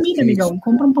compra comida, amigão.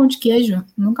 Compra um pão de queijo.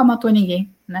 Nunca matou ninguém,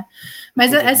 né?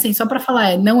 Mas assim, só para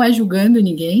falar, não é julgando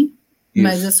ninguém,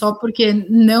 mas é só porque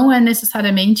não é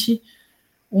necessariamente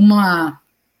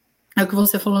é o que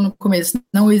você falou no começo,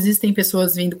 não existem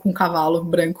pessoas vindo com um cavalo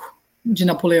branco de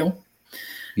Napoleão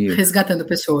resgatando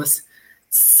pessoas.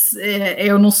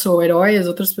 Eu não sou herói, as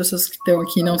outras pessoas que estão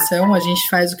aqui não são, a gente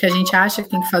faz o que a gente acha que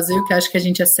tem que fazer, o que acha que a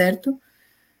gente é certo,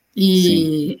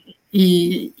 e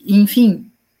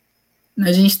enfim,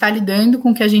 a gente está lidando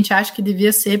com o que a gente acha que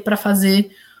devia ser para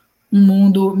fazer um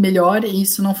mundo melhor, e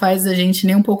isso não faz a gente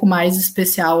nem um pouco mais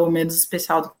especial ou menos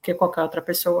especial do que qualquer outra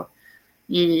pessoa,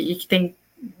 e que tem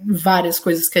várias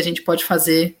coisas que a gente pode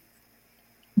fazer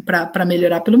para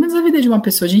melhorar pelo menos a vida de uma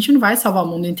pessoa. A gente não vai salvar o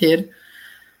mundo inteiro.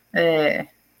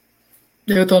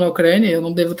 Eu estou na Ucrânia, eu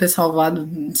não devo ter salvado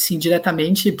assim,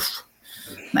 diretamente,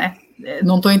 né?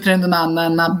 Não estou entrando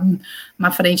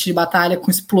na frente de batalha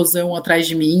com explosão atrás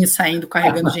de mim, saindo,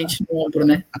 carregando gente no ombro,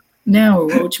 né? Não,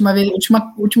 a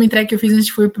última entrega que eu fiz antes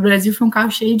de ir para o Brasil foi um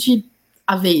carro cheio de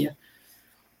aveia.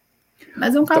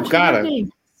 Mas é um carro cheio de aveia.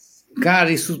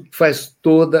 Cara, isso faz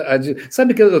toda a...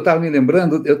 Sabe que eu estava me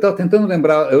lembrando, eu estava tentando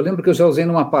lembrar, eu lembro que eu já usei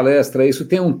numa palestra, isso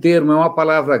tem um termo, é uma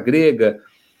palavra grega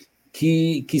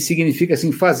que significa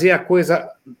assim, fazer a coisa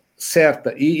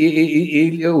certa.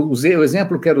 E eu usei, o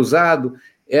exemplo que era usado,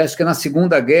 acho que na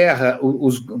Segunda Guerra,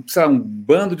 um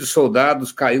bando de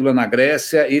soldados caiu lá na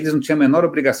Grécia, e eles não tinham a menor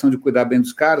obrigação de cuidar bem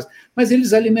dos caras, mas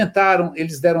eles alimentaram,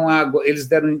 eles deram água,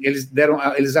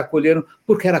 eles acolheram,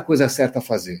 porque era a coisa certa a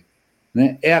fazer.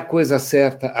 Né? É a coisa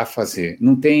certa a fazer.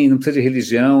 Não precisa de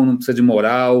religião, não precisa de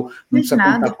moral, não precisa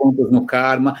contar contas no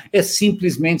karma, é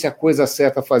simplesmente a coisa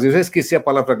certa a fazer. Eu já esqueci a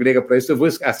palavra grega para isso,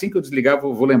 assim que eu desligar,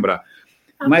 vou lembrar.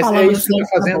 Mas é isso que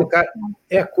está fazendo, cara.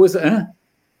 É a coisa.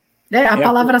 A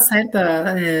palavra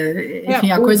certa,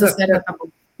 enfim, a coisa certa tá bom.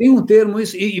 Tem um termo,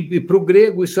 isso, e para o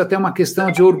grego isso é até uma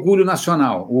questão de orgulho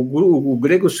nacional. O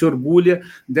grego se orgulha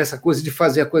dessa coisa de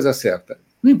fazer a coisa certa.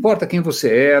 Não importa quem você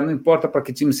é, não importa para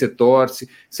que time você torce,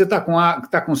 você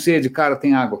está com sede, cara,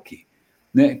 tem água aqui.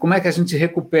 Né? Como é que a gente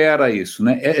recupera isso?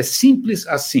 Né? É simples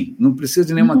assim, não precisa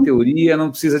de nenhuma teoria, não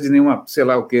precisa de nenhuma, sei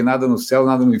lá o quê, nada no céu,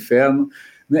 nada no inferno,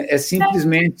 né? É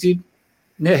simplesmente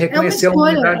reconhecer a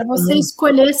humanidade. É você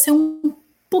escolher ser um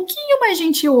pouquinho mais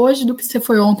gentil hoje do que você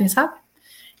foi ontem, sabe?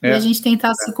 E a gente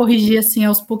tentar se corrigir assim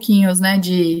aos pouquinhos, né?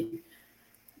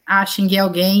 Xinguei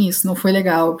alguém, isso não foi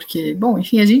legal, porque, bom,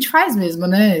 enfim, a gente faz mesmo,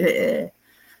 né?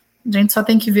 A gente só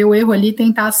tem que ver o erro ali e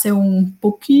tentar ser um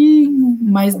pouquinho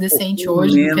mais decente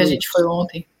hoje do que a gente foi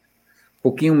ontem.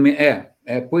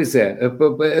 Pois é.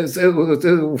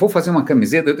 Eu vou fazer uma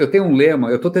camiseta, eu tenho um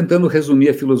lema, eu estou tentando resumir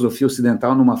a filosofia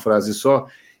ocidental numa frase só,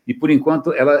 e por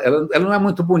enquanto ela não é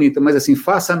muito bonita, mas assim,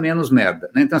 faça menos merda.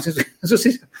 Né? Então, assim,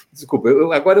 desculpa,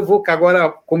 agora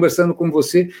conversando com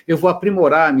você, eu vou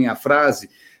aprimorar a minha frase,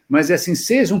 mas é assim,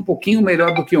 seja um pouquinho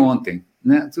melhor do que ontem.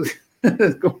 Né?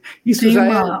 Isso já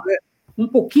é um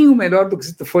pouquinho melhor do que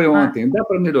foi ontem. Dá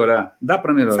para melhorar.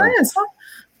 Só.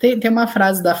 Tem uma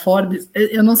frase da Forbes,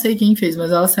 eu não sei quem fez,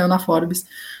 mas ela saiu na Forbes,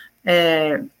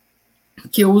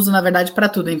 que eu uso, na verdade, para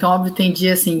tudo. Então, óbvio, tem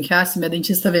dia assim, que se minha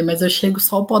dentista vê, mas eu chego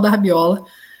só o pó da rabiola,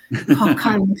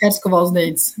 cara, não quero escovar os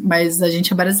dentes. Mas a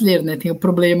gente é brasileiro, né? Tem o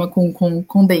problema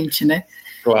com dente, né?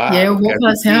 Claro, e aí eu vou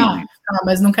falar assim,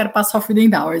 mas não quero passar o fio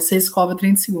dental. Aí você escova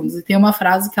 30 segundos. E tem uma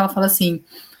frase que ela fala assim,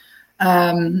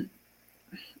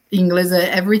 em inglês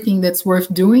é everything that's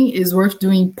worth doing is worth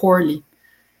doing poorly.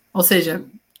 Ou seja,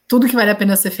 tudo que vale a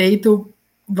pena ser feito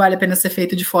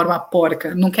de forma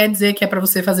porca. Não quer dizer que é para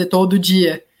você fazer todo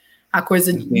dia a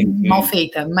coisa mal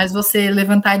feita, mas você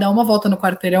levantar e dar uma volta no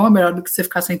quarteirão é melhor do que você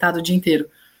ficar sentado o dia inteiro.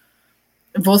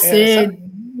 Você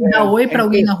dar oi para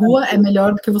alguém na rua é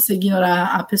melhor do que você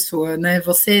ignorar a pessoa, né?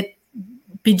 Você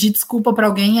pedir desculpa para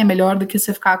alguém é melhor do que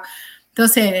você ficar... Então,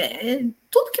 assim,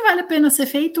 tudo que vale a pena ser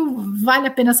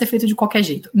feito de qualquer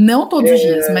jeito. Não todos os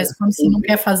dias, mas quando você não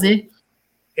quer fazer...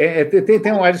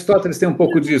 Tem um Aristóteles tem um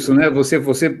pouco disso, né? Você,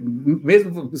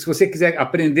 mesmo se você quiser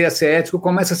aprender a ser ético,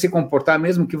 começa a se comportar,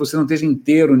 mesmo que você não esteja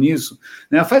inteiro nisso,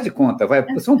 né? Faz de conta, vai,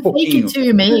 só um pouquinho. Fake it till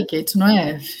you make it, não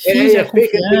é? Finge a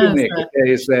fake it till you make confiança.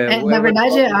 it, isso. Na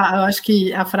verdade, eu acho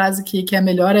que a frase que é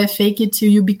melhor é fake it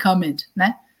till you become it,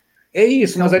 né? É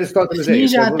isso, então, mas Aristóteles é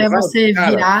isso. Finja até você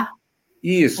virar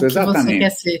isso, o que exatamente. você quer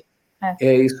ser.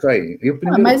 É isso aí.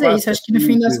 Mas é isso, acho que no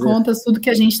fim das contas, tudo que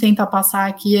a gente tenta passar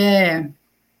aqui é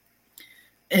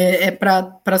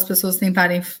para as pessoas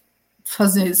tentarem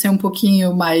ser um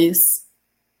pouquinho mais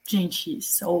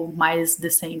gentis, ou mais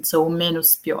decentes, ou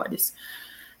menos piores.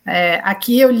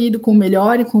 Aqui eu lido com o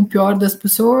melhor e com o pior das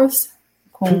pessoas,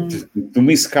 com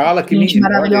uma escala que gente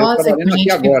maravilhosa, com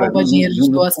gente que rouba dinheiro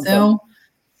de doação,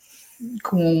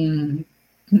 com,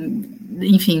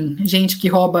 enfim, gente que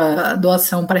rouba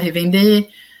doação para revender,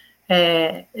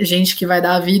 gente que vai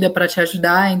dar a vida para te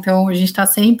ajudar. Então a gente está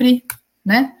sempre,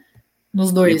 né,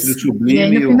 nos dois. E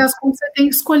aí, no fim das contas, você tem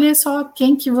que escolher só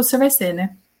quem que você vai ser,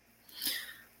 né?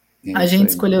 A gente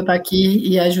escolheu estar aqui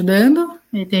e ajudando,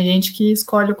 e tem gente que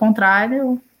escolhe o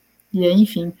contrário, e aí,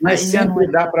 enfim. Mas sempre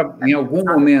dá para, em algum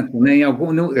momento, né?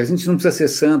 A gente não precisa ser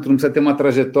santo, não precisa ter uma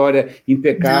trajetória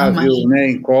impecável, né?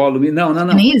 Incólume. Não.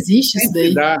 Nem existe sempre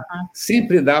isso daí.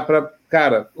 Sempre dá para,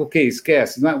 cara, ok,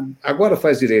 esquece. Agora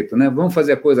faz direito, né? Vamos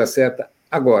fazer a coisa certa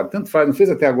agora. Tanto faz, não fez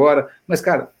até agora, mas,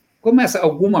 cara, começa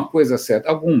alguma coisa certa,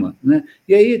 alguma, né?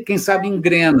 E aí, quem sabe,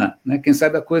 engrena, né? Quem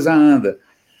sabe a coisa anda,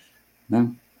 né?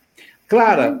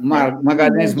 Clara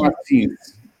Magalhães Martins,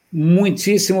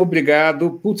 muitíssimo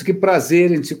obrigado. Putz, que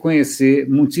prazer em te conhecer.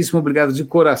 Muitíssimo obrigado de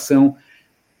coração.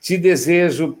 Te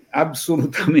desejo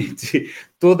absolutamente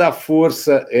toda a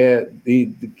força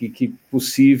que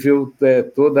possível,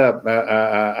 toda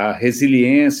a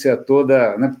resiliência,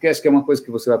 né? Porque acho que é uma coisa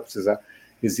que você vai precisar,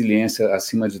 resiliência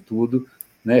acima de tudo.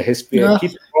 Né?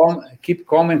 Keep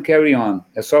calm and carry on.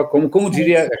 É só como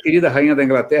diria a querida rainha da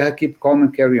Inglaterra, keep calm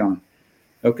and carry on.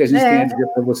 É o que a gente tem a dizer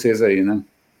para vocês aí, né?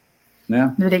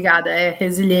 Obrigada.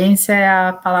 Resiliência é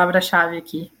a palavra-chave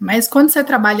aqui. Mas quando você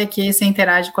trabalha aqui, você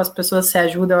interage com as pessoas, você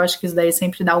ajuda, eu acho que isso daí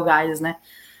sempre dá o gás, né?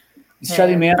 Isso te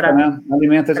alimenta, né?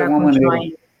 Alimenta de alguma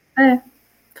maneira.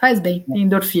 Faz bem, tem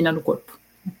endorfina no corpo.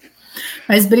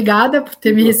 Mas obrigada por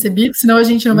ter me recebido, senão a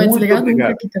gente não vai desligar nunca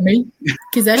aqui também. Se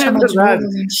quiser chamar de novo, a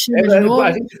gente chama de novo.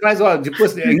 A gente faz,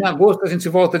 depois, em agosto a gente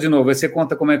volta de novo. Aí você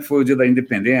conta como é que foi o dia da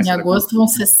independência. Em agosto vão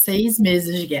ser 6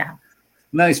 meses de guerra.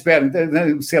 Não, espera,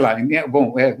 sei lá,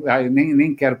 bom,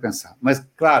 nem quero pensar. Mas,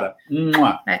 Clara,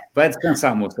 vai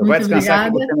descansar, moça. Muito vai descansar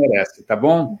obrigada. Que você merece, tá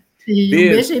bom? E um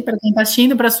beijo aí para quem está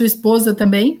assistindo, para sua esposa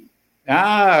também.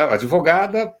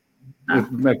 Advogada,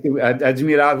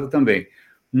 admirável também.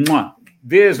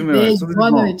 Beijo, meu. Beijo,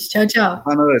 boa noite. Tchau, tchau.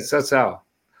 Boa noite, tchau.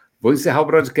 Vou encerrar o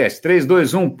broadcast. 3,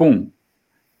 2, 1, pum.